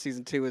Euphoria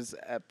season 2 is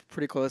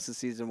pretty close to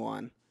season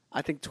 1.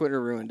 I think Twitter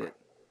ruined it.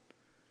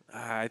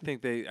 I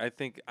think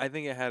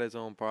it had its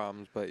own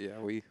problems, but yeah,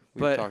 we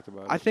But talked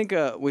about I it. think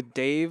with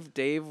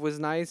Dave was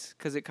nice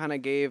because it kind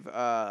of gave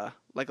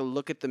like a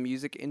look at the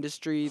music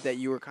industry that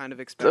you were kind of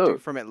expecting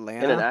Dude, from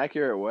Atlanta. In an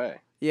accurate way.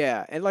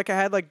 Yeah, and like I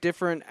had like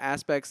different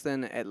aspects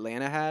than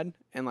Atlanta had,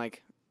 and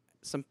like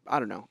some I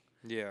don't know.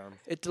 Yeah.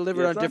 It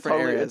delivered Yeah, on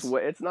different areas.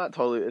 It's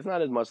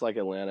not as much like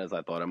Atlanta as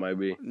I thought it might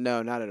be.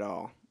 No, not at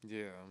all.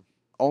 Yeah.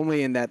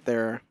 Only in that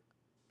they're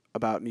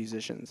about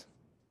musicians.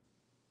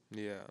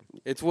 Yeah.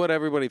 It's what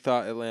everybody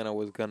thought Atlanta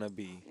was gonna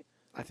be.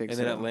 I think And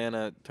so. then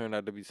Atlanta turned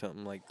out to be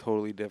something like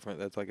totally different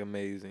that's like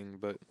amazing,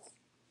 but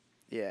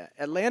Yeah,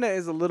 Atlanta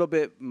is a little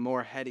bit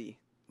more heady.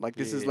 Like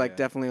this is like Yeah.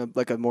 definitely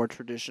like a more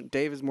tradition.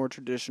 Dave is more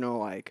traditional,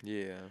 like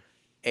yeah.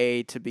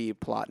 A to B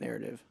plot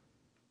narrative.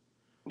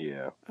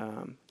 Yeah.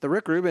 The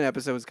Rick Rubin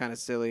episode was kind of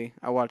silly.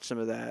 I watched some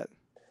of that.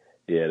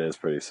 Yeah, it is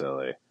pretty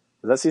silly. Is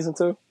that season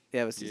 2?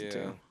 Yeah, it was season Yeah.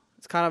 2.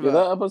 It's kind of Yeah,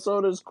 that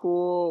episode is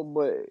cool,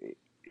 but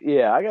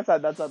yeah, I guess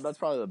that's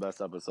probably the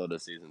best episode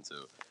of season 2.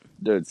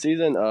 Dude,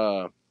 season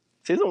 1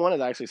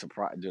 is actually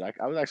surprised. Dude,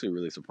 I was actually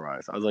really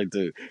surprised. I was like,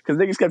 dude, because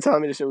niggas kept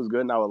telling me this shit was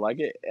good and I would like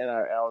it, and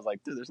I was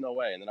like, dude, there's no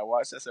way. And then I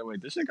watched it and said,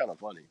 wait, this shit kind of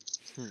funny.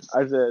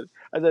 I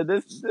said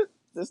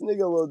this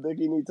nigga Lil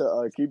Dicky need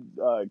to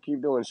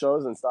keep doing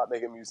shows and stop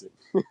making music.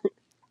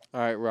 All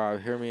right,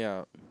 Rob, hear me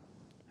out.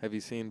 Have you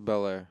seen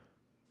Bel Air?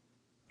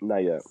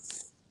 Not yet.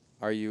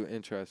 Are you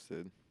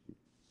interested?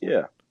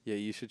 Yeah. Yeah,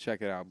 you should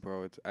check it out,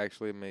 bro. It's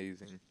actually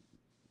amazing.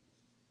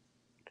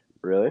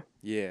 Really?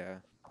 Yeah.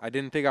 I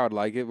didn't think I would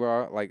like it,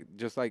 bro. Like,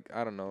 just like,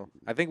 I don't know.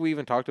 I think we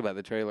even talked about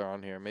the trailer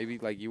on here. Maybe,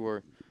 like,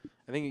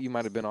 I think you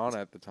might have been on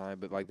at the time,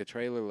 but, like, the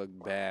trailer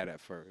looked bad at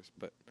first.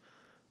 But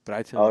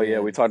I tuned Oh yeah,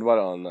 in. we talked about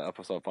it on the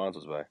episode Fonz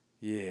was back.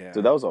 Yeah.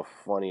 Dude, that was a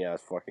funny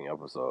ass fucking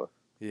episode.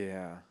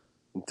 Yeah.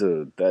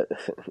 Dude, that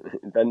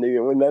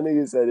nigga when that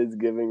nigga said it's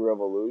giving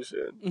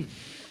revolution,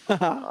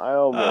 I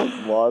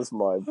almost lost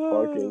my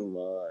fucking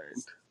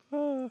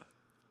mind.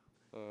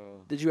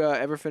 Did you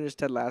ever finish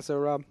Ted Lasso,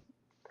 Rob?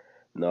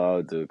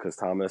 No, dude, because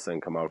Thomas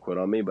and Kamal quit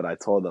on me, but I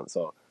told them.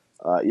 So,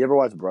 you ever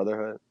watch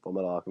Brotherhood? Full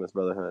Metal Alchemist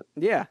Brotherhood?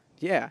 Yeah.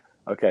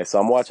 Okay, so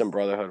I'm watching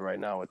Brotherhood right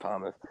now with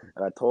Thomas,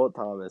 and I told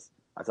Thomas,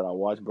 I said, I'll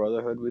watch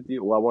Brotherhood with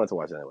you. Well, I wanted to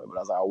watch it anyway, but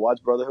I was like, I'll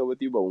watch Brotherhood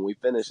with you, but when we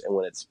finish and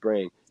when it's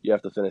spring, you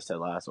have to finish Ted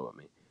Lasso with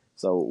me.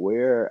 So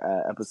we're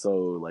at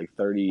episode like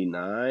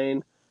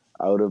 39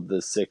 out of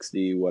the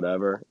 60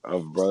 whatever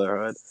of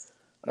Brotherhood.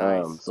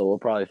 Nice. So we'll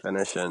probably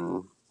finish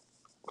in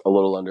a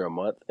little under a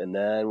month, and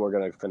then we're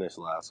going to finish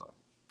Lasso.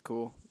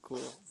 Cool.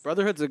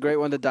 Brotherhood's a great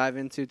one to dive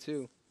into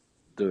too.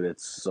 Dude,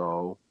 it's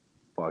so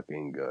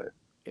fucking good.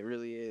 It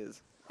really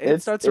is.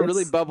 It starts to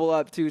really bubble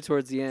up too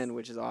towards the end,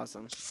 which is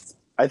awesome.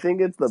 I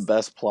think it's the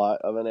best plot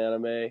of an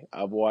anime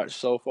I've watched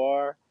so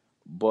far,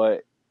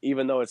 but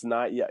even though it's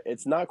not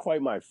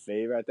quite my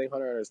favorite. I think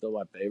Hunter x Hunter is still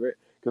my favorite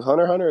because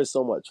Hunter x Hunter is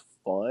so much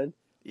fun.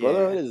 Yeah.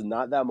 Brotherhood is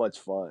not that much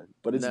fun,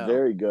 but it's No.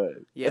 very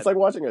good. Yeah. It's like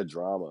watching a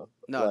drama.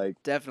 No,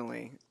 like,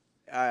 definitely.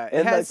 It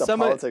and has like the some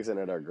politics in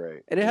it are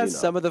great. and it has you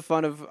know. some of the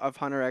fun of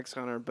Hunter x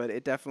Hunter, but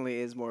it definitely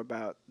is more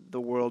about the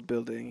world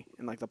building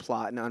and like the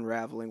plot and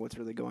unraveling what's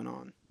really going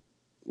on.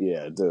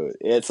 Yeah, dude.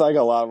 It's like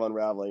a lot of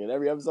unraveling. And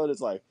every episode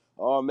it's like,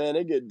 oh man,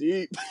 they get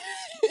deep.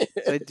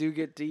 They do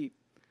get deep.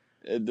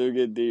 It do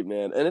get deep,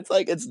 man. And it's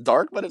like it's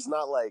dark, but it's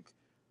not like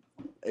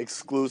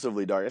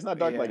exclusively dark. It's not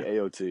dark like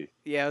AOT.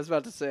 Yeah, I was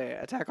about to say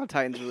Attack on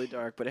Titan's really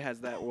dark, but it has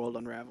that world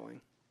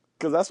unraveling.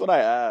 Because that's what I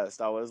asked.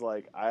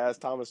 I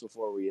asked Thomas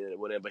before we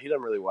went in, but he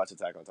doesn't really watch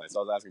Attack on Titan. So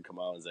I was asking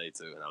Kamal and Zay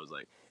too, and I was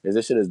like, "Is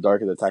this shit as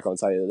dark as Attack on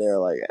Titan?" And they're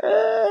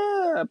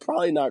like,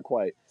 probably not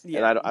quite.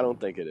 Yeah. And I don't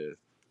think it is.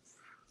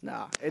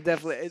 Nah, it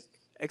definitely,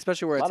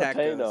 especially where A lot Attack of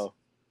pain goes. though.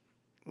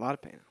 A lot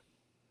of pain.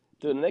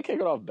 Dude, and they kick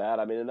it off bad.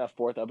 I mean, in that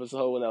 4th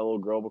episode when that little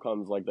girl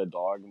becomes like the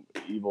dog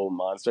evil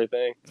monster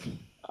thing,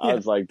 I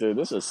was like, dude,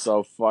 this is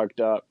so fucked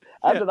up.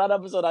 After that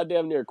episode, I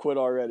damn near quit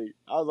already.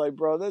 I was like,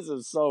 bro, this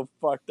is so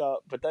fucked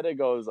up. But then it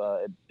goes,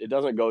 it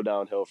doesn't go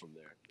downhill from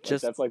there.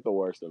 Like, that's like the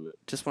worst of it.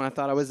 Just when I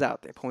thought I was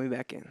out, they pull me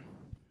back in.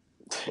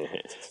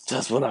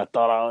 Just when I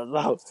thought I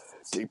was out,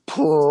 they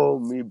pull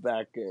me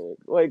back in.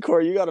 Wait,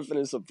 Corey, you gotta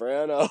finish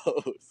Sopranos.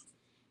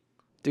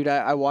 Dude,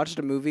 I watched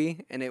a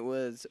movie, and it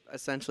was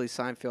essentially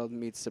Seinfeld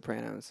meets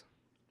Sopranos.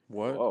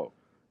 What? Whoa.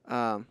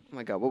 Oh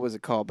my God, what was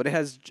it called? But it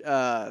has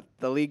the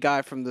lead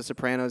guy from The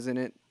Sopranos in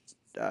it,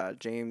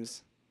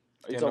 James.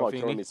 Are you talking about Gandolfini?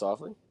 Killing Me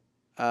Softly?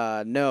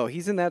 No,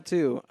 he's in that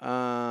too.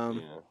 Yeah.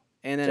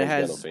 And then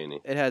James Gandolfini.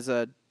 it has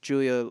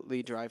Julia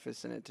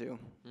Lee-Dreyfus in it too.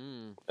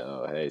 Mm.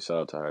 Oh, hey, shout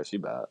out to her. She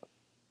bad.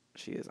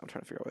 She is. I'm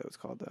trying to figure out what it was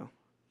called though.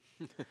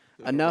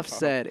 Enough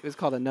Said. It was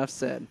called Enough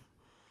Said.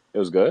 It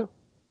was good?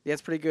 Yeah,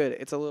 it's pretty good.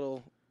 It's a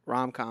little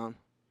rom-com.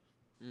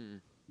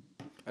 Mm.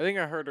 I think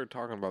I heard her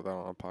talking about that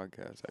on a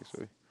podcast,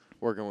 actually.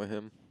 Working with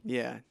him.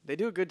 Yeah, they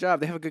do a good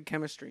job. They have a good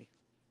chemistry.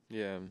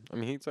 Yeah. I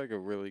mean, he's like a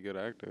really good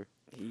actor.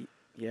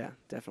 Yeah,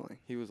 definitely.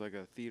 He was like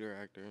a theater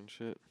actor and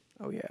shit.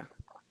 Oh yeah,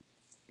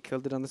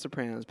 killed it on The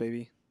Sopranos,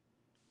 baby.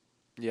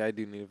 Yeah, I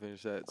do need to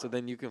finish that. So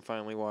then you can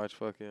finally watch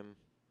fucking...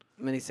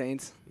 Many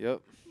Saints. Yep.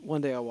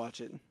 One day I'll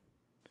watch it.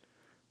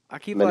 I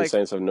keep Many like,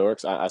 Saints of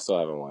Newark? I still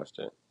haven't watched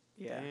it.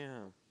 yeah.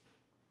 Damn.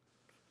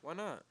 Why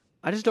not?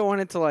 I just don't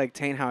want it to like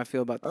taint how I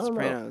feel about The I don't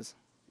know. Sopranos.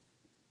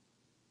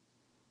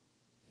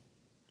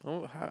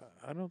 Oh,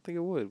 I don't think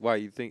it would. Why,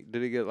 you think...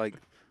 Did it get, like,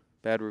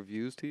 bad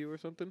reviews to you or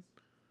something?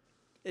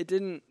 It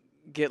didn't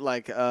get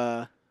like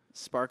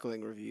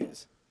sparkling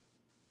reviews.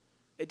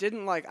 It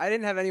didn't like. I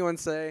didn't have anyone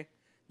say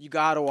you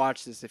gotta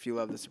watch this if you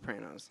love The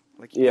Sopranos.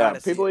 Like you Yeah,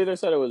 gotta see people it. either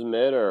said it was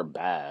mid or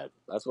bad.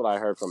 That's what I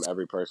heard from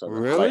every person.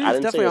 Really? Like, I It's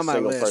didn't see definitely a on my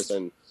single list.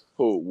 person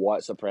who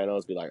watched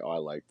Sopranos be like, "Oh, I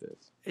like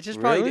this." It's just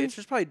Really? probably it's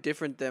just probably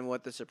different than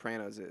what The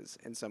Sopranos is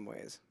in some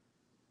ways.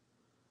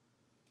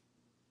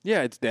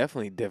 Yeah, it's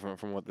definitely different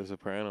from what The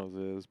Sopranos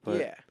is, but...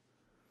 Yeah,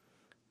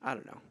 I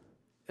don't know.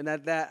 And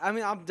that I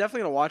mean, I'm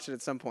definitely gonna watch it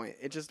at some point.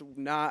 It just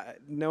not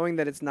knowing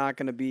that it's not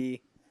gonna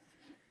be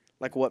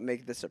like what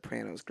makes The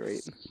Sopranos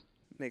great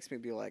makes me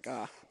be like,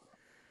 I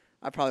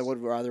probably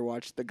would rather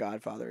watch The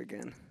Godfather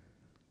again.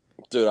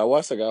 Dude, I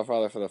watched The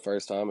Godfather for the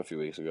first time a few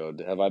weeks ago.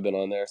 Have I been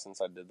on there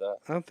since I did that?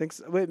 I don't think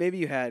so. Wait, maybe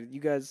you had. You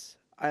guys,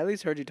 I at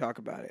least heard you talk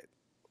about it.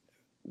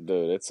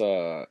 Dude,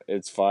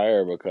 it's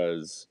fire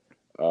because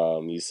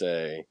you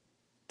say,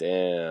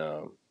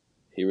 "Damn,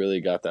 he really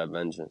got that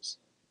vengeance,"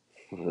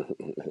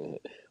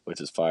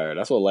 which is fire.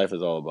 That's what life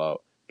is all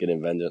about: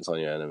 getting vengeance on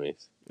your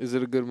enemies. Is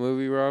it a good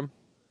movie, Rob?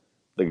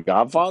 The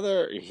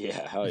Godfather?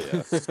 Yeah, hell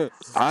yeah.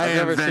 I've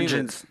never seen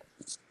it.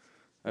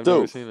 I've Dude,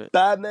 never seen it.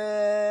 Batman!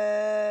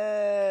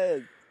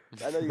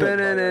 I know you guys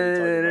probably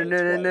already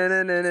talked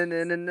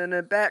about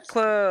it Bat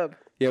Club.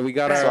 Yeah, we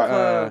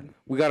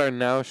got our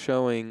now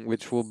showing,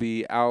 which will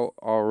be out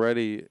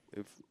already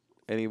if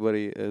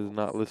anybody has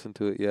not listened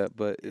to it yet.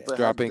 But it's twice.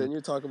 dropping Didn't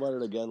you talk about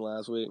it again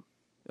last week?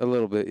 a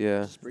little bit,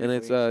 yeah. Just And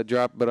it's briefly.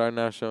 dropped, but our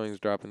now showing's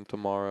dropping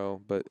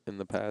tomorrow. But in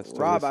the past,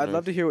 to Rob, I'd listeners.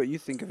 love to hear what you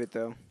think of it,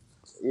 though.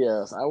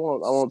 Yes, I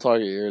won't talk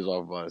your ears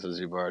off about it since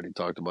you've already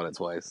talked about it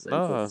twice. Same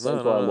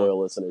for our loyal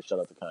listeners. Shout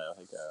out to Kyle.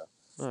 Hey, Kyle.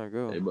 Oh,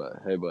 go.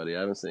 Hey, buddy.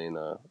 I haven't seen.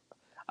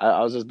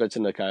 I was just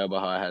bitching to Kyle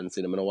about how I hadn't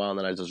seen him in a while, and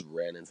then I just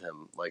ran into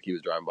him like he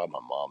was driving by my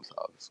mom's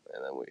house,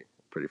 and then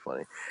pretty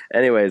funny.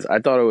 Anyways, I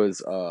thought it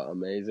was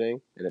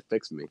amazing, and it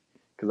fixed me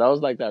because that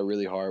was like that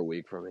really hard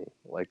week for me.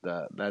 Like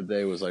that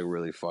day was like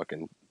really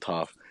fucking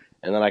tough,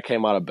 and then I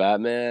came out of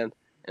Batman.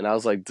 And I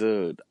was like,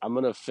 dude, I'm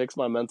going to fix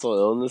my mental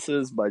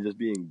illnesses by just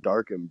being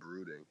dark and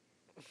brooding.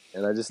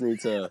 And I just need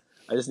to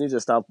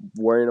stop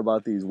worrying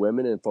about these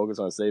women and focus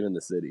on saving the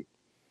city.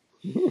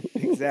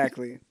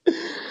 Exactly.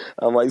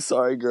 I'm like,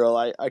 sorry, girl,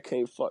 I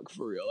can't fuck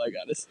for real. I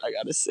gotta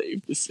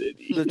save the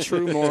city. The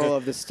true moral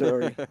of the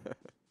story.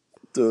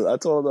 Dude, I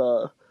told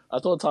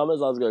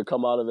Thomas I was gonna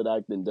come out of it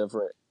acting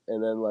different,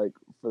 and then like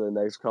for the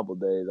next couple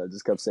days, I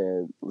just kept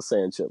saying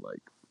shit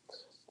like,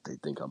 they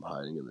think I'm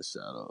hiding in the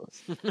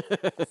shadows,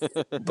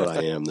 but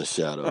I am the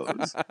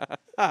shadows.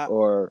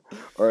 Or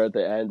at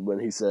the end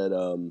when he said,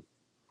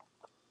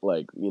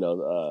 like, you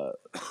know,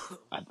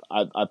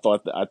 I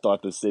thought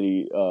the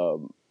city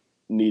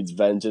needs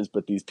vengeance,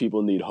 but these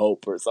people need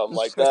hope, or something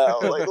like that. I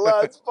was like,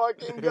 let's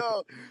fucking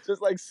go.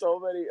 Just like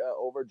so many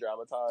over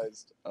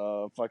dramatized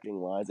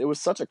fucking lines. It was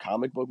such a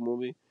comic book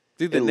movie.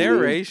 Dude, the It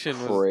narration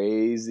leaned was...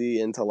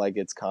 crazy into like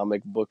its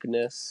comic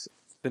bookness.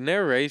 The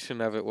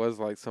narration of it was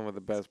like some of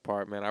the best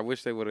part, man. I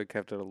wish they would have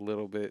kept it a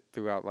little bit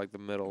throughout like the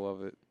middle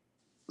of it.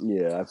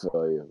 Yeah, I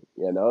feel you.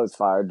 Yeah, no, it's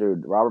fire,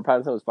 dude. Robert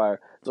Pattinson was fire.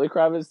 Zoe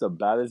Kravitz, the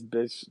baddest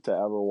bitch to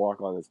ever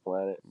walk on this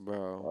planet.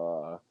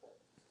 Bro.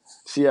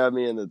 She had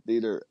me in the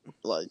theater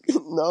like,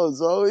 no,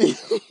 Zoe.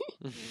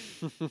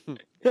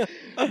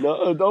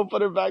 No, don't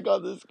put her back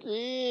on the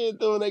screen.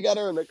 Then when they got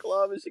her in the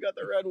club and she got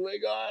the red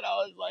wig on, I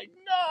was like,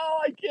 no,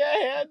 I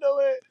can't handle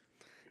it.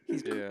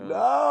 Yeah.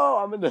 No,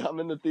 I'm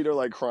in the theater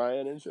like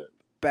crying and shit.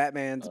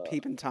 Batman's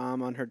peeping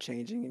Tom on her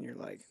changing, and you're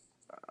like,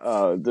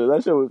 Oh, dude,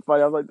 that shit was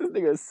funny. I was like, this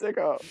nigga is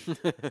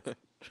sicko.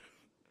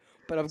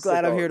 but I'm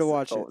glad I'm here to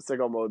watch it.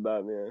 Sicko mode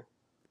Batman.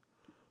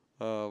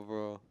 Oh,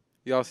 bro.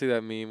 Y'all see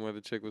that meme where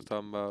the chick was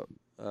talking about,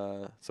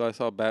 so I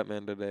saw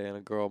Batman today and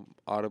a girl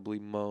audibly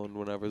moaned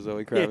whenever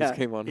Zoe Kravitz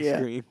came on the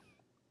screen.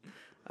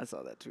 I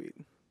saw that tweet.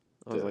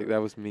 I was like,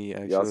 that was me,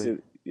 actually.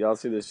 Y'all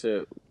see this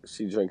shit?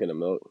 She drinking the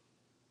milk.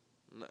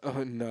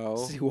 Oh, no.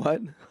 See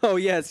what? Oh,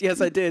 yes,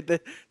 I did.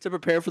 To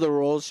prepare for the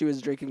role, she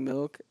was drinking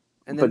milk.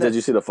 And then Did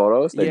you see the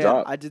photos? They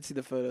dropped. I did see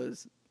the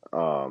photos.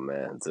 Oh,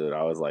 man, dude.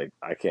 I was like,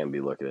 I can't be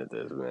looking at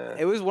this, man.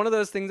 It was one of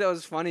those things that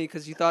was funny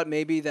because you thought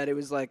maybe that it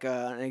was like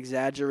an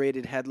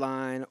exaggerated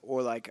headline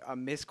or like a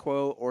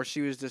misquote, or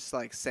she was just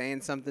like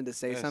saying something to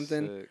say That's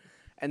something. sick.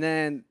 And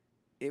then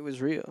it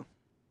was real.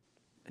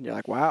 And you're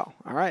like, wow,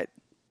 all right.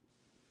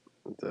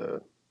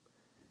 Dude.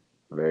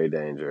 Very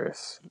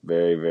dangerous.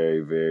 Very,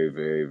 very, very,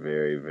 very,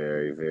 very,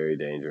 very, very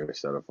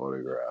dangerous set of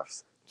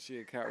photographs. She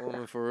a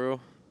Catwoman for real?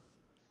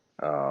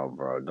 Oh,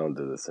 bro, don't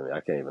do this to me.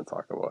 I can't even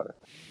talk about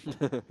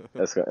it.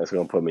 That's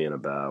gonna put me in a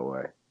bad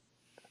way.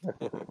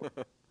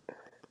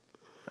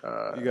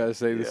 You gotta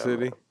save the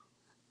city. Man.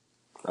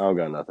 I don't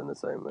got nothing to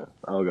say, man.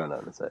 I don't got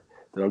nothing to say.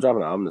 Dude, I'm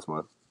dropping an album this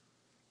month.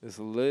 It's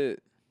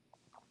lit.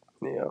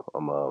 Yeah,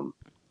 I'm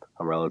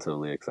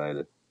relatively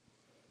excited.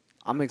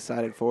 I'm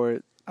excited for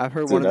it. I've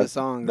heard Dude, one of the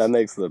songs. That's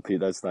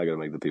not gonna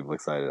make the people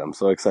excited. I'm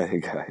so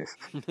excited, guys.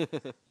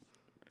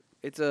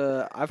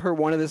 I've heard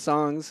one of the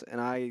songs, and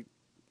I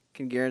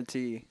can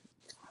guarantee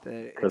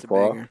that Chris it's a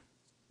Paul? banger.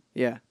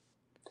 Yeah.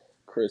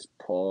 Chris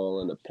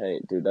Paul in the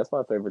paint, dude. That's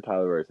my favorite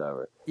Tyler verse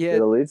ever. Yeah.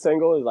 Dude, the lead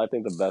single is, I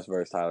think, the best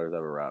verse Tyler's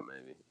ever rapped.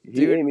 Maybe he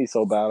Dude. ate me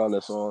so bad on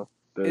this song.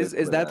 Dude,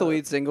 Is that the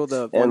lead single,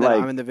 the And, one that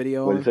like, I'm in the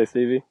video What on? did you say,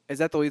 Stevie? Is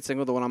that the lead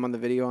single, the one I'm on the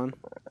video on?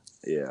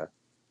 Yeah.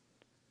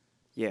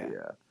 Yeah.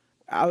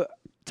 Yeah.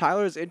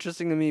 Tyler is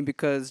interesting to me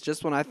because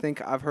just when I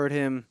think I've heard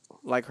him,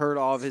 like heard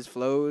all of his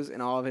flows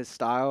and all of his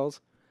styles,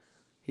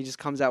 he just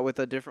comes out with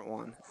a different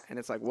one. And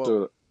it's like, whoa.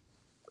 Dude,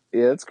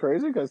 yeah, it's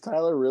crazy because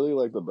Tyler really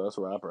like the best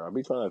rapper. I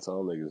be trying to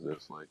tell niggas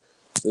this. Like,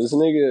 this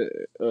nigga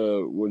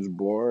was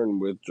born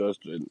with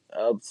just an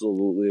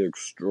absolutely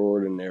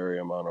extraordinary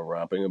amount of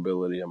rapping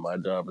ability, and my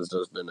job has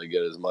just been to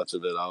get as much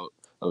of it out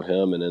of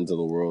him and into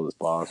the world as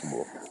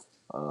possible.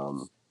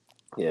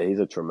 Yeah, he's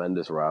a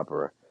tremendous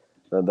rapper.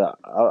 I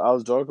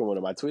was joking with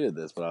him. I tweeted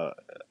this, but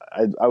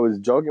I was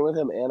joking with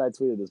him and I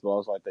tweeted this, but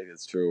also I think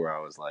it's true. Where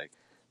I was like,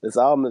 this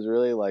album is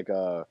really like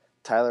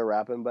Tyler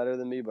rapping better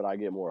than me, but I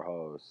get more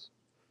hoes,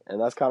 and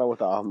that's kind of what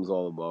the album's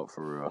all about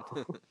for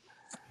real.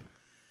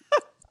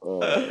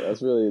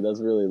 That's really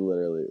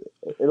literally.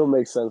 It'll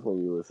make sense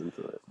when you listen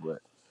to it, but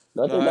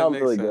I think the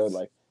album's really good.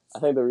 Like, I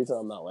think the reason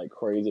I'm not like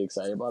crazy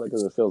excited about it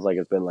because it feels like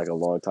it's been like a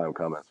long time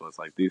coming. So it's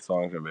like these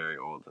songs are very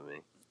old to me.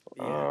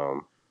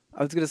 Yeah.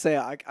 I was gonna say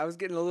I was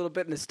getting a little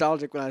bit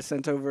nostalgic when I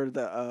sent over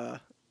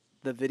the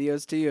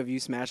videos to you of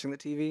you smashing the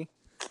TV.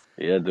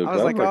 Yeah, dude, I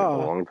was like, a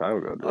long time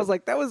ago. Dude. I was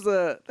like, that was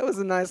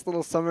a nice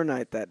little summer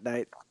night that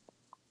night.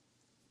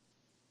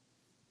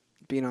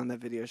 Being on that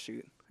video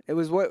shoot, there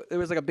was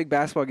like a big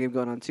basketball game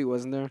going on too,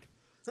 wasn't there?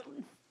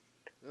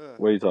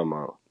 What are you talking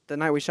about? The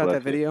night we shot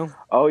that video.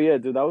 Oh yeah,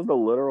 dude, that was the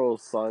literal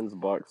Suns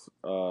Bucks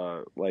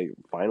like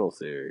final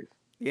series.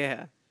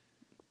 Yeah,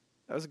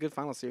 that was a good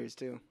final series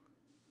too.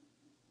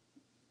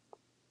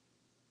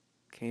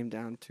 Came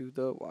down to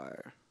the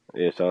wire.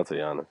 Yeah, shout out to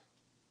Giannis.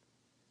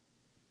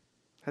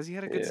 Has he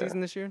had a good season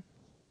this year?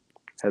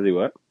 Has he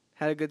what?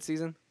 Had a good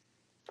season?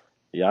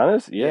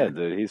 Giannis? Yeah,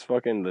 dude. He's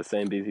fucking the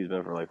same beast he's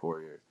been for like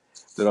 4 years.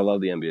 Dude, I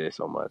love the NBA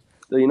so much.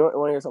 Dude, you know what?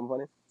 Want to hear something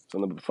funny?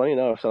 So, funny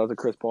enough, shout out to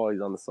Chris Paul.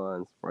 He's on the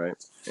Suns, right?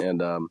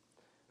 And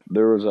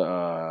there was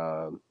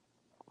a,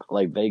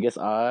 like, Vegas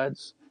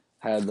odds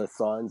had the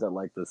Suns at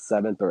like the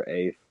 7th or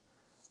 8th,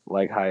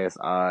 like, highest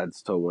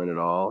odds to win it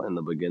all in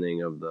the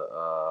beginning of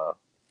the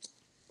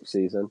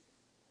season.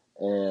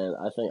 And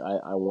I think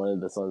I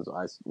wanted the Suns.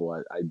 I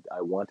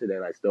wanted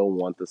and I still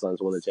want the Suns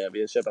to win the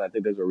championship. And I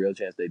think there's a real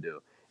chance they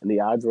do. And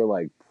the odds were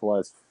like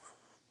plus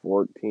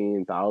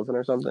 14,000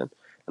 or something.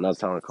 And I was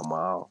telling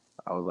Kamal,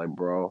 I was like,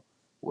 bro,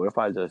 what if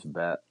I just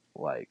bet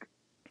like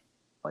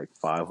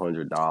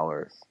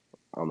 $500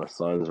 on the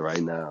Suns right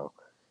now,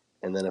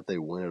 and then if they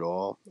win it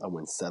all, I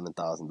win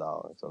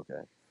 $7,000.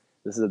 Okay,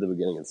 this is at the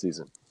beginning of the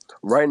season.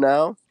 Right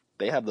now,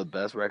 they have the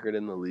best record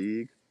in the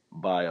league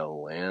by a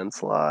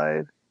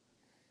landslide.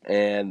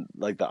 And,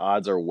 like, the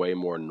odds are way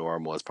more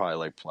normal. It's probably,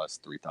 like, plus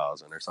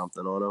 3,000 or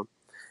something on them.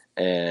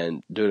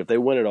 And, dude, if they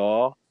win it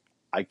all,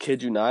 I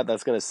kid you not,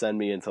 that's gonna send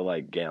me into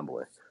like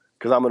gambling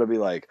because I'm gonna be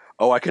like,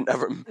 oh, I can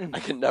never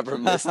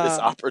miss this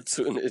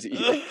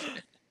opportunity.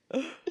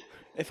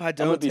 If I I'm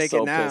gonna don't be take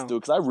so it now, pissed,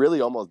 dude, because I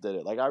really almost did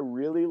it. Like I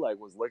really like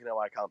was looking at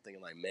my account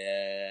thinking like,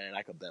 man,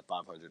 I could bet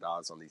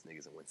 $500 on these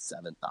niggas and win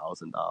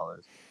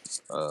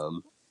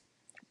 $7,000.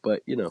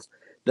 But you know,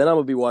 then I'm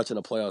gonna be watching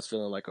the playoffs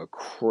feeling like a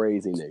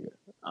crazy nigga.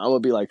 I'm gonna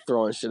be like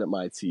throwing shit at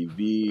my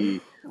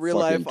TV, real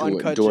life fucking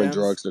uncut doing gems.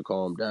 drugs to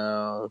calm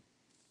down.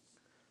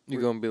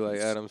 You're gonna be like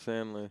Adam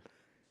Sandler.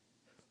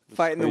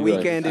 Fighting the You'd be like,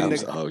 weekend in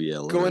the oh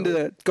yeah, going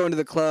literally. to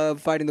the club,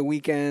 fighting the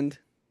weekend.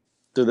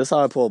 Dude, that's how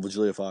I pull up with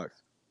Julia Fox.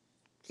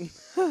 we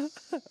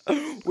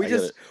I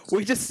just get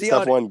we just see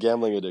Step on one,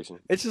 gambling addiction.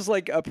 it's just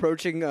like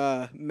approaching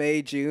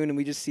May, June, and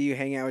we just see you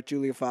hanging out with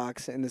Julia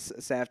Fox and the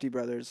Safdie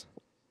brothers.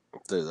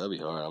 Dude, that'd be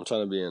hard. I'm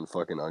trying to be in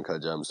fucking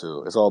Uncut Gems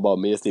too. It's all about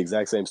me. It's the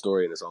exact same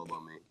story, and it's all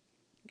about me.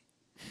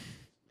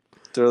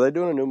 So are they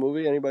doing a new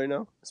movie? Anybody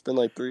know? It's been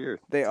like 3 years.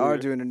 They 2 are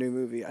years. doing a new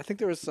movie. I think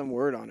there was some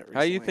word on it recently.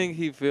 How you think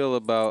he feel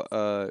about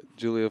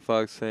Julia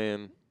Fox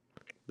saying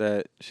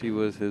that she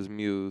was his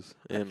muse?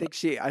 And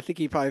I think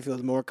he probably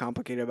feels more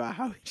complicated about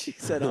how she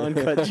said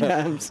uncut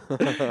gems.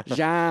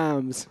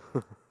 Jams.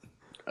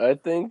 I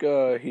think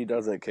he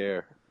doesn't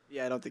care.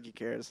 Yeah, I don't think he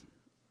cares.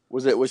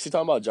 Was she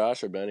talking about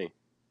Josh or Benny?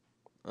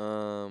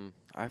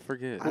 I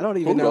forget. I don't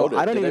Who even know. wrote it?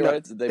 I don't Did even they know.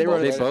 write it? They wrote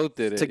They it both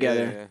did it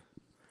together. Yeah, yeah.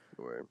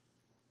 Word.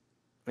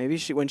 Maybe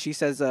when she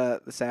says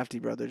the Safdie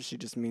brothers, she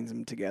just means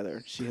them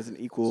together. She has an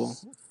equal.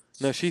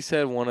 No, she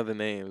said one of the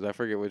names. I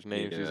forget which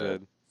name she Yeah.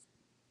 said.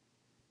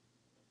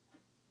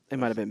 It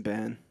might have been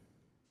Ben.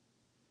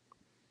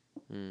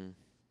 Mm.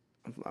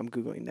 I'm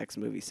googling next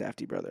movie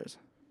Safdie brothers.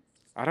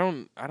 I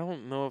don't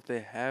know if they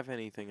have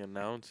anything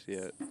announced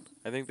yet.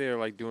 I think they are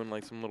like doing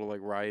like some little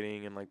like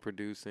writing and like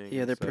producing.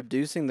 Yeah, and they're stuff.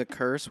 producing The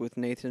Curse with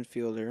Nathan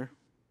Fielder.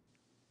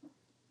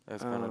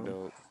 That's kind of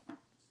dope.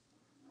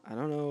 I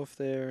don't know if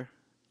they're.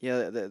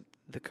 Yeah,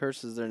 the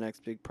Curse is their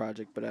next big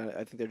project, but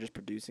I think they're just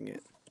producing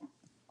it.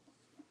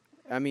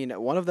 I mean,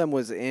 one of them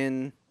was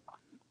in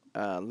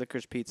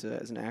Licorice Pizza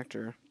as an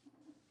actor.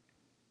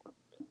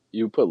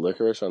 You put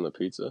licorice on the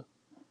pizza?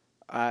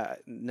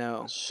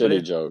 No. But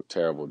Shitty joke.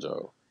 Terrible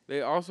joke.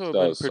 They also have That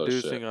been was so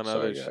producing shit. on Sorry,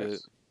 other guys. shit.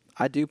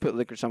 I do put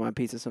licorice on my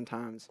pizza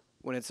sometimes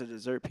when it's a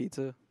dessert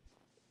pizza.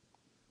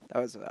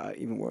 That was an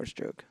even worse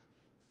joke.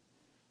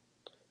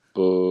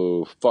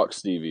 Boo. Fuck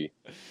Stevie.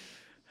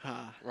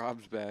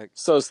 Rob's back.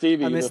 So,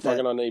 Stevie, I you been missed that.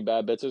 fucking on any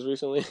bad bitches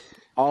recently?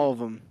 All of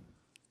them.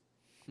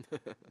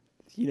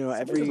 You know,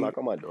 Somebody just knock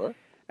on my door?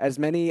 as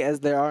many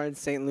as there are in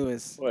St.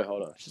 Louis. Wait,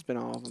 hold on. It's just been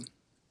all of them.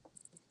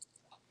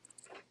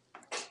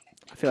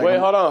 I feel like Wait,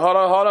 I'm, hold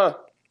on.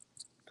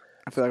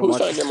 I feel like Who's I'm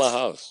trying to get my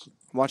house?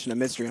 watching a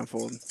mystery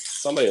unfold.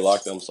 Somebody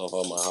locked themselves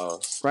out of my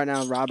house. Right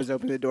now, Rob is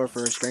opening the door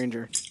for a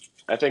stranger.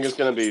 I think it's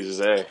going to be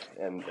Zay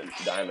and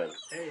Diamond.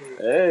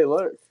 Hey,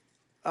 look.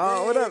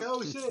 Oh, what up?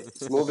 Oh, shit.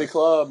 It's Movie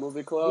Club.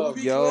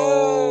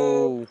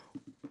 Yo,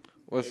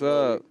 what's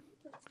up?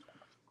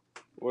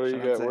 Where you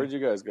Shout out guys? to- Where'd you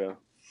guys go?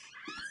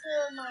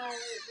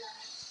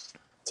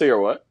 To your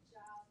what?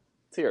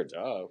 To your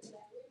job.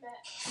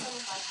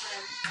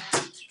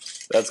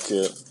 That's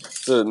cute.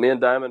 Dude, me and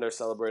Diamond are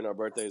celebrating our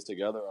birthdays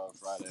together on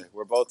Friday.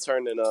 We're both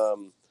turning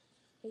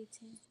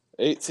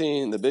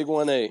 18. The big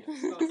 1-8.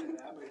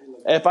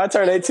 Hey, if I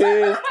turn 18,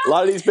 a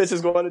lot of these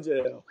bitches going to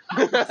jail.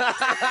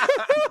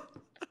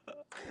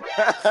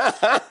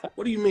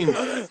 What do you mean by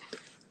that?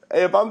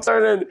 Hey, if I'm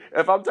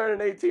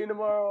turning 18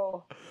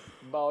 tomorrow,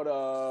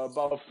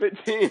 about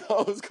 15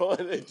 hoes going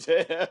to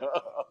jail.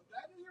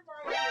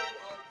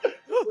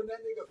 When that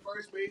nigga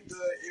first made the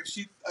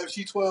if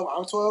she 12,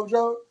 I'm 12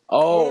 joke?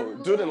 Oh,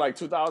 dude, in like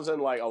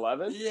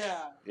 2011?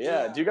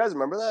 Yeah. Do you guys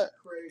remember that?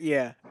 Crazy.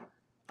 Yeah.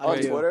 On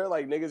do. Twitter,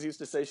 like niggas used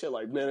to say shit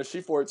like, "Man, if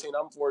she 14,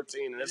 I'm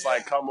 14," and it's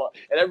like, "Come on,"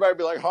 and everybody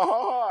be like, "Ha ha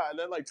ha," and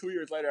then like 2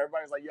 years later,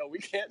 everybody's like, "Yo, we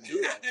can't do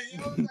that."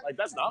 Like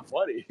that's not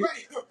funny,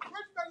 Right.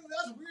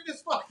 That's weird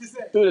as fuck to say.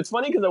 dude. It's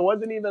funny because it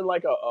wasn't even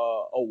like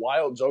a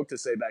wild joke to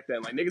say back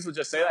then. Like niggas would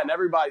just say that, and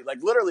everybody,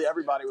 like literally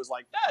everybody, was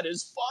like, "That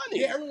is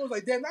funny." Yeah, everyone was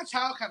like, damn, that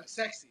child kind of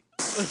sexy.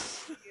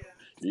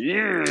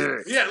 Yeah.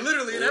 Yeah,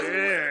 literally. And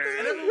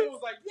everyone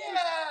was like,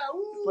 yeah.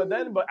 Woo.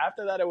 But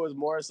after that, it was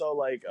more so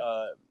like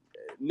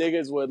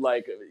niggas would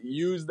like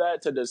use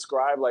that to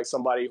describe like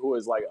somebody who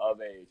is like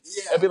of age.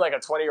 Yeah. It'd be like a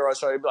 20-year-old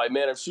show. It'd be like,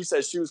 man, if she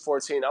says she was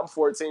 14, I'm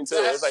 14 too.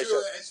 That's It's like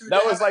true, that's true.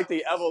 that was like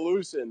the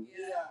evolution,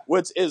 Yeah.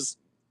 which is,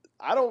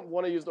 I don't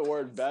want to use the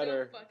word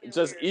better,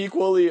 just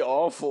equally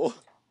awful.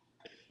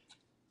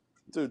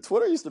 Dude,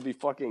 Twitter used to be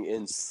fucking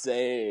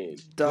insane.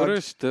 Dog,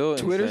 Twitter's still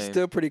insane.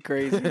 still pretty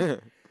crazy.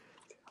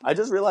 I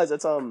just realized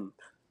it's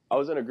I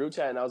was in a group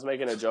chat and I was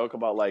making a joke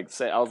about like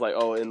I was like,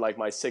 oh, in like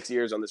my 6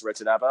 years on this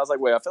wretched app. And I was like,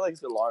 wait, I feel like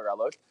it's been longer. I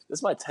looked. This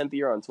is my 10th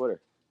year on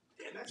Twitter.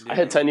 I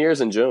had 10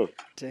 years in June.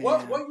 Damn.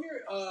 What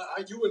year?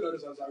 You would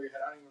notice I'm sorry.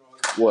 I don't even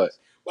know. What?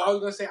 Well, I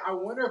was gonna say, I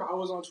wonder if I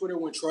was on Twitter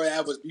when Troy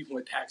Ave was beefing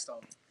with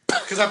Taxstone.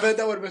 Because I bet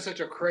that would have been such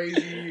a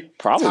crazy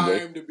Probably.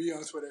 time to be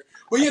on Twitter.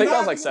 But yeah, I think no, that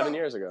was like you 7 know-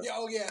 years ago. Yeah,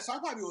 oh yeah, so I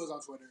probably was on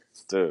Twitter.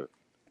 Dude.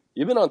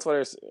 You've been on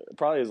Twitter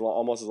probably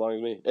almost as long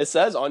as me. It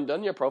says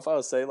doesn't your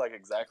profile say like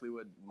exactly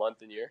what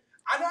month and year?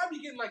 I know I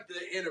be getting like the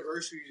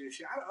anniversaries and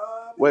shit.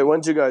 Wait, when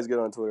did you guys get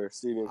on Twitter,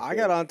 Steven? I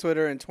got on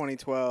Twitter in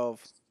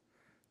 2012.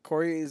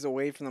 Corey is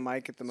away from the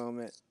mic at the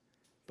moment,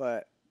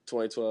 but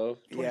 2012.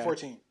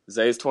 2014.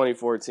 Zay's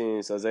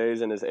 2014, so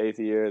Zay's in his 8th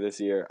year this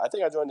year. I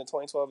think I joined in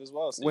 2012 as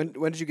well. Steven.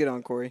 when did you get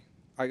on, Corey?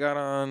 I got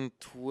on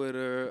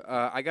Twitter.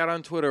 I got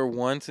on Twitter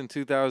once in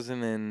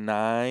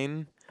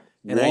 2009,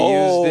 and I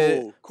used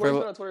it. Corey's For,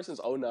 been on Twitter since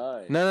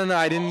 09. no,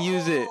 I didn't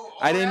use it.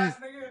 I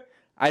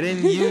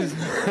didn't use.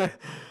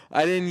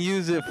 I didn't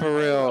use it for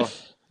real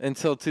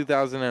until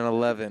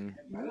 2011.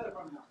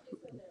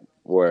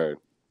 Word.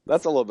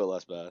 That's a little bit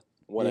less bad.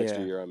 One Yeah.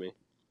 extra year on me.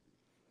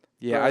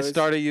 Yeah, Bro, I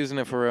started using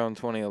it for real in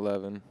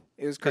 2011.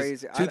 It was 'Cause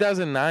crazy.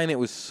 2009, it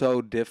was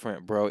so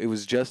different, bro. It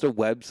was just a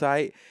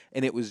website,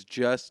 and it was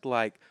just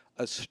like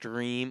a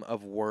stream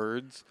of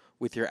words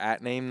with your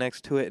 @ name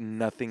next to it and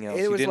nothing else.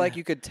 It was didn't like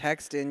you could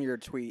text in your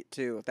tweet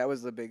too. That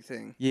was the big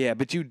thing. Yeah,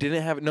 but you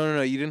didn't have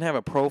no. You didn't have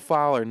a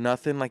profile or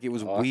nothing. Like it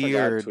was Oh, I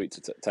weird.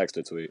 forgot text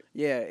to tweet.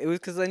 Yeah, it was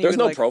because then you There's would,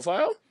 no like,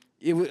 profile?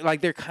 It was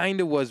like there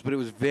kind of was, but it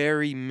was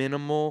very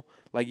minimal.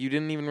 Like you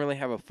didn't even really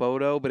have a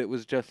photo, but it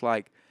was just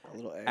like a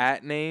little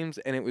egg. @ names,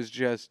 and it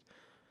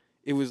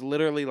was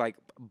literally like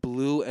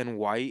blue and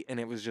white, and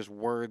it was just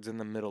words in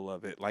the middle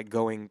of it, like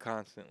going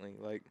constantly.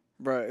 Like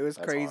Bro, it was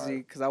That's crazy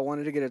hard. because I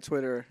wanted to get a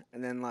Twitter,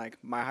 and then like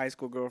my high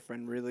school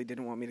girlfriend really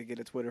didn't want me to get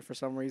a Twitter for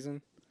some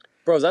reason.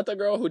 Bro, is that the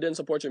girl who didn't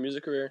support your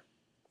music career?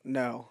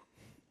 No.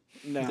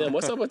 Damn,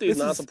 what's up with these This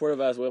is-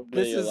 non-supportive ass women in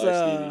This your is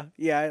life, Stevie?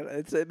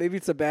 yeah, maybe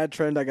it's a bad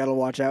trend I gotta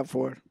watch out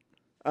for.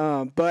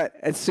 But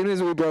as soon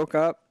as we broke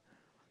up,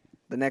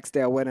 the next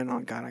day I went in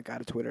on God, I got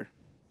a Twitter,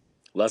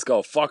 Let's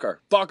go. Fuck her.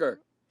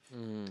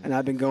 and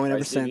I've been going ever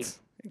Right, Stevie? since.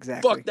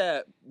 Exactly. Fuck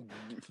that.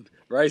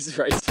 right,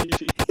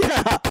 Stevie.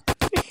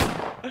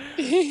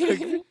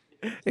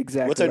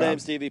 Exactly. What's her Rob. name,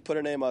 Stevie? Put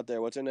her name out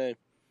there. What's her name?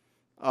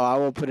 Oh, I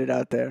will put it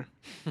out there.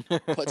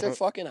 Put your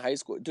fucking high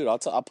school... Dude, I'll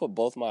put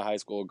both my high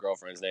school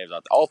girlfriends' names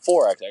out there. All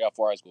 4, actually. I got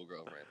 4 high school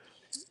girlfriends.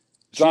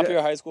 Drop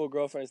your high school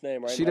girlfriend's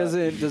name right now. She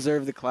doesn't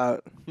deserve the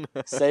clout.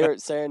 Say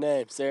her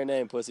name. Say her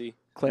name, pussy.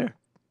 Claire.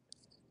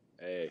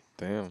 Hey.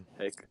 damn.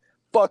 Hey.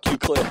 Fuck you,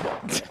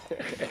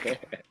 Claire.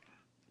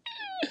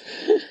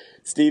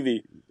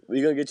 Stevie,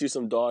 we gonna get you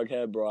some dog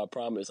head, bro. I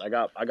promise. I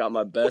got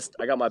my best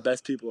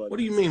people. What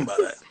do you mean by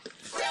that?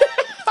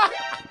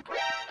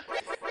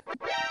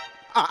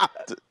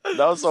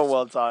 That was so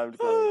well timed.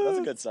 That's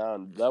a good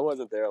sound. That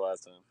wasn't there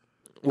last time.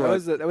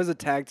 That was a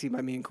tag team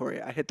by me and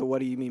Corey. I hit the "What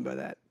do you mean by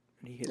that?"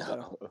 and he hit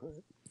the.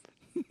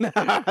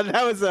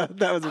 that was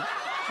a.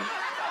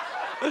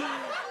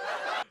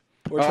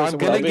 Poor Oh, choice I'm of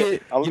gonna words.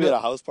 get- I'm gonna you be at know-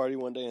 a house party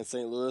one day in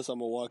St. Louis. I'm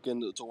gonna walk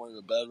into one of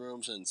the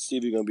bedrooms, and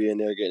Stevie gonna be in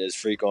there getting his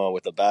freak on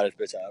with the baddest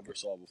bitch I ever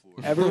saw before.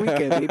 Every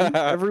weekend, baby.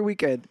 Every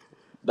weekend.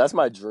 That's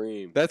my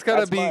dream. That's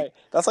gotta be-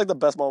 That's like the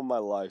best moment of my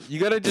life. You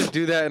gotta just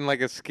do that in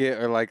like a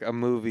skit or like a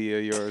movie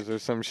of yours or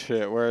some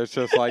shit where it's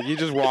just like you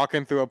just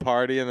walking through a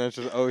party and then it's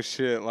just oh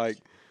shit like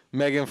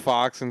Megan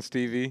Fox and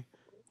Stevie.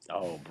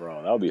 Oh,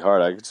 bro, that would be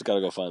hard. I just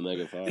gotta go find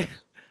Megan Fox.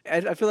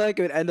 I feel like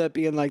it would end up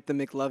being like the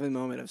McLovin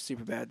moment of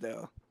Superbad,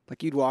 though.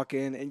 Like you'd walk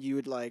in and you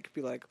would like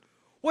be like,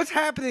 "What's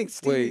happening,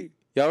 Steve?" Wait,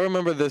 y'all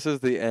remember This Is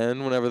the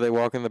End whenever they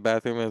walk in the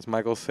bathroom and it's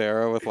Michael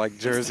Cera with like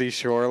Jersey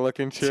Shore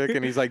looking chick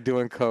and he's like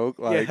doing coke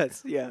like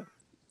Yes, yeah.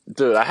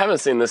 Dude, I haven't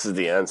seen This Is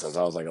the End since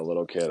I was like a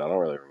little kid. I don't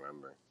really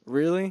remember.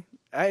 Really?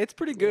 It's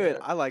pretty good.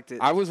 Yeah. I liked it.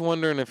 I was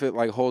wondering if it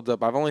like holds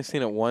up. I've only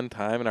seen it one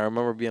time and I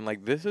remember being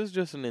like this is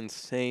just an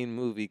insane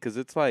movie cuz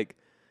it's like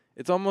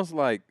it's almost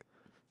like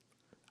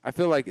I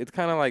feel like it's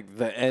kind of like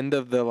the end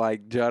of the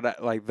like Judd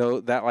like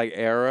that like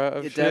era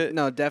of shit.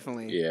 No,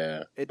 definitely.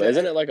 Yeah, It but does-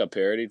 isn't it like a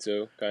parody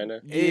too, kind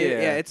of?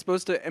 Yeah, it's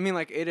supposed to. I mean,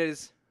 like it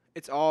is.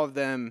 It's all of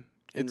them.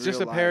 in It's just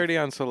a real life. parody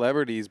on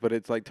celebrities, but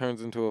it's like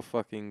turns into a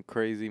fucking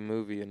crazy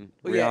movie and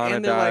Well, Rihanna yeah,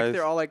 and dies.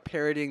 they're all like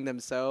parodying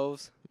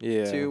themselves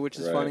yeah. too, which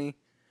is Right. funny.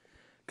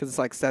 Because it's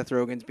like Seth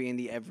Rogen's being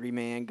the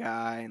everyman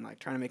guy and like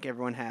trying to make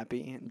everyone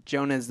happy, and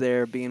Jonah's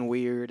there being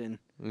weird and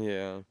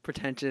Yeah.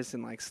 pretentious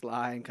and like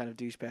sly and kind of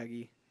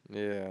douchebaggy.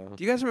 Yeah.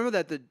 Do you guys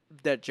remember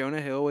that Jonah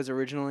Hill was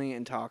originally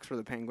in talks for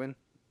the Penguin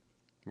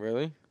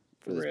Really?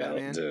 for this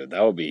Batman? Dude,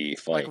 that would be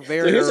funny. Like,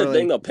 very Dude, here's the early.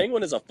 thing, though.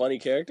 Penguin is a funny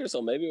character,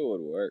 so maybe it would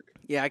work.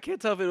 Yeah, I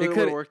can't tell if it It would could-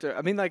 have worked.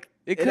 I mean, like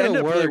It it could ended have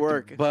up worked, really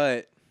work.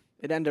 but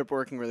It ended up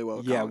working really well.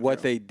 With yeah, Colin what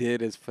Farrell. they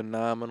did is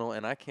phenomenal,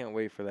 and I can't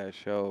wait for that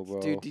show,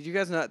 bro. Dude, did you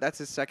guys know that's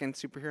his second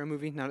superhero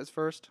movie, not his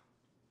first?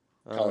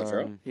 Colin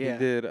Farrell? Yeah. He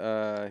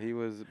did. He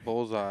was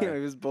Bullseye. Yeah,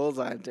 he was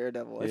Bullseye in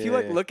Daredevil. If you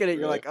like Yeah. look at it,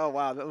 you're Really? like, oh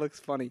wow, that looks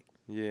funny.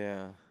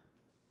 Yeah.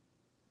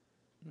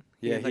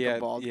 He Yeah, had, like, a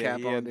bald cap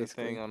he on, had the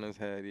basically. thing on his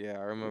head. Yeah,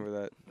 I remember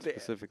that Yeah.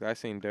 specifically. I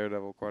seen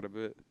Daredevil quite a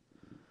bit.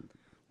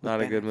 Not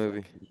a Ben good Affleck.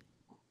 movie.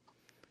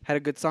 Had a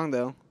good song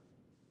though.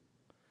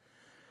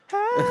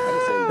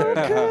 haven't seen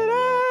Daredevil.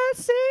 I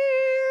see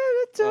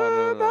the Oh,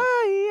 no, no.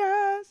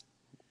 my eyes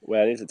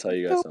Wait, I need to tell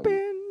you guys something.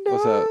 open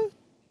What's up? doors.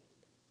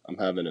 I'm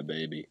having a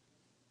baby.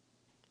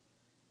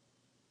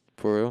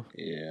 For real?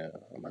 Yeah,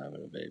 I'm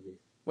having a baby.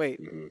 Wait,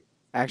 Mhm. What do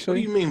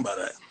actually, you mean by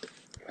that?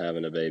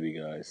 Having a baby,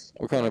 guys.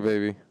 What kind of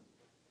baby?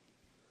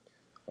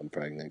 I'm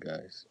pregnant,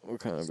 guys. What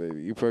kind of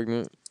baby? You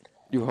pregnant?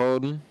 You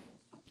holding?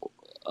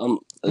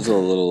 It's a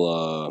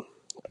little.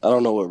 I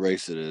don't know what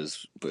race it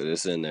is, but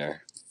it's in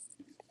there.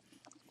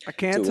 I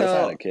can't Dude, what if I had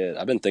tell. a kid?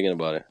 I've been thinking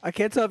about it. I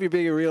can't tell if you're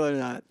being real or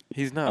not.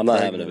 He's not. I'm not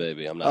pregnant. having a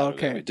baby. I'm not having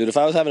Okay. a baby. Dude, if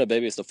I was having a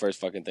baby, it's the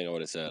first fucking thing I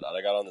would have said.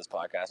 I got on this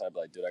podcast and I'd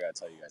be like, dude, I gotta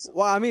tell you guys something.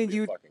 Well, I I'm mean, gonna be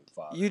a you fucking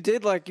father. you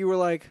did like you were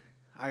like,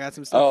 I got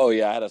some stuff. Oh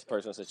yeah, I had a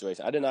personal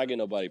situation. I did not get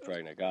nobody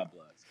pregnant. God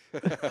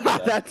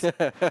bless.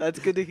 That's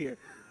good to hear.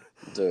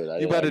 Dude, I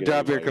You did about not to get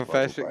drop your anybody fucking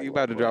confession? pregnant, You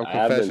about to but drop I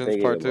have been confessions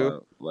thinking part 2?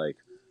 about, like,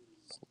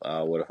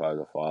 what if I was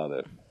a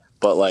father?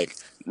 But like,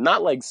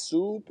 not like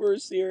super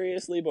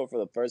seriously, but for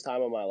the first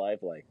time in my life,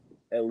 like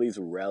at least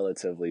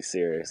relatively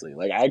seriously,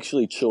 like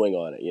actually chewing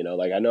on it. You know,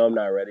 like I know I'm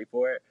not ready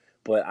for it,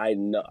 but I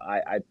know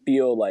I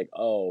feel like,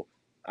 oh,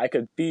 I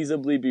could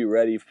feasibly be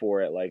ready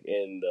for it, like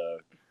in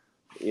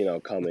the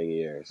coming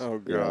years.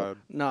 Oh you know? God.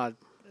 No,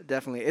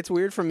 definitely. It's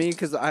weird for me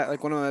because I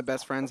like one of my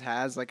best friends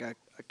has like a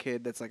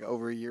kid that's like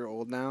over a year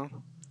old now,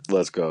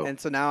 Let's go. and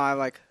so now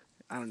I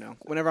don't know.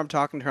 Whenever I'm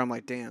talking to her, I'm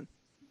like, damn,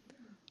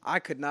 I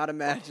could not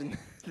imagine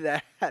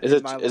that. Is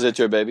in my it life.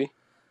 your baby?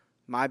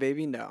 My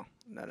baby? No.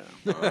 Oh,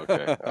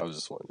 okay, I was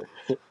just wondering.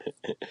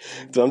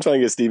 So I'm trying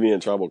to get Stevie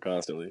in trouble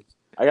constantly.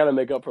 I got to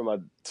make up for my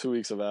 2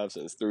 weeks of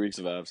absence, 3 weeks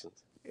of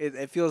absence.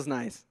 It feels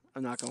nice.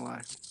 I'm not gonna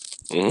lie.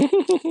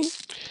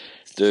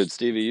 Dude,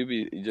 Stevie,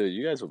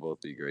 you guys will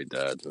both be great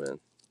dads, man.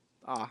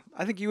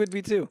 I think you would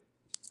be too.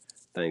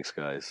 Thanks,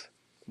 guys.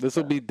 This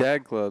will be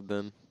Dad Club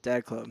then.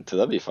 Dad club. So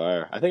that'd be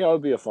fire. I think I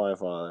would be a fine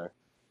father.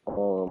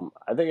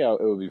 I think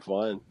it would be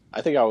fun.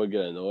 I think I would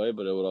get annoyed,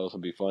 but it would also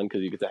be fun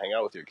because you get to hang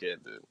out with your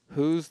kid, dude.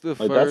 Who's the Like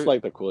first? that's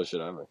like the coolest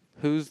shit ever.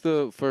 Who's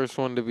the first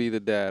one to be the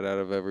dad out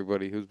of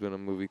everybody who's been a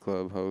movie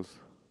club host?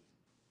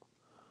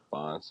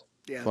 Fonz.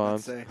 Yeah, I was about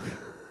Fonz. to say.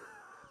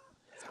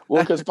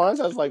 Well, because Fonz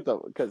has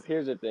because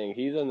here's the thing,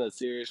 he's in a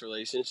serious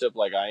relationship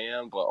like I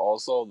am, but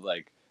also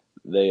like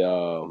they're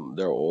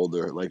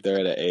older, like they're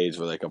at an age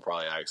where they can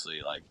probably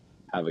actually like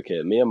have a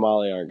kid. Me and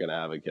Molly aren't gonna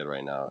have a kid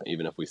right now,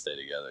 even if we stay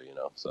together,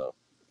 So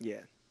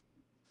Yeah.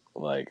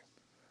 like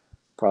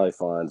probably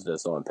Fonz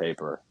just on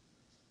paper.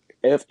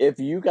 If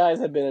you guys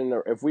had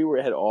been if we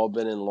had all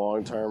been in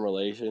long-term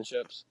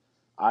relationships,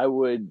 I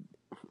would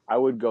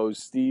go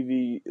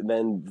Stevie,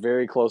 then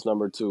very close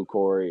number 2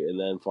 Corey, and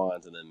then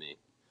Fonz, and then me.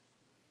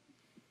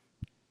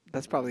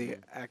 That's probably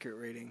accurate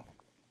rating.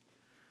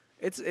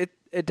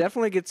 It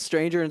definitely gets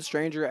stranger and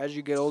stranger as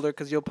you get older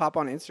because you'll pop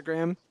on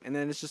Instagram and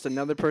then it's just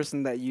another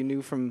person that you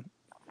knew from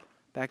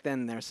back then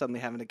and they're suddenly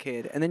having a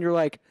kid. And then you're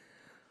like,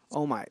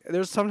 oh my.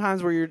 There's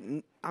sometimes where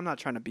I'm not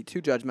trying to be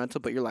too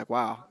judgmental, but you're like,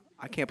 wow,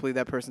 I can't believe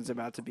that person's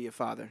about to be a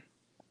father.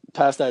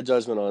 Pass that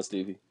judgment on,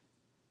 Stevie.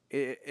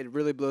 It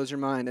really blows your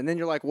mind. And then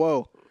you're like,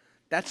 whoa,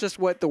 that's just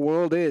what the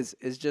world is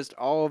just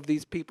all of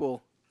these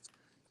people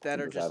that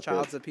are just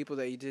childs of people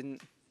that you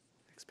didn't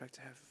expect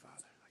to have a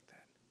father like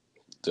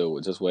that.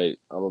 Dude, just wait.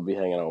 I'm going to be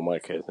hanging out with my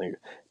kids. Nigga.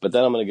 But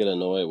then I'm going to get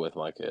annoyed with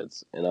my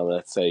kids. And I'm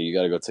going to say, you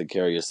got to go take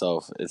care of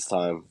yourself. It's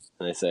time.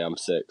 And they say, I'm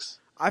 6.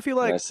 I feel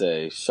And like I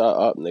say, shut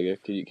up,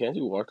 nigga. Can't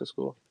you walk to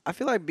school? I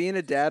feel like being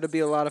a dad would be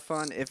a lot of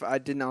fun if I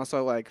didn't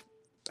also like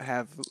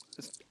have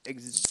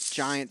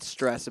giant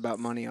stress about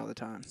money all the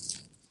time.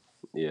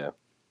 Yeah.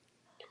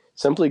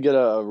 Simply get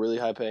a really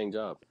high-paying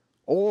job.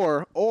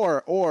 Or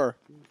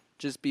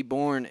just be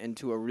born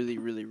into a really,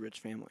 really rich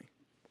family.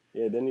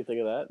 Yeah, didn't you think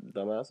of that,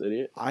 dumbass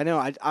idiot? I know.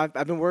 I've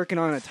been working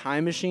on a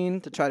time machine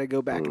to try to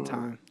go back in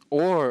time.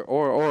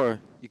 Or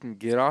you can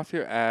get off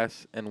your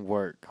ass and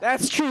work.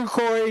 That's true,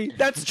 Corey.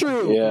 That's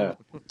true. Yeah.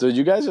 Dude,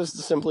 you guys just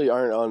simply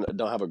don't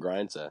have a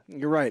grind set.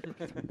 You're right.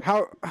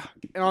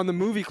 And on the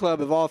movie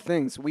club of all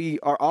things, we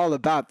are all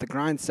about the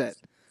grind set.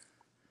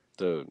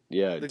 Dude,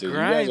 yeah. The Dude, you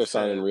grind guys are set.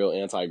 sounding real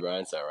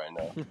anti-grind set right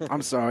now.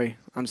 I'm sorry.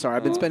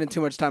 I've been spending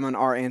too much time on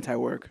our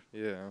anti-work.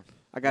 Yeah.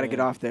 I got to get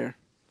off there.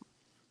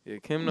 Yeah,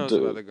 Kim knows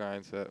Dude. about the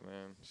grind set,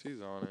 man. She's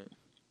on it.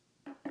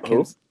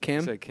 Who? I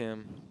Kim said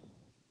Kim.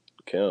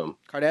 Kim.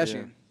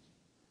 Kardashian.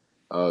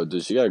 Oh,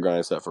 dude, she got a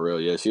grind set for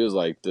real. Yeah, she was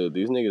like, dude,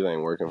 these niggas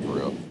ain't working for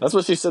real. That's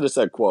what she should have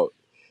said, quote.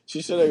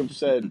 She should have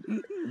said,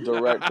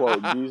 direct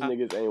quote, these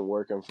niggas ain't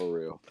working for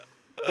real.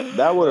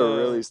 That would have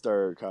really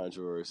stirred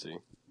controversy.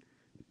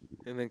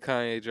 And then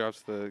Kanye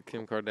drops the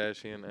Kim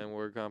Kardashian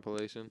N-word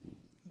compilation.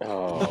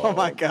 Oh,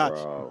 my gosh.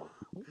 Bro.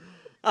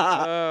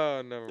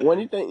 Oh, never mind. When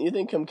you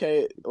think Kim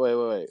K...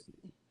 Wait.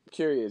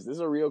 Curious, this is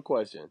a real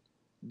question.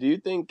 Do you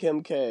think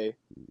Kim K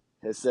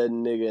has said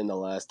nigga in the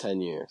last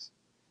 10 years?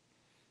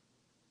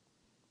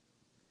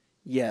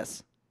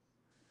 Yes.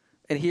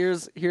 And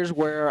here's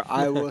where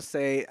I will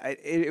say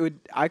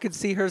I could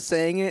see her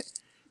saying it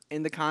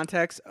in the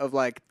context of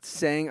like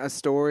saying a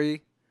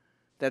story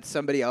that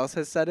somebody else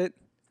has said it,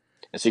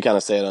 And she kind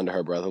of say it under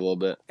her breath a little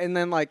bit. and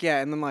then like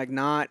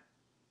not,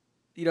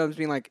 just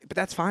being like, but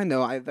that's fine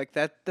though. I like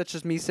that. That's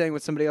just me saying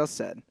what somebody else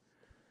said.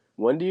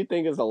 When do you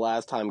think is the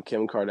last time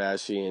Kim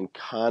Kardashian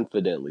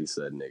confidently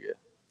said nigga?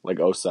 Like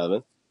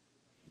 07?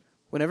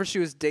 Whenever she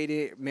was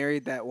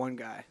married that one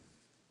guy.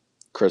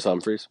 Chris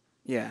Humphries.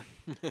 Yeah.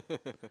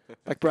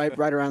 Like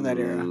right around that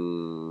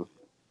era.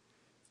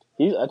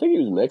 I think he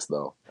was mixed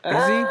though. Is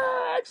he?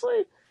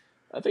 Actually,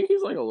 I think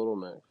he's like a little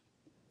mixed.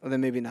 Well,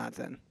 then maybe not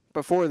then.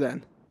 Before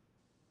then.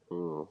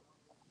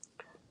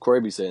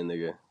 Corey be saying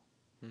nigga.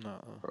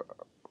 No.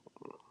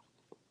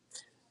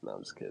 No,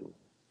 I'm just kidding.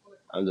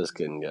 I'm just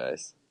kidding,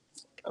 guys.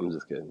 I'm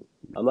just kidding.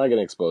 I'm not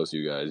gonna expose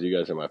you guys. You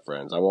guys are my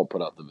friends. I won't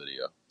put out the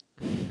video.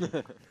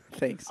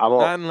 Thanks. I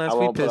won't. Not unless I we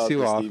won't put piss out you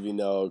the off. Stevie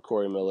No,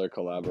 Corey Miller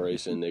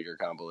collaboration nigger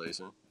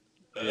compilation.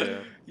 Yeah.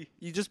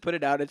 You just put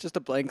it out. It's just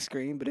a blank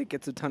screen, but it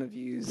gets a ton of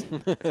views.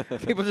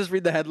 People just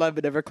read the headline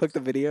but never click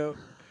the video.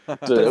 Dude,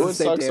 Does it the would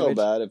same suck so damage.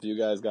 bad if you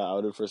guys got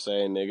outed for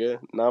saying nigga.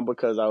 Not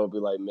because I would be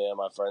like, man,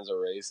 my friends are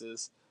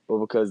racist, but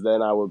because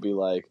then I would be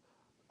like,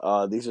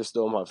 these are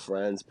still my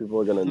friends. People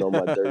are gonna know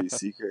my dirty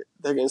secret.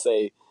 They're gonna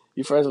say,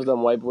 you friends with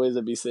them white boys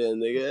that be saying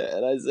nigga?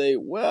 And I say,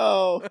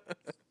 well,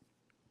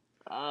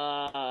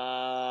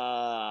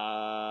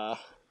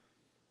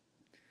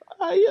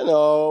 you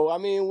know, I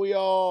mean, we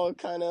all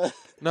kind of.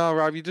 No,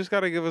 Rob, you just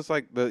gotta give us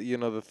like the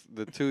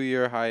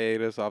 2-year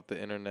hiatus off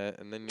the internet,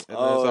 and then it's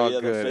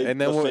all good.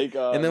 And then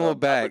we'll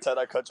back. I pretend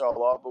I cut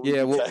y'all off,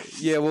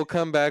 but We'll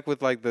come back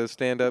with like the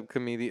stand-up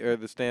comedy or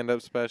the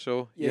stand-up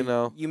special.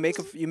 Yeah, you make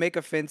a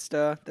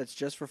Finsta that's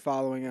just for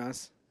following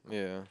us.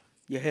 Yeah.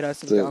 You hit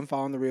us and Dude.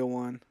 unfollow the real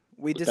one.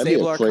 We That'd be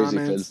disable a our crazy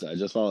comments. Finsta. I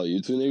just follow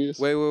you two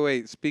niggas.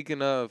 Wait.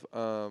 Speaking of,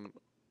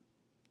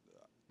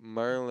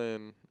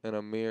 Merlin and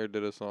Amir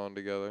did a song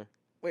together.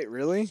 Wait,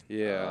 really?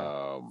 Yeah.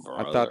 Oh,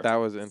 I thought that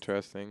was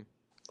interesting.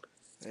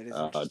 That is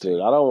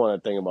dude, I don't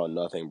want to think about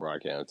nothing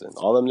Brockhampton.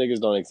 All them niggas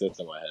don't exist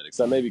in my head,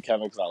 except maybe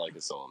Kevin because I like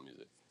his solo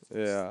music.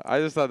 Yeah, I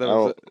just thought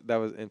that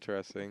was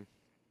interesting.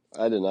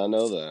 I did not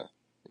know that.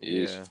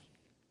 Yeesh. Yeah.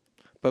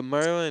 But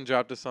Merlin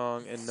dropped a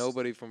song, and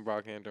nobody from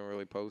Brockhampton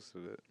really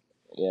posted it.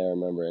 Yeah, I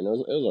remember, and it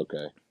was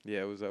okay.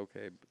 Yeah, it was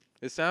okay.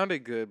 It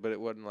sounded good, but it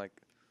wasn't like...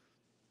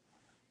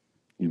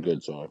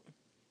 Good song.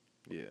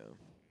 Yeah.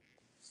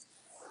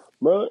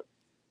 But,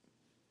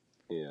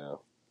 yeah.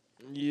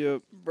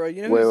 Yep. Bro,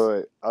 you know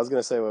Wait. I was going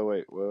to say,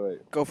 wait.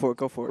 Go for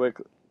it.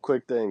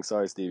 Quick thing.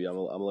 Sorry, Stevie. I'm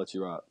going to let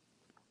you rock.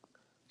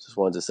 Just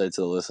wanted to say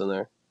to the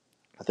listener,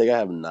 I think I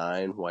have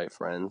 9 white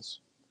friends.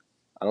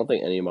 I don't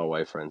think any of my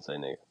white friends say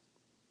nigga.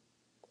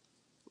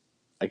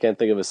 I can't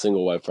think of a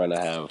single white friend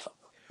I have.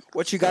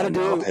 What you got to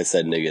do has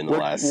said nigga in the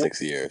last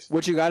 6 years.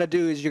 What you got to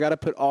do is you got to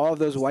put all of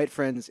those white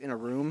friends in a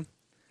room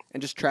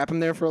and just trap them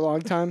there for a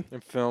long time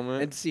And film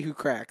it. and see who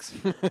cracks.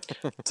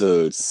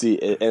 Dude, see,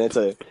 and it's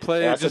a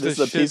Just this is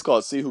a piece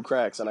called "See Who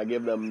Cracks," and I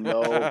give them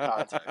no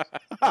context.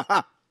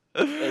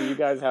 And you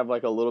guys have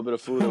like a little bit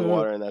of food and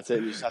water, and that's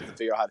it. You just have to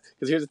figure out how.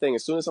 Because here's the thing: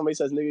 as soon as somebody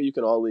says "nigga," you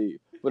can all leave.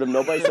 But if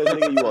nobody says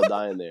 "nigga," you all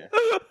die in there.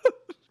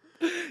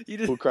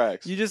 Who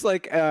cracks? You just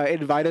like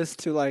invite us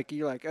to like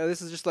you're like, oh,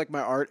 this is just like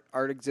my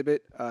art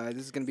exhibit.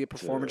 This is gonna be a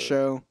performance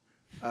show.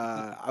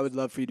 I would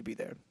love for you to be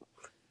there.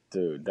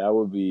 Dude, that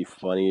would be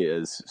funny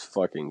as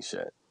fucking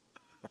shit.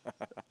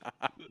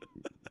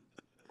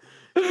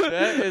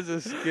 That is a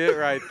skit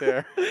right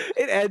there.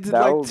 It ends in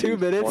That like would 2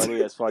 be minutes.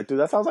 funny as fuck. Dude,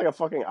 that sounds like a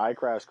fucking I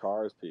Crash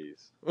Cars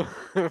piece.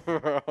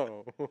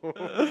 Bro.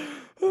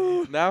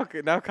 Now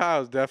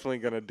Kyle's definitely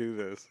going to do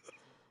this.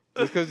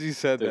 Just because you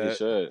said Dude, he that.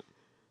 should.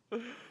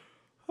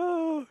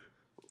 Dude,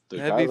 That'd be Kyle's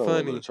in a little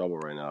bit funny. of trouble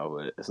right now,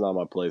 but it's not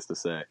my place to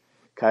say.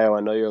 Kyle, I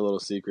know your little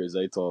secrets.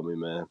 They told me,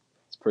 man.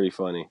 It's pretty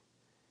funny.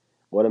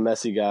 What a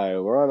messy guy.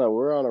 We're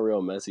on a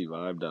real messy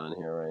vibe down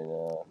here right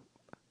now.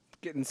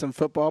 Getting some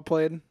football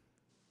played.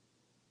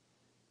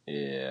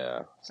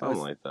 Yeah, something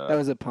like that. That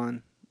was a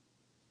pun.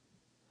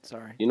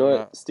 Sorry. You know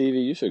what,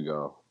 Stevie? You should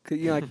go. Could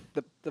you like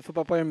the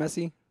football player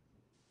Messi?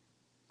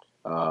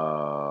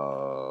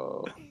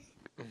 Oh.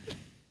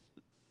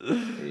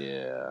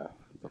 Yeah,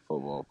 the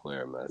football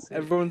player Messi.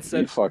 Everyone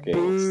said you fucking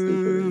boo.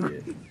 stupid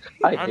idiot.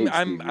 I hate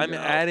I'm Stevie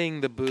now.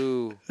 adding the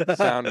boo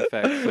sound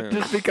effect soon.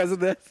 Just because of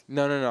this.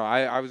 No.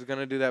 I was going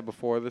to do that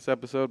before this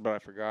episode, but I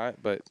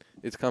forgot. But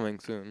it's coming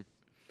soon.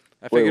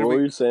 I Wait, figured what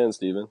were you saying,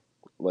 Steven?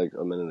 Like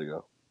a minute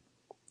ago.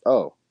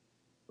 Oh.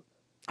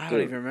 I don't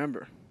even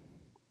remember.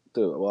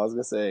 Dude, well, I was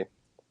going to say,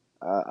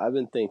 I've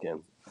been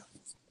thinking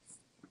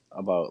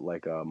about,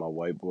 like, my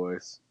white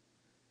boys.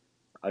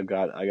 I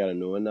got a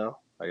new one now.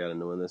 I got a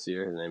new one this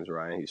year. His name's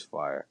Ryan. He's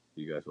fire.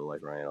 You guys will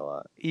like Ryan a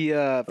lot. He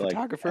Like,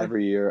 photographer.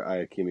 every year, I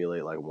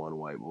accumulate, like, one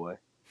white boy.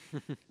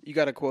 You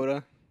got a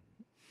quota?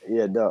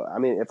 Yeah, no. I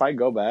mean, if I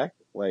go back,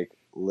 like,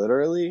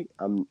 literally,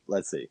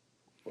 let's see.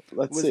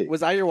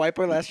 Was I your white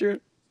boy last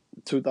year?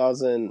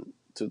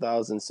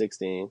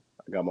 2016,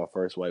 I got my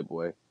first white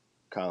boy,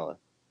 Colin.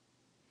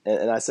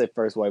 And I say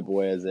first white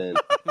boy as in,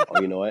 oh,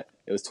 you know what?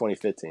 It was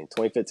 2015.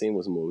 2015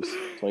 was Moose.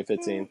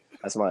 2015,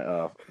 that's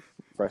my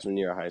freshman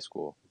year of high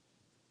school.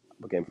 I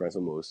became friends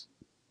with Moose.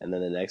 And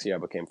then the next year, I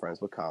became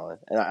friends with Colin.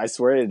 And I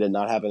swear it did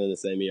not happen in the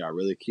same year. I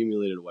really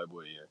accumulated a white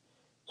boy year.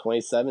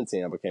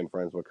 2017, I became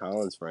friends with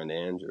Colin's friend,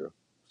 Andrew.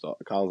 So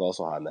Colin's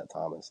also hot in that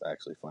Thomas,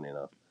 actually, funny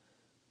enough.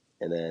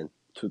 And then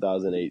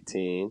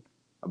 2018,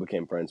 I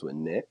became friends with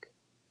Nick.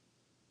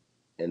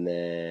 and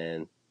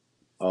then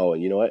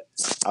and you know what?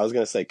 I was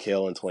gonna say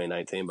Kale in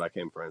 2019, but I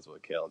became friends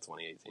with Kale in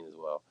 2018 as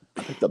well.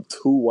 I picked up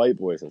 2 white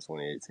boys in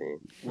 2018.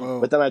 Whoa.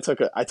 But then I took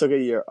a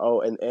year.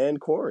 Oh, and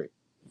Corey.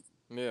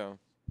 Yeah.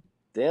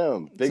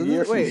 Damn, big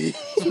year for me.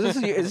 So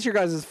is this your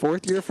guys'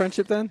 4th year of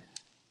friendship then?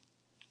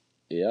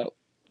 Yep.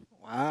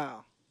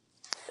 Wow.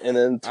 And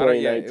then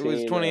 2019. It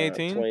was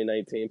 2018.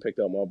 2019 picked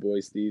up my boy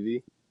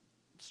Stevie.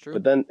 It's true.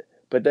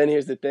 But then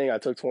here's the thing: I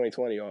took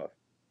 2020 off.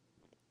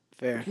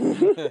 Fair.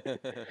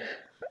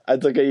 I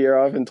took a year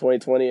off in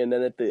 2020, and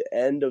then at the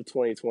end of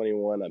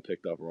 2021, I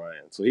picked up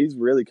Ryan. So he's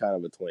really kind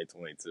of a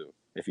 2022,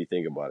 if you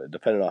think about it,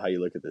 depending on how you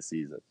look at the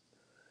season.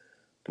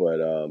 But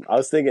I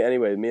was thinking,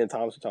 anyway, me and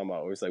Thomas were talking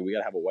about, it was like, we got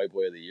to have a White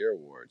Boy of the Year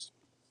awards,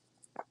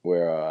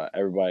 where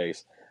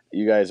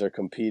you guys are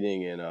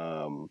competing in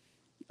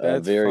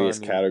various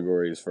funny.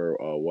 categories for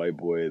White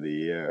Boy of the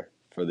Year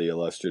for the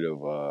illustrative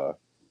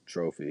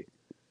trophy.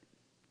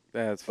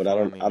 That's But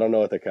funny. I don't know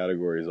what the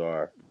categories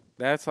are.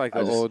 That's like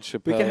an old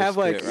Chappelle We can have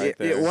like skit right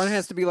there. one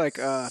has to be like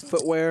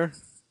footwear.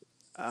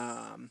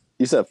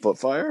 You said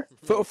Footfire?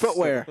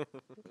 Footwear.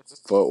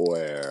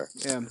 Footwear.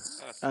 Yeah.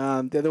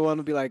 The other one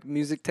would be like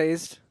music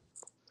taste.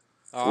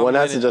 Oh, One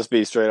I'm has to winning. just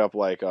be straight up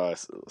like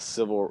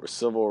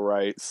civil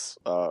rights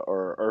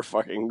or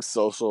fucking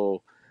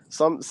social.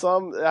 Some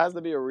it has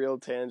to be a real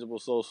tangible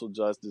social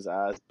justice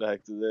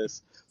aspect to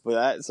this, but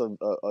that's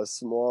a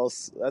small.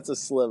 That's a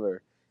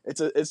sliver.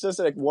 It's just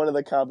like one of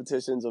the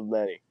competitions of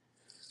many.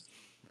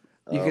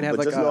 You can have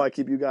but like just know I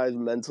keep you guys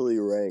mentally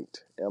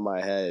ranked in my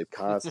head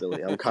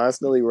constantly. I'm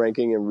constantly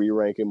ranking and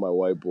re-ranking my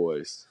white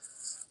boys.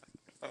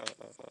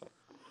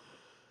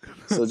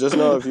 So just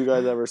know if you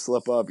guys ever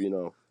slip up, you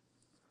know.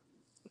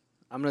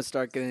 I'm gonna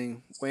start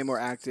getting way more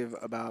active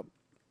about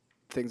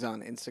things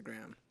on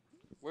Instagram.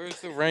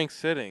 Where's the rank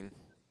sitting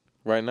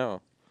right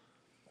now?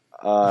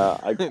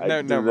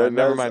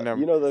 Never mind. Never.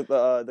 You know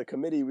the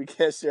committee. We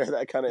can't share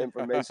that kind of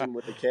information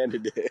with the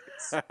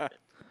candidates.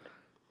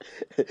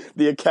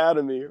 The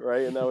academy,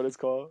 right? Isn't that what it's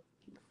called?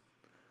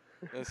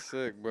 That's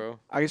sick, bro.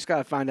 I just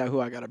gotta find out who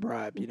I gotta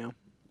bribe. You know,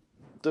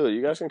 Dude,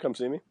 you guys can come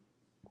see me.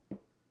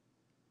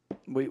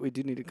 we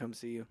do need to come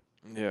see you.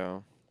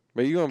 Yeah,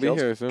 but you gonna be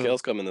here soon.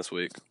 Kale's coming this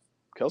week.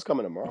 Kale's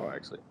coming tomorrow,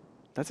 actually.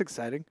 That's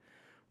exciting.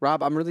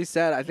 Rob, I'm really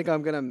sad. I think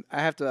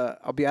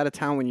I'll be out of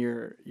town when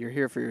you're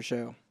here for your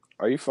show.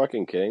 Are you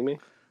fucking kidding me?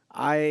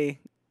 I'm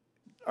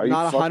you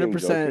not fucking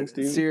 100% joking,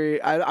 Steve?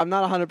 serious. I'm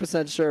not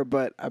 100% sure,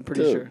 but I'm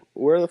pretty Dude, sure.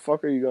 where the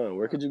fuck are you going?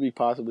 Where could you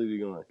possibly be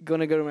going?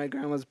 Gonna go to my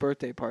grandma's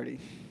birthday party.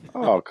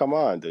 Oh, come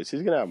on, dude.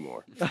 She's gonna have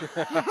more.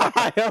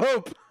 I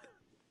hope.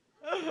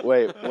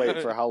 Wait,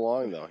 for how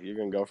long though? You're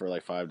gonna go for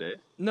like 5 days?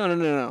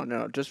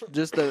 No. Just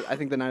I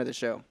think the night of the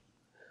show.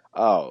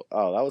 Oh,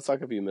 that would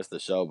suck if you missed the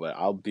show, but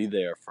I'll be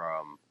there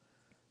from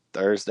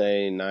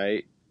Thursday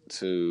night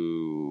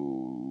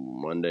to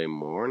Monday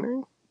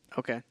morning.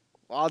 Okay.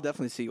 Well, I'll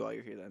definitely see you while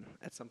you're here then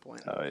at some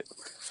point. All right.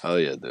 Hell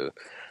yeah, dude.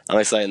 I'm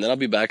excited. And then I'll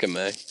be back in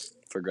May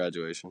for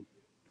graduation.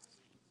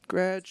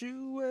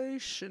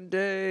 Graduation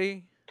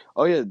day.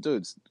 Oh yeah,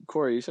 dudes.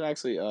 Corey, you should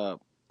actually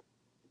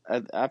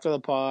after the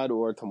pod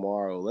or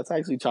tomorrow, let's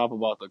actually chop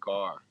about the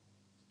car.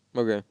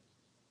 Okay.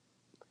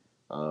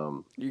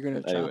 You're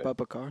gonna Anyway. chop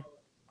up a car?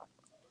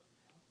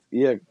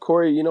 Yeah,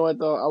 Corey, you know what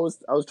though? I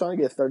was trying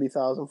to get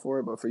 30,000 for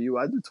it, but for you,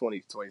 I do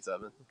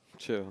 27.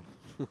 Chill.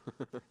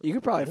 You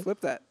could probably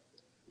flip that.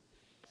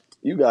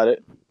 You got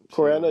it.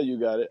 Corey, I know you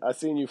got it. I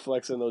seen you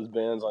flexing those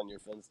bands on your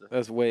Finsta.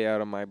 That's way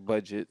out of my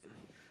budget.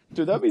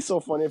 Dude, that'd be so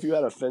funny if you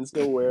had a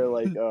Finsta where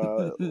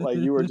like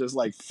you were just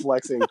like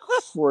flexing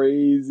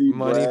crazy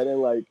Money. bread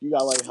and like you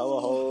got like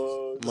hella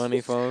hoes.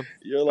 Money phone.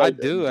 You're like I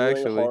do, doing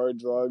actually. hard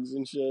drugs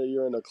and shit.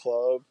 You're in a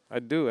club. I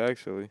do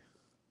actually.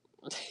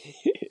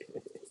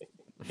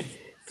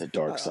 The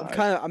dark side.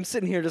 I'm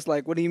sitting here just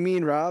like, what do you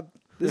mean, Rob?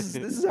 This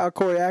is how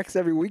Corey acts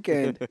every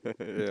weekend.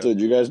 Yeah.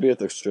 Dude, you guys be at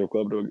the strip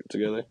club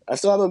together? I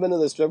still haven't been to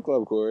the strip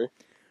club, Corey.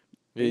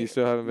 Yeah, you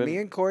still haven't been. Me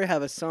and Corey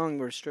have a song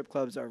where strip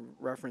clubs are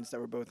referenced that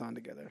we're both on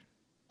together.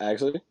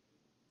 Actually,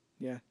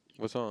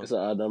 What song? it's an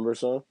odd number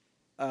song.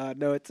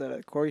 No, it's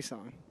a Corey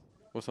song.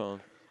 What song?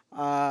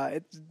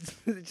 It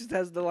just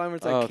has the line where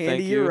it's like, Oh, "Candy,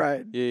 thank you're you.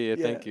 right." Yeah.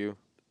 Thank you.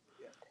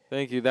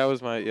 Thank you. That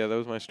was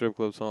my strip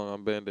club song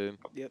on Band-Aid.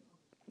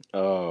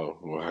 Oh,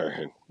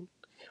 word.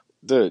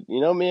 Dude, you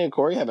know me and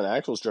Corey have an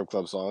actual strip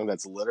club song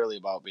that's literally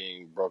about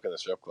being broke in the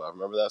strip club.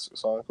 Remember that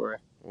song, Corey?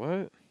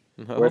 What?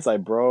 No. Where it's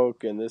like,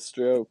 broke in this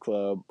strip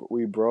club,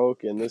 we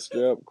broke in this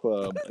strip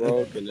club,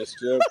 broke in this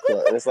strip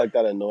club. And it's like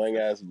that annoying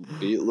ass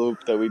beat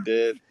loop that we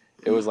did.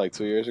 It was like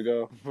 2 years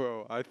ago.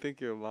 Bro, I think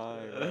you're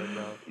lying right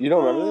now. You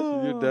don't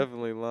remember You're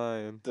definitely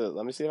lying. this? Dude,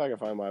 let me see if I can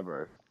find my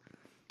verse.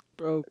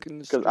 Broken.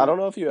 Because I don't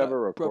know if you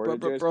ever Bro-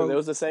 recorded yours, because it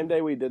was the same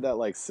day we did that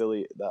other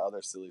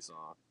silly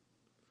song.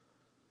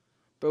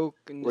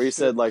 Broken. Where you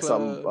said like strip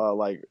something club.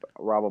 like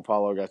Rob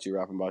Apollo got you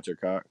rapping about your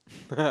cock.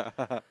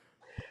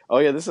 Oh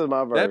yeah, this is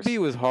my verse. That beat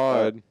was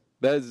hard.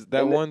 That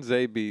and one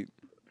Zay beat.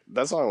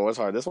 That song was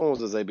hard. This one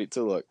was a Z beat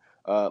too. Look,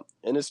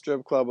 In a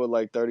strip club with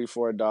like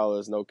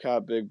 $34. No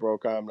cap, big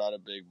broke. I'm not a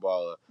big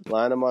baller.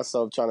 Lying to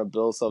myself, trying to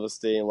build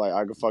self-esteem. Like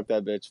I could fuck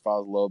that bitch if I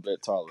was a little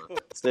bit taller.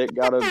 Stick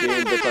got a beam,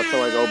 bitch. I feel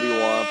like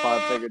Obi-Wan.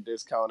 5-figure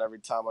discount every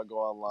time I go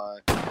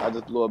online. I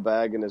just blew a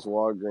bag in this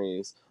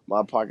Walgreens.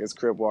 My pocket's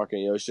crip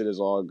walking. Yo, shit is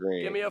all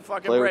green. Give me a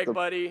fucking break,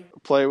 buddy.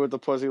 Play with the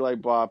pussy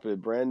like bop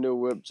it. Brand new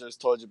whip,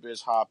 just told your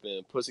bitch hop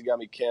in. Pussy got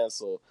me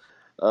canceled.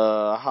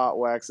 Hot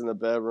wax in the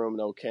bedroom,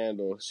 no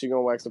candle. She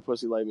gonna wax the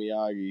pussy like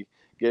Miyagi.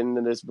 Getting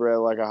into this bread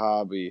like a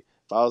hobby.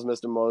 If I was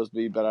Mr.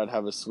 Mosby, bet I'd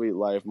have a sweet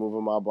life.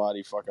 Moving my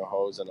body, fucking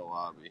hoes in the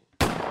lobby.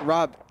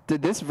 Rob,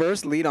 did this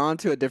verse lead on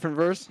to a different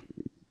verse?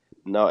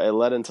 No, it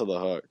led into the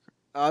hook.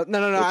 No.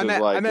 I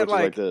meant Which is like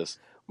like this.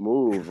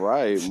 Move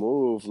right,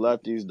 move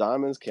left. These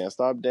diamonds can't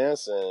stop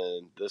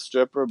dancing. The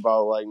stripper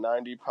about like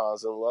 90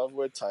 pounds in love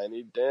with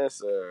Tiny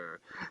Dancer.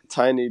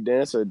 Tiny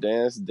Dancer,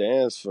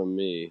 dance for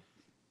me.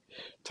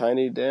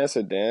 Tiny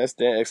Dancer, dance.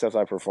 Except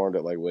I performed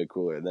it like way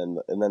cooler. And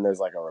then there's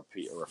like a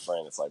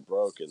refrain. It's like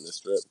broke in the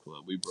strip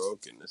club. We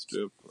broke in the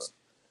strip club.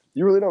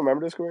 You really don't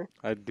remember this, Corey?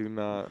 I do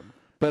not.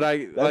 But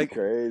I That's like.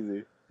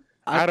 crazy.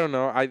 I don't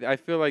know. I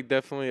feel like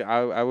definitely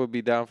I would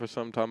be down for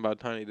something talking about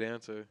Tiny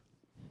Dancer.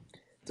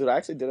 Dude, I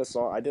actually did a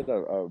song. I did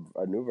a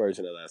new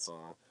version of that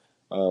song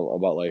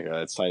about like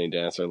it's Tiny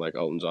Dancer like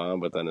Elton John,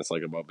 but then it's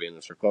like about being in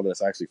a strip club, and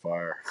it's actually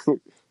fire.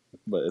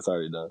 But it's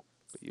already done.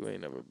 But you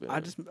ain't never been. I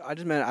just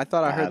meant I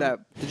thought I heard that.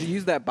 Did you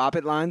use that Bop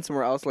It line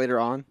somewhere else later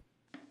on?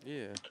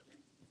 Yeah.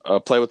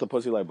 Play with the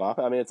pussy like Bop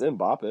It. I mean, it's in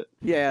Bop It.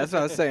 Yeah, that's what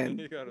I was saying.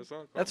 You got a song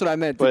called That's what I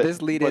meant. Did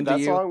this lead into that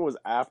you? song was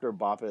after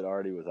Bop It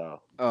already was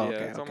out. Oh, Yeah,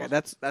 okay, it's okay.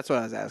 almost- That's what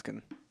I was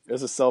asking.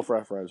 It's a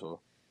self-referential.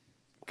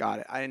 Got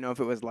it. I didn't know if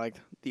it was like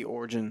the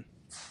origin.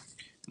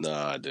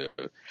 Nah, dude.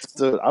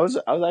 I was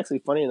actually,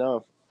 funny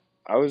enough,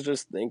 I was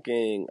just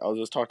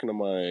talking to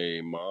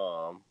my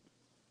mom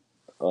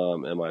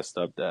and my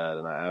stepdad,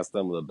 and I asked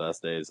them the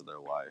best days of their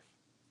life.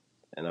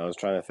 And I was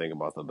trying to think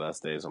about the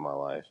best days of my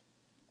life.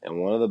 And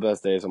one of the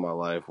best days of my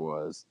life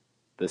was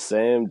the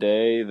same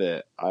day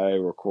that I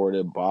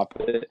recorded Bop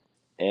It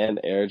and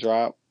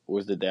Airdrop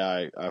was the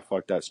day I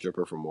fucked that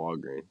stripper from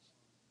Walgreens.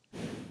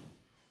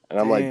 And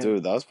I'm like, Damn.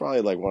 dude, that was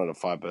probably like one of the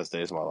 5 best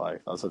days of my life.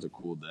 That was such a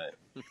cool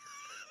day.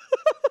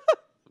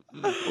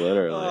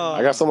 Literally.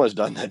 I got so much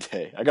done that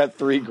day. I got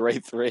 3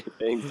 great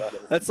things done.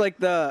 That's like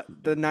the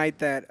night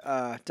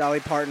that Dolly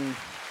Parton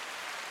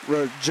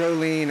wrote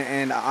Jolene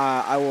and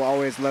I Will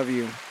Always Love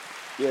You.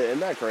 Yeah, isn't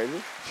that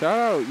crazy? Shout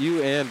out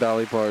you and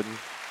Dolly Parton.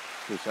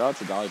 Dude, shout out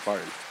to Dolly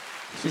Parton.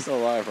 She's still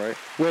alive, right?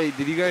 Wait,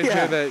 did you guys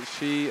Yeah. hear that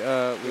she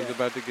was Yeah.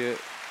 about to get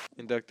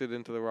inducted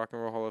into the Rock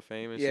and Roll Hall of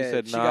Fame, and Yeah, she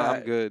said, she "Nah, got-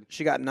 I'm good."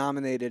 She got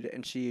nominated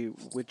and she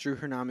withdrew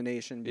her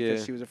nomination because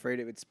Yeah. she was afraid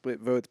it would split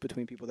votes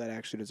between people that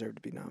actually deserved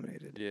to be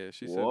nominated. Yeah,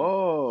 she said.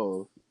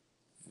 Whoa.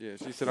 Yeah,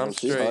 she said, "I'm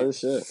She's hard straight." as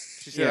shit.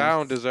 She said, Yeah. "I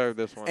don't deserve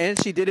this one." And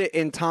she did it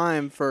in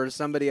time for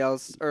somebody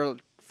else, or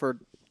for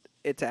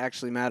it to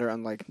actually matter,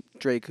 unlike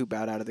Drake, who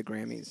bowed out of the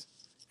Grammys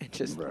and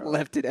just Bro.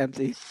 left it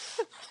empty.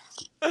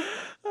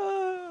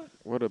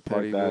 What a Fuck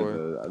petty that, boy.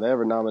 dude. If they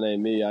ever nominate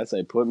me, I'd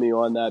say, put me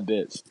on that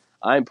bitch.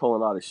 I ain't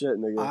pulling out of shit,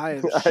 nigga. I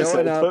am I said,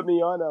 showing up. put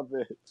me on that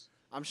bitch.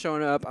 I'm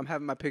showing up. I'm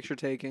having my picture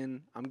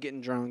taken. I'm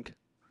getting drunk.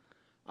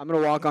 I'm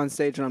going to walk on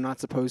stage when I'm not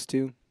supposed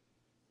to.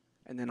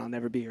 And then I'll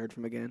never be heard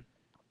from again.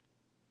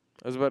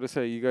 I was about to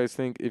say, you guys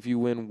think if you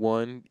win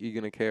one, you're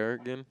gonna care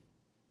again?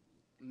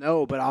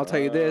 No, but I'll tell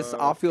you this.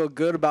 I'll feel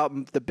good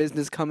about the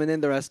business coming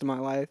in the rest of my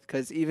life.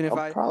 Because even if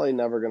I'm probably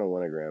never going to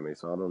win a Grammy,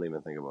 so I don't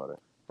even think about it.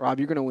 Rob,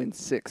 you're going to win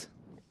 6.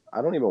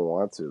 I don't even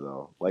want to,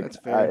 though. Like, That's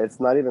fair. it's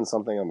not even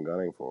something I'm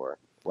gunning for.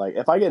 Like,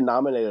 if I get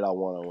nominated, I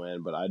want to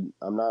win, but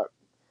I'm not.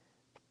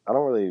 I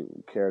don't really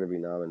care to be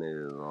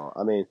nominated at all.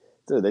 I mean,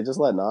 dude, they just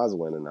let Nas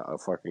win a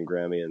fucking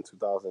Grammy in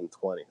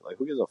 2020. Like,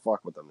 who gives a fuck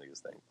what them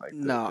niggas think? Like,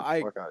 dude, No, get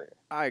the fuck out of here.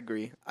 I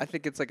agree. I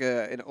think it's like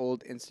an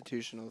old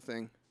institutional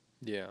thing.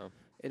 Yeah.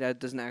 It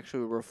doesn't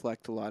actually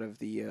reflect a lot of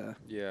the...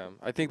 Yeah.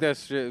 I think that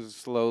shit is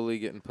slowly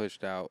getting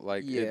pushed out.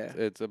 Like, Yeah.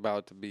 it's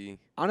about to be.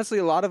 Honestly,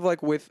 a lot of,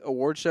 like, with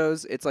award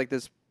shows, it's like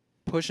this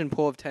push and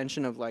pull of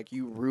tension of, like,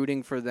 you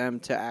rooting for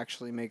them to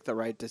actually make the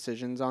right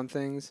decisions on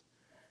things,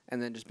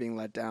 and then just being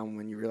let down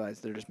when you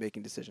realize they're just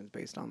making decisions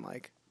based on,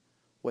 like,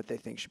 what they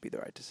think should be the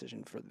right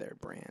decision for their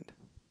brand.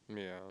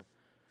 Yeah.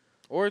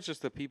 Or it's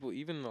just the people,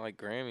 even like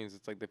Grammys,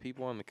 it's like the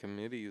people on the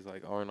committees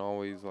like aren't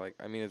always like,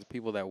 I mean, it's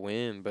people that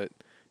win, but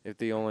if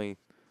they only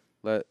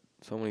let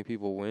so many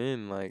people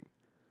win, like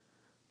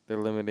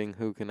they're limiting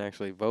who can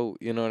actually vote.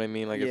 You know what I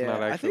mean? Like it's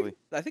not actually.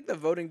 I think the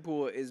voting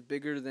pool is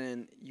bigger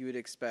than you would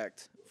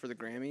expect for the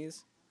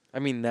Grammys. I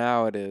mean,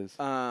 now it is.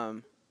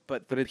 But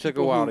But it took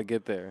a while to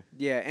get there.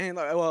 Yeah, and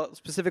well,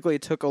 specifically,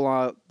 it took a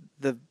lot.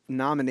 The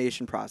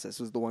nomination process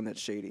was the one that's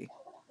shady.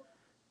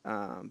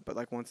 But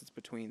like once it's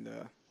between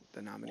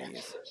the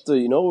nominees, So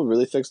you know what would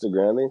really fix the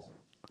Grammys?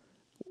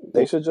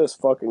 They should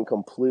just fucking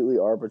completely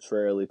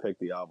arbitrarily pick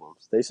the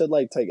albums. They should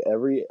like take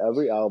every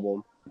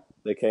album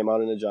that came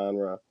out in the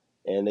genre,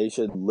 and they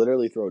should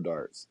literally throw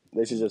darts.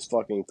 They should just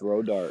fucking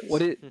throw darts.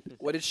 what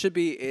it should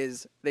be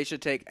is they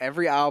should take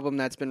every album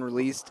that's been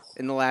released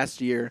in the last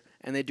year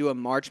and they do a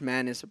March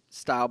Madness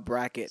style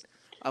bracket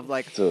of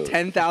like Dude,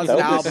 10,000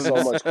 that would be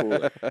albums. so much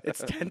cooler.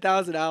 It's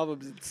 10,000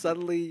 albums, and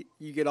suddenly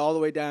you get all the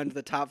way down to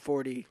the top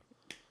 40,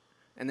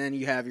 and then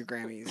you have your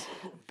Grammys.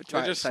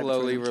 They're just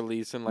slowly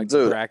releasing like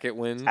Dude, bracket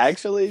wins.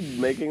 Actually,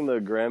 making the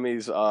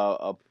Grammys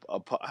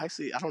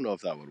actually, I don't know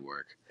if that would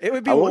work. It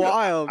would be I wonder,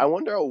 wild. I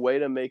wonder a way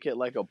to make it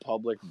like a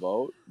public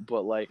vote,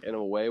 but like in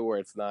a way where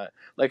it's not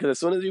like 'cause as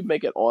soon as you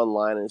make it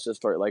online and it's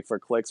just for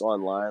clicks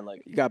online,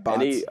 like You got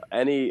bots.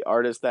 any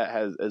artist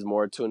that is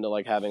more tuned to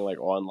like having like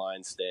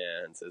online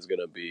stands is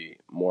gonna be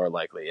more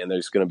likely, and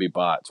there's gonna be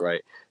bots,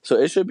 right? So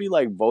it should be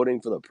like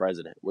voting for the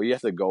president, where you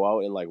have to go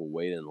out and like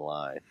wait in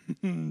line.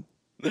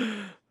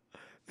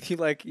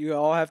 You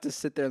all have to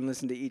sit there and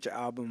listen to each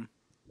album.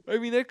 I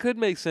mean, that could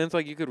make sense.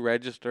 Like, you could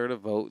register to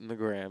vote in the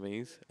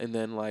Grammys, and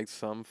then, like,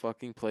 some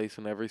fucking place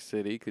in every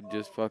city could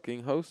just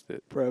fucking host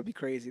it. Bro, it'd be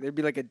crazy. There'd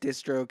be like a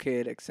distro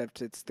kid,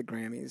 except it's the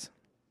Grammys.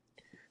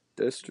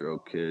 Distro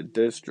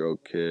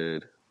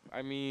kid.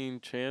 I mean,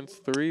 Chance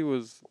 3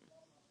 was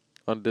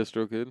on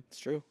DistroKid. It's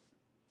true.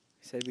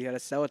 He said we had to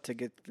sell it to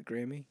get the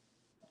Grammy.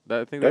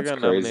 I think That's they got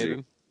crazy.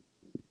 nominated.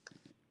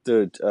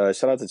 Dude,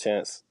 shout out to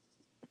Chance,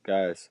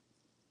 guys.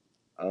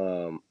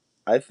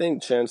 I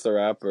think Chance the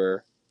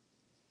Rapper.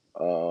 I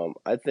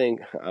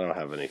don't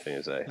have anything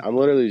to say. I'm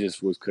literally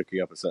just was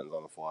cooking up a sentence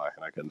on the fly,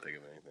 and I couldn't think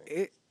of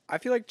anything. I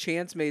feel like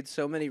Chance made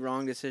so many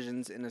wrong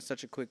decisions in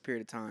such a quick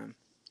period of time.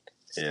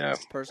 Yeah,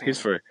 Personally.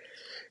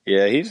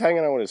 he's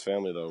hanging out with his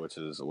family though, which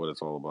is what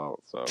it's all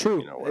about. So True,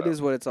 you know, it whatever.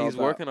 is what it's all He's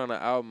about. working on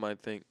an album, I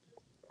think.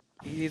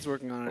 He's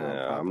working on it.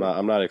 Yeah, I'm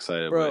not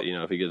excited, Bro, but you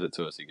know, if he gives it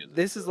to us, he gives it.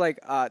 This is like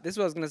this is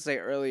what I was gonna say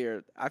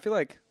earlier. I feel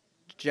like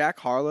Jack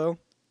Harlow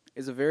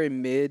is a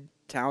very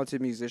talented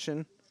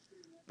musician,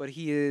 but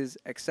he is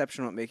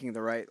exceptional at making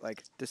the right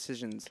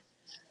decisions.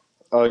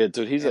 Oh yeah,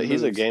 dude, he's a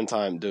moves. game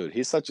time dude.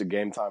 He's such a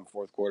game time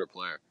fourth quarter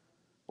player.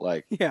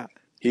 Like Yeah.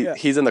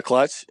 he's in the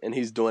clutch and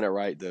he's doing it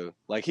right, dude.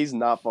 Like he's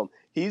not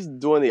he's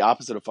doing the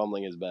opposite of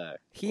fumbling his bag.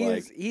 He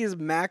is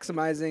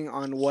maximizing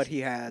on what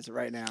he has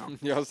right now.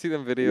 Y'all see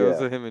them videos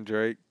Yeah. of him and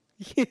Drake?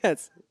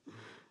 Yes.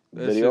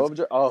 That Video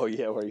shit's- of oh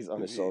yeah, where he's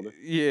on his shoulder.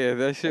 Yeah,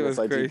 that shit And was it's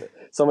like, crazy.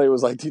 somebody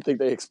was like, "Do you think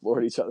they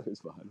explored each other's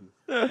bodies?"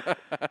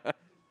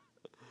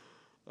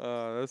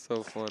 Oh, that's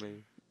so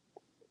funny.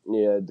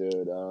 Yeah,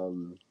 dude.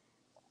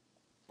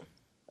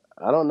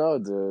 I don't know,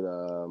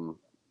 dude.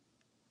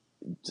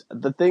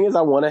 The thing is,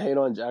 I want to hate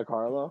on Jack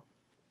Harlow,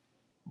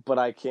 but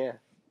I can't.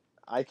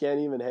 I can't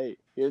even hate.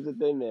 Here's the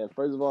thing, man.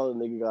 First of all, the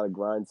nigga got a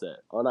grind set,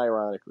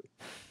 unironically.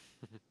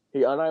 He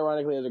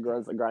unironically has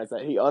a grind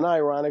set. He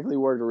unironically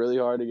worked really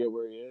hard to get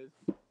where he is.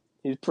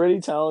 He's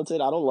pretty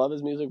talented. I don't love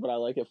his music, but I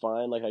like it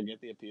fine. Like, I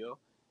get the appeal.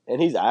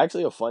 And he's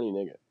actually a funny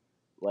nigga.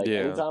 Like, Yeah.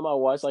 anytime I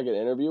watch, like, an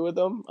interview with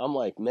him, I'm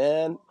like,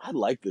 man, I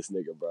like this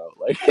nigga, bro.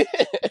 Like,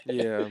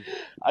 Yeah.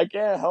 I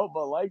can't help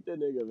but like the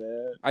nigga,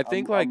 man. I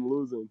think, I'm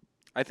losing.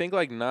 I think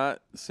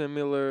not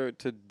similar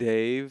to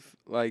Dave,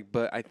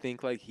 but I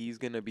think he's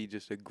gonna be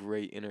just a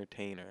great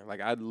entertainer.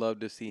 Like, I'd love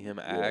to see him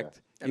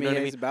act. I You mean, know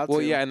what I he's mean? about well,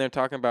 to. yeah, and they're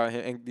talking about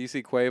him. And do you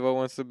see Quavo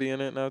wants to be in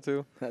it now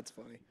too? That's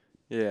funny.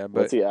 Yeah,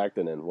 but What's he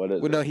acting in? What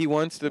is well, it? no, he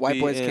wants to White be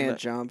boys in. can't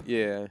jump.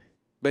 Yeah,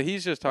 but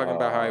he's just talking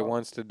about how he Oh.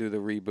 wants to do the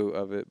reboot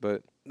of it.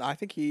 But No, I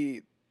think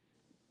he's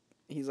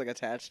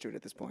attached to it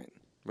at this point.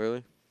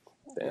 really,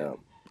 Damn.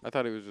 I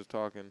thought he was just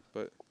talking.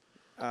 But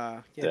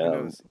Yeah, who Damn.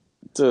 knows?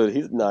 Dude,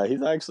 he's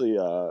actually,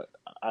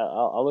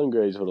 I'll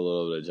engage with a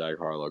little bit of Jack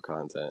Harlow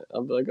content.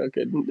 I'm like,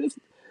 okay, this,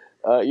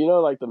 you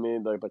know, like the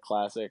meme, like the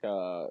classic,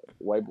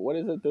 what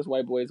is it? This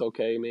white boy's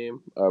okay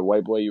meme?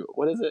 White boy,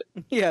 what is it?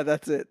 Yeah,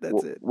 that's it.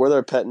 That's it. Where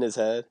they're petting his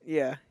head?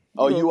 Yeah.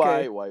 Oh, You you okay?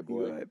 alright, white boy.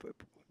 You alright, boy.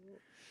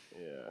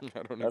 Yeah.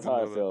 I don't That's even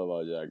how I know feel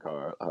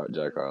about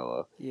Jack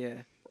Harlow.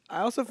 Yeah.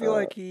 I also feel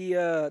like he,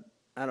 I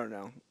don't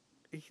know.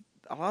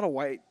 A lot of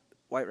white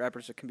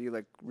rappers that can be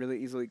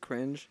really easily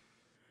cringe.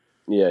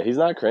 Yeah, he's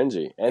not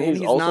cringy, and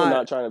he's also not-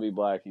 not trying to be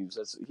black.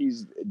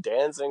 He's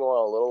dancing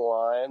on a little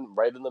line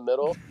right in the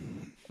middle,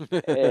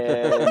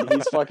 and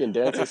he's fucking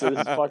dancing to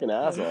his fucking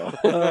ass off.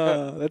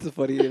 That's a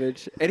funny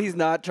image. And he's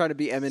not trying to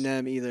be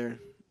Eminem either.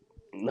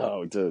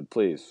 No, dude,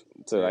 please,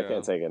 dude, I Yeah.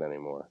 can't take it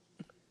anymore.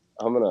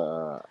 I'm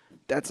gonna.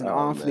 That's an Oh,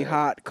 awfully man.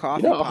 hot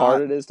coffee You know how pot.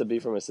 hard it is to be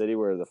from a city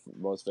where the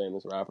most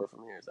famous rapper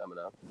from here is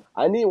Eminem.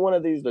 I need one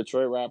of these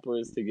Detroit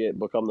rappers to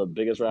become the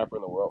biggest rapper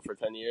in the world for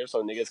 10 years,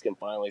 so niggas can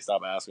finally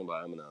stop asking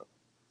about Eminem.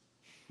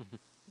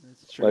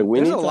 That's true. Like, we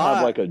There's need a to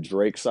have lot. a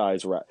Drake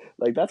size rap.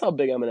 Like, that's how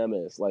big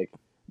Eminem is. Like,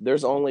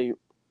 there's only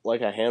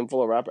a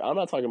handful of rappers. I'm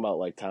not talking about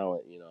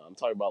talent, you know. I'm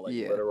talking about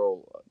Yeah.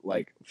 literal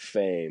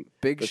fame.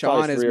 Big There's Sean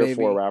probably is 3 or maybe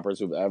 4 rappers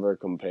who've ever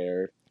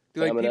compared.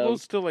 do people Eminem.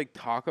 still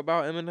talk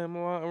about Eminem a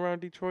lot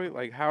around Detroit?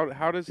 Like, how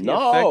does he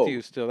No, affect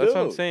you still? That's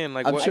what I'm dude. saying.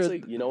 Like, I'm what? sure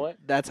Actually, you know what?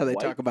 That's how they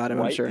talk about him,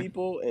 I'm White sure.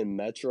 people in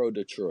Metro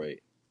Detroit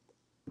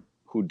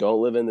who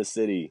don't live in the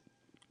city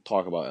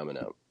talk about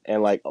Eminem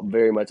and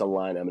very much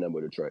align Eminem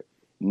with Detroit.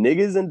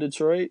 Niggas in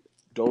Detroit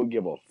don't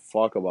give a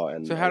fuck about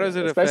Eminem. So how does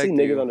it especially affect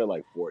niggas you?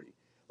 under 40?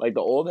 Like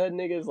the old head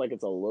niggas, like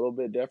it's a little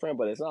bit different,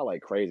 but it's not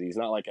like crazy. He's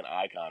not like an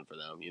icon for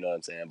them, you know what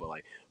I'm saying? But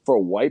like for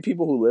white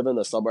people who live in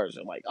the suburbs,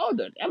 they're like, oh,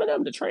 the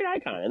Eminem Detroit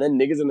icon, and then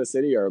niggas in the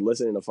city are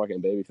listening to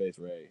fucking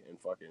Babyface Ray and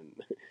fucking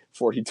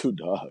 42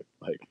 Dog.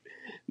 Like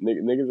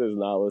niggas is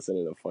not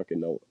listening to fucking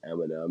no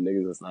Eminem.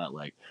 Niggas is not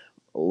like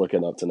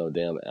looking up to no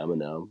damn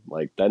Eminem.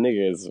 Like that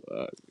nigga is,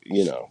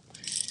 you know,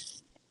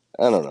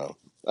 I don't know.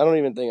 I don't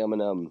even think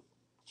Eminem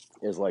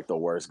is like the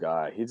worst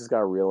guy. He just got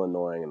real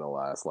annoying in the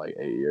last like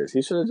 8 years.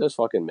 He should have just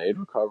fucking made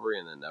Recovery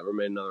and then never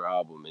made another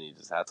album, and he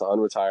just had to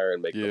unretire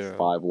and make the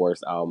 5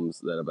 worst albums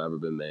that have ever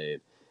been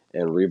made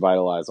and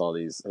revitalize all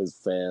these his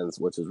fans,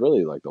 which is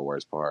really like the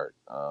worst part.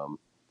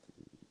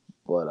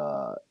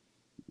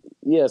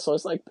 Yeah, so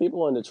it's like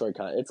people in Detroit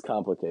it's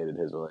complicated,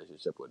 his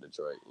relationship with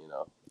Detroit, you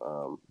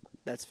know.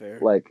 That's fair.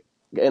 Like,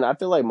 and I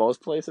feel like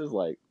most places,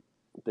 like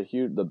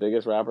the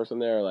biggest rappers from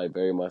there are like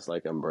very much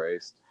like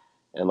embraced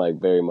and like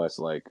very much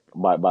like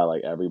by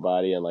like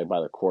everybody and like by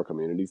the core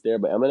communities there.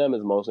 But Eminem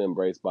is mostly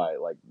embraced by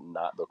like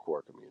not the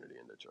core community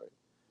in Detroit,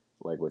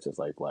 like which is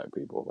like black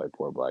people, like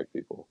poor black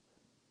people.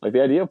 Like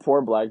the idea of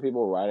poor black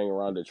people riding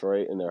around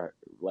Detroit and they're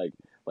like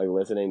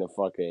listening to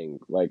fucking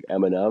like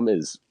Eminem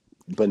is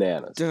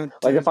bananas.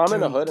 Like if I'm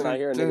in the hood and I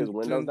hear a nigga's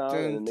windows down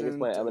and the niggas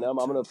playing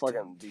Eminem, I'm gonna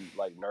fucking be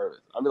like nervous.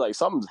 I'm be like,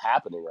 something's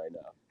happening right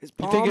now. His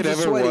You think palms it are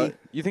ever sweaty. was?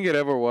 You think it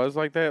ever was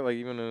like that? Like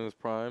even in his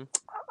prime?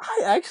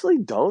 I actually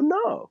don't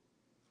know.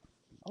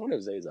 I wonder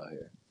if Zay's out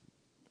here.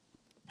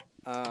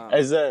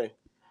 Hey Zay.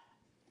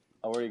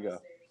 Oh, where'd he go?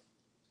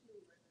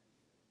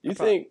 Do you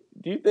think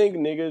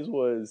niggas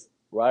was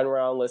riding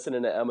around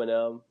listening to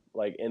Eminem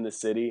like in the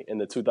city in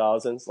the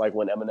 2000s, like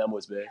when Eminem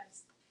was big?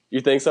 Yes.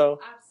 You think so?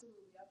 Absolutely.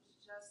 I was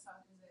just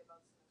talking to Zay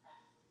about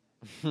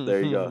this.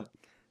 There you go.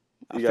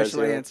 You guys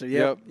Official hear it? answer.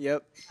 Yep.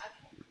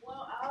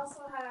 Well, I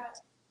also had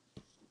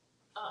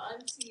an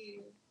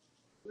auntie.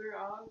 We were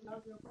all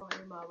not real from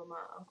Emma, but my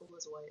uncle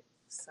was white,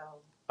 so.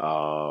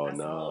 Oh that's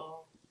a no!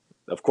 little-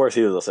 Of course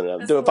he was listening to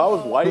that's Dude, a if I was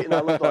little- white and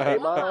I lived on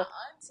 8 Well, my Mile,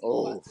 auntie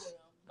oh. was with him.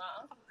 My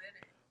uncle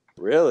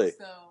didn't. Really?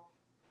 So.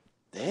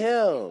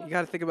 Damn. You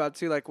got to think about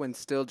too, like when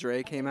Still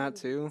Dre came out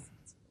too.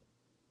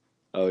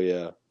 Oh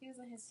yeah, He was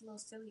in his little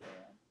silly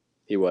era.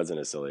 he was in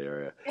a silly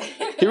area.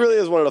 He really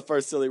is one of the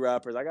first silly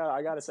rappers. I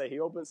gotta say he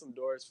opened some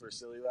doors for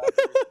silly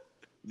rappers,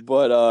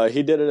 but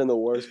he did it in the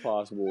worst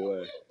possible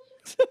way.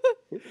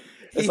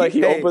 It's like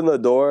he opened the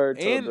door to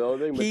the and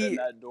building, but then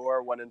that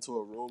door went into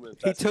a room. And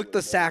He took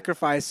the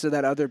sacrifice so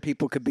that other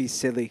people could be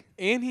silly.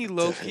 And he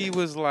low key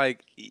was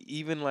like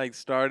even like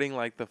starting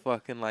like the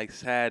fucking like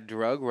sad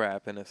drug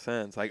rap in a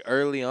sense. Like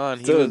early on,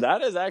 he Dude, was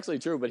that is actually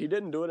true, but he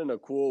didn't do it in a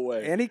cool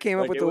way. And he came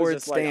up Like, with it the was word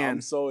just like, stan.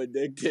 I'm so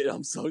addicted.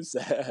 I'm so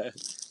sad.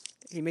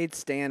 He made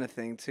Stan a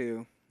thing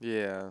too.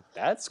 yeah.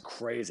 That's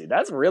crazy.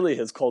 That's really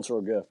his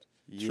cultural gift.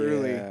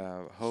 Truly.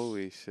 Yeah,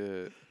 holy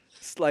shit.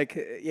 It's like,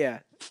 yeah.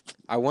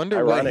 I wonder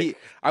Ironic.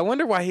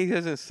 why he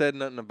hasn't said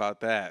nothing about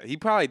that. He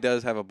probably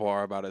does have a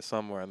bar about it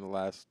somewhere in the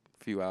last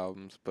few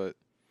albums, but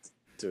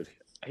Dude,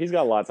 he's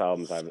got lots of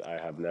albums I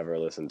have never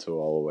listened to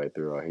all the way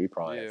through. He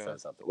probably Yeah.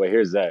 said something. Wait,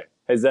 here's Zay.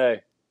 Hey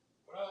Zay,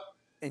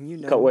 And you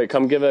know,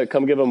 come give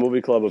a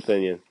movie club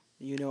opinion.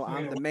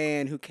 I'm the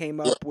man who came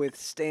up with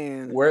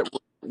Stan.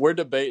 We're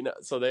debating.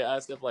 So they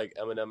asked if like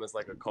Eminem is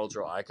like a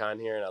cultural icon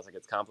here, and I was like,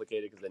 it's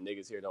complicated because the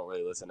niggas here don't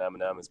really listen to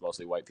Eminem. It's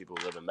mostly white people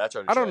who live in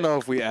Metro Detroit. I don't know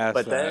if we asked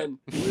But that. then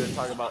we were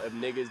talking about if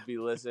niggas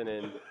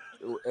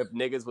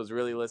was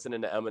really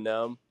listening to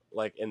Eminem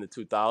like in the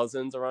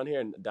 2000s around here,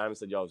 and Diamond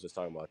said y'all was just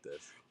talking about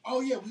this.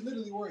 Oh yeah, we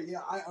literally were.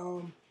 Yeah,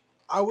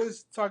 I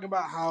was talking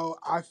about how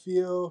I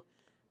feel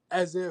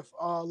as if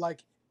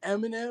like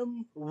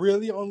Eminem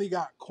really only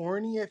got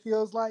corny. It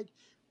feels like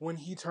when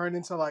he turned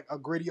into like a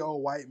gritty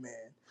old white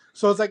man.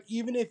 So it's like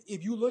even if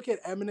you look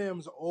at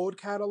Eminem's old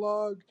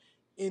catalog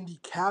in the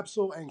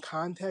capsule and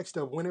context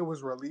of when it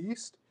was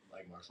released,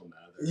 Like Marshall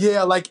Mathers.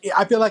 yeah, like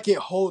I feel like it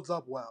holds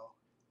up well,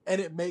 and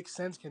it makes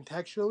sense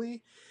contextually,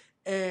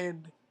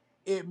 and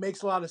it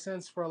makes a lot of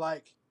sense for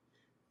like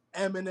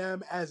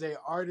Eminem as a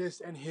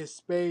artist and his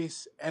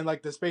space and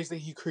like the space that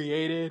he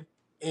created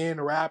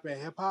in rap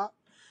and hip hop.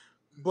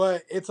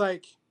 But it's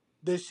like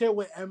the shit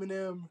with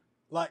Eminem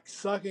like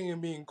sucking and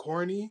being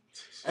corny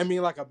and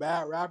being like a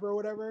bad rapper or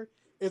whatever.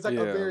 It's like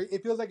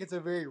it feels like it's a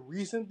very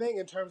recent thing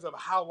in terms of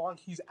how long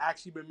he's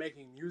actually been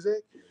making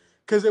music.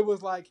 Cause it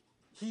was like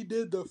he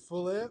did the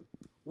flip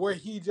where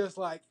he just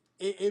like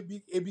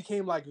it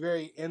became like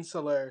very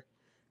insular,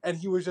 and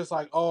he was just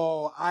like,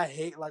 oh, I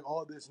hate like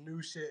all this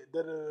new shit.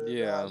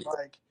 Yeah.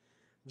 Like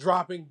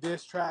dropping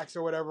diss tracks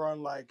or whatever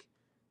on like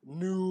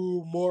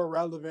new, more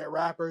relevant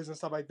rappers and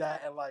stuff like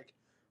that, and like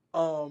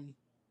and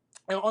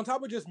on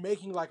top of just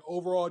making like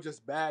overall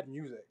just bad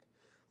music,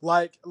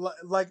 like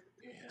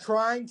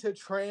trying to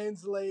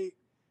translate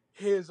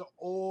his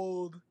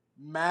old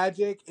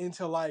magic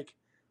into like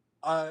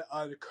a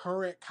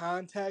current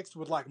context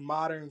with like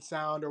modern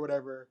sound or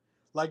whatever,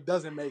 like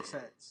doesn't make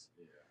sense.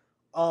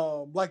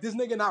 Like this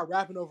nigga not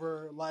rapping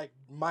over like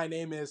my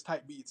name is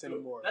type beats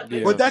anymore.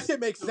 Yeah. But that shit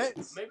makes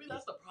sense. Maybe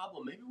that's the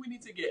problem. Maybe we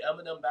need to get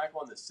Eminem back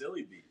on the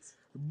silly beats.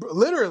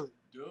 Literally.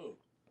 Dude.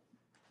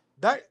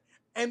 That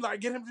and like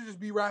get him to just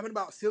be rapping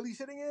about silly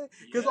shit again.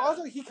 Because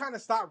also he kind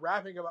of stopped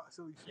rapping about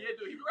silly shit. Yeah,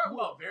 dude, he be rapping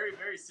about very,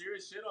 very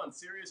serious shit on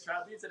serious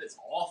trap beats, and it's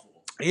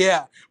awful.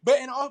 Yeah, but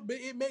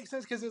it makes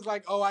sense because it's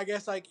like, oh, I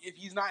guess like if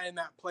he's not in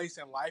that place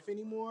in life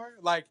anymore,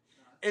 like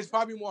it's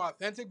probably more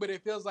authentic. But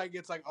it feels like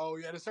it's like, oh,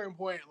 yeah, at a certain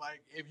point,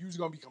 like if you're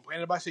gonna be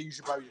complaining about shit, you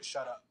should probably just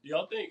shut up.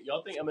 Y'all think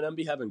Eminem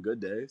be having good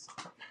days?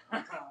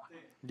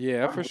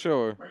 Yeah, for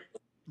sure.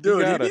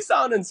 Dude, he be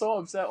sounding so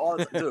upset all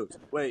the time. Dude,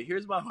 wait,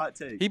 here's my hot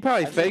take. He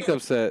probably fake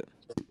upset.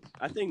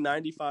 I think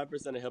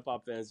 95% of hip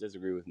hop fans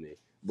disagree with me,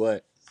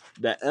 but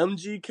the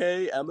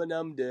MGK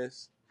Eminem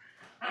diss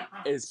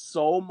is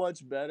so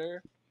much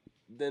better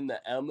than the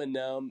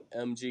Eminem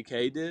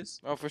MGK diss.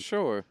 Oh, for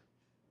sure.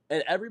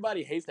 And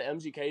everybody hates the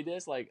MGK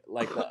diss, the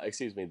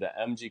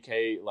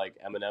MGK like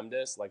Eminem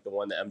diss, like the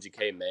one that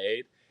MGK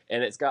made,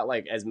 and it's got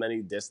like as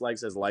many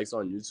dislikes as likes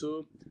on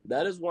YouTube.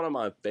 That is one of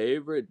my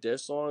favorite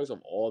diss songs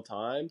of all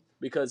time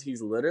because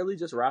he's literally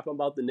just rapping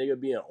about the nigga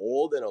being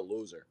old and a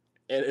loser.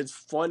 And it's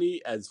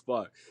funny as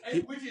fuck.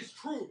 Which is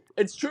true.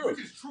 It's true.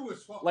 Which is true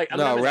as fuck. Like,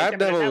 No, Rap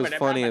Devil was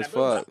funny as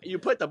fuck. You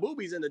put the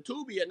boobies in the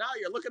tubie, and now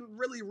you're looking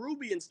really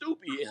ruby and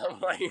stoopy.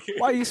 I'm like,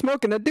 Why are you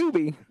smoking a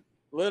doobie?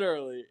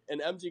 literally. And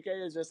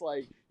MGK is just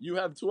like, you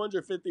have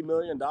 $250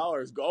 million.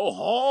 Go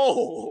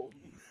home.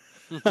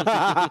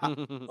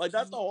 Like,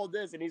 that's the whole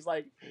diss. And he's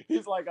like,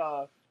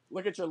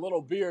 look at your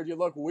little beard. You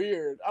look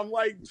weird. I'm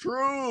like,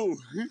 true.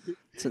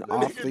 It's an The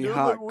nigga awfully do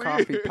hot look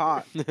coffee weird.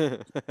 pot.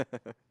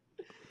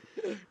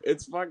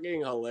 It's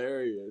fucking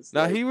hilarious.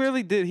 Now Like, he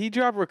really did. He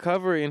dropped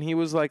Recovery, and he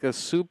was like a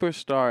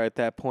superstar at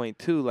that point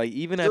too. Like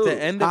even at the Dude,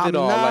 end of I'm it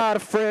all, not like,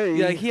 afraid.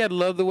 yeah, like he had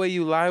 "Love the Way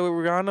You Lie" with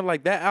Rihanna.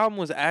 Like that album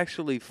was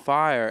actually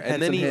fire. Had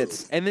And then some he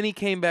hits. and then he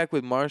came back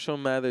with Marshall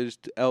Mathers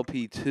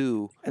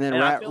LP2. And then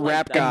and I rap, feel like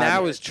rap that- God. And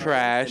that was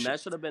trash. And that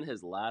should have been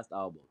his last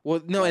album.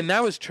 Well, no, and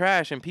that was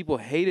trash, and people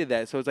hated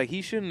that. So it's like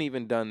he shouldn't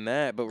even done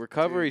that. But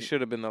Recovery Dude. should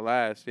have been the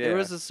last. Yeah. There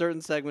was a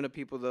certain segment of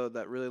people though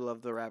that really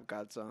loved the Rap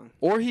God song.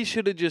 Or he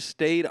should have just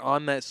stayed on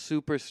that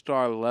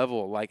superstar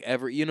level, like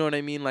you know what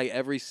I mean? Like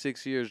every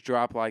 6 years,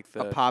 drop like A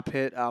the pop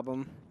hit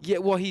album. yeah.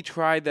 Well, he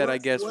tried that, I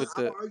guess, with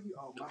the.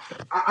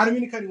 I don't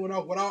mean to cut anyone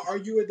off. What I'll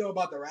argue with though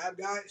about the Rap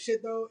God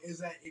shit though is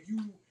that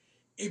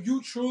if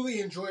you truly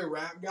enjoy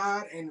Rap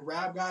God and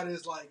Rap God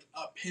is like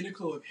a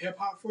pinnacle of hip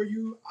hop for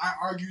you, I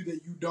argue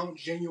that you don't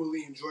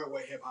genuinely enjoy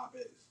what hip hop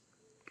is.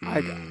 I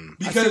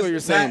Because see what you're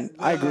saying.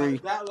 I agree.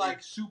 That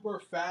like super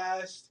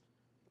fast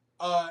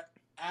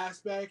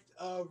aspect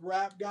of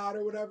Rap God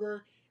or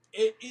whatever,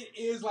 it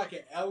is like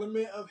an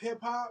element of hip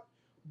hop,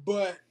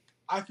 but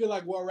I feel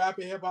like what rap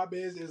and hip hop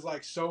is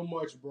like so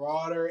much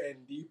broader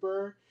and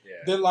deeper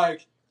than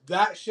like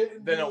that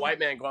shit. Then a white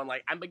man going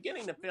like, I'm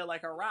beginning to feel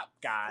like a rap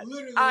god.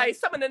 Literally, I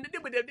summon in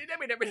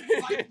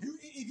like,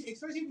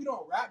 especially if you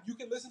don't rap, you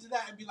can listen to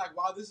that and be like,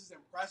 wow, this is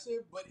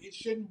impressive, but it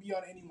shouldn't be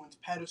on anyone's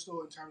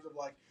pedestal in terms of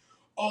like,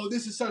 oh,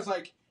 this is such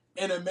like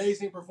an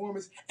amazing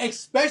performance,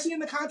 especially in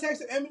the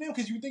context of Eminem,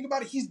 because you think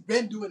about it, he's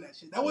been doing that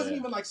shit. That wasn't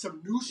even like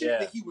some new shit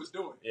that he was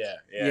doing.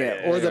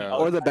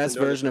 Or the best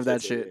version of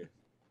that shit.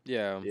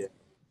 Yeah.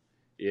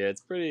 Yeah,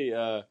 it's pretty.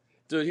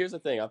 Dude, here's the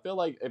thing. I feel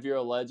like if you're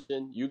a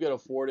legend, you get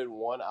afforded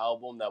one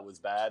album that was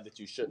bad that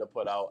you shouldn't have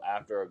put out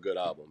after a good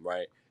album,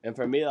 right? And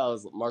for me, that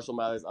was Marshall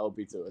Mathers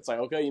LP2. It's like,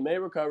 okay, you made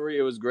Recovery.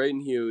 It was great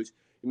and huge.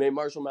 You made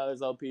Marshall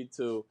Mathers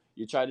LP2.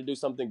 You tried to do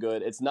something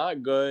good. It's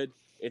not good.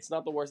 It's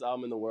not the worst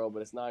album in the world,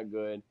 but it's not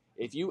good.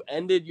 If you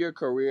ended your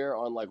career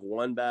on like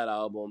one bad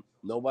album,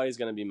 nobody's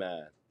going to be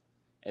mad.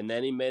 And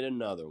then he made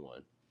another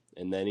one.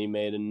 And then he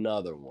made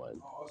another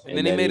one. And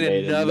then he made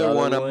another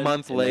one a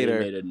month later.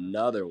 And then he made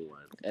another one.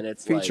 And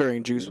it's Featuring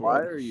like, Juice why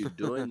WRLD. are you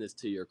doing this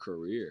to your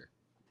career?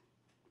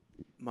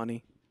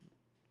 Money.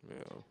 Yeah.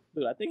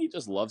 Dude, I think he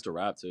just loves to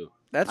rap too.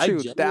 That's I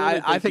true.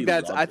 genuinely I think think he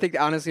that's. loves I it. think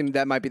honestly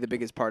that might be the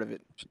biggest part of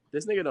it.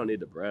 This nigga don't need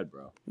the bread,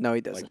 bro. No, he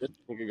Like, doesn't. this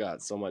nigga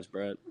got so much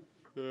bread.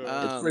 It's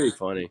Um, pretty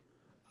funny.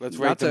 Let's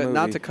rate not the movie.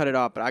 not to cut it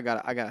off, but I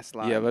got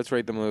slide. Yeah, let's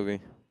rate the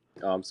movie.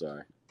 Oh, I'm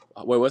sorry.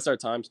 Wait, what's our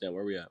timestamp?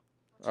 Where we at?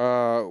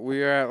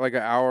 We are at like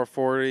an hour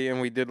 40, and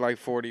we did like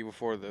 40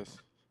 before this.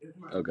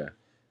 Okay.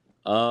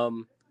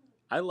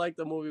 I liked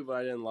the movie, but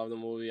I didn't love the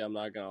movie. I'm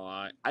not gonna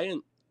lie. I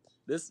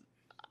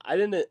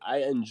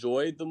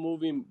enjoyed the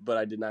movie, but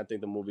I did not think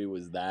the movie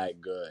was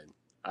that good.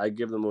 I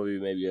give the movie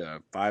maybe a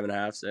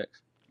 5.5,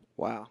 6.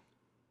 Wow.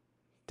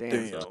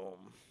 Damn.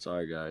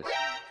 Sorry, guys.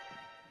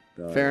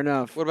 Fair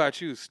enough. What about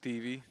you,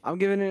 Stevie? I'm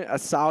giving it a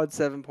solid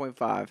 7.5.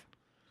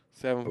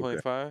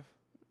 7.5.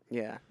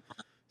 Yeah.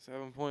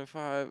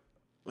 7.5.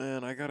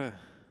 Man, I gotta.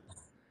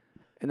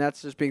 And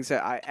that's just being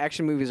said.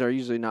 Action movies are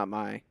usually not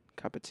my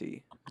cup of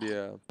tea,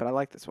 Yeah. but I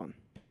like this one.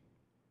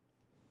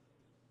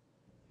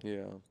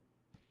 Yeah.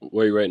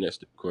 Where you rating this,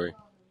 Corey?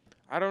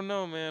 I don't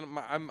know, man.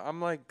 I'm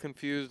like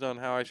confused on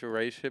how I should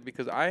rate shit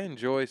because I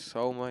enjoy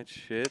so much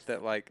shit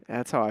that like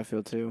That's how I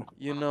feel too.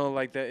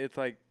 like that. It's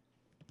like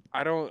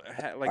I don't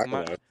like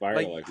my I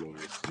like like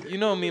movies. you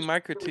know me.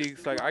 My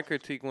critiques like I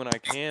critique when I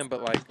can,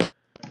 but like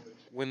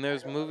when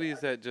there's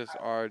movies that just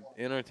are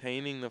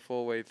entertaining the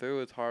full way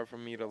through, it's hard for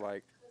me to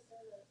like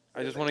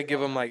I just want to give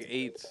them like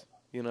 8s.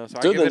 You know, so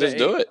I Dude, give then it just an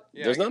do 8. it.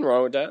 Yeah, There's nothing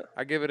wrong with that.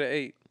 I give it an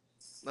 8.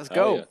 Let's Hell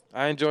go. yeah.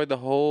 I enjoyed the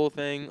whole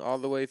thing all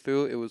the way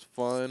through. It was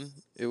fun.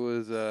 It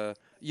was,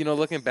 you know,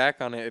 looking back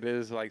on it, it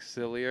is like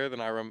sillier than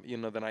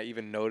than I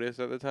even noticed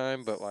at the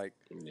time. But like,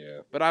 Yeah.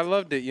 but I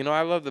loved it. You know,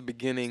 I love the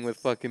beginning with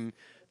fucking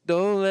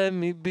 "Don't let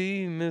me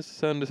be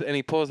misunderstood," and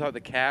he pulls out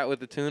the cat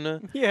with the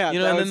tuna. Yeah, You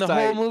know, that and then was the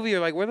whole tight. movie,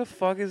 you're like, where the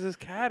fuck is this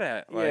cat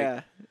at? Like,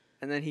 Yeah.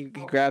 And then he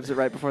grabs it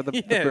right before the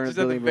yeah, just at the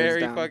building burns very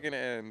down. fucking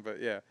end.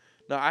 But yeah,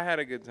 no, I had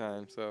a good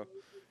time. So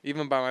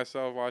even by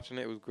myself watching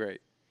it was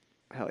great.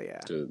 Hell yeah.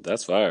 Dude,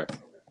 that's fire.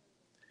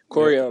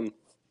 Corey, do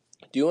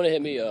you want to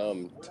hit me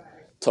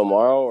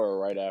tomorrow or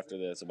right after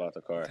this about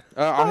the car?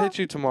 I'll hit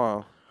you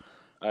tomorrow.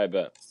 I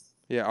bet.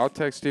 Yeah, I'll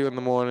text you in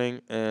the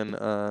morning,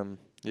 and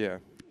yeah.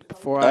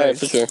 Before All I right,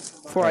 for sure.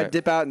 before I Alright.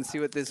 dip out and see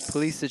what this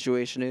police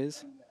situation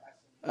is,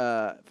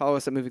 follow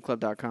us at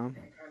movieclub.com.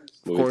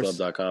 Of course.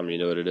 MovieClub.com, you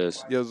know what it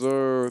is. Yes,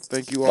 sir.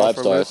 Thank you all 5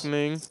 for stars.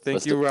 listening. Thank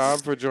Let's you, do-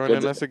 Rob, for joining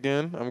Good to- us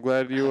again. I'm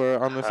glad you were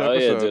on this Hell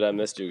episode. yeah, dude, I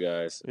missed you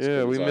guys. It's Yeah, good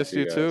to we talk missed to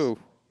you guys. too.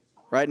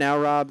 Right now,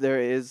 Rob,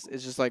 it's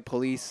just like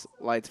police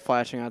lights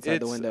flashing outside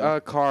the It's window.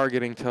 a car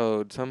getting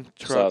towed. Some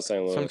South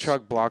St. Louis.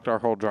 truck blocked our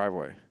whole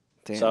driveway.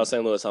 Damn. South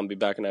St. Louis, I'm be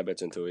back in that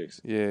bitch in 2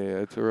 weeks. Yeah,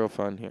 it's real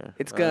fun here.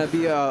 It's gonna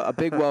be a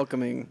big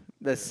welcoming.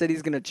 The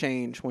city's gonna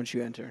change once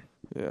you enter.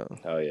 Yeah.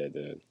 Hell yeah,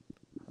 dude.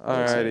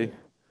 Alrighty.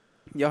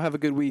 Y'all have a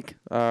good week.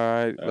 All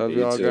right. All Love right,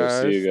 you y'all too.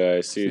 guys. See you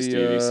guys. See you, See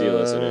Stevie. See you, ya.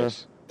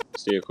 listeners.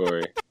 See you,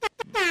 Corey.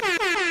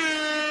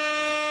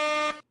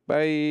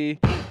 Bye.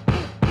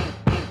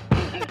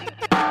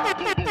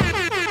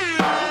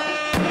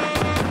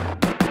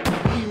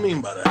 What do you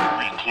mean by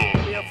that?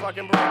 Give me a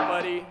fucking break,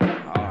 buddy.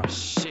 Oh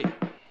shit.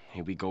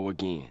 Here we go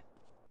again.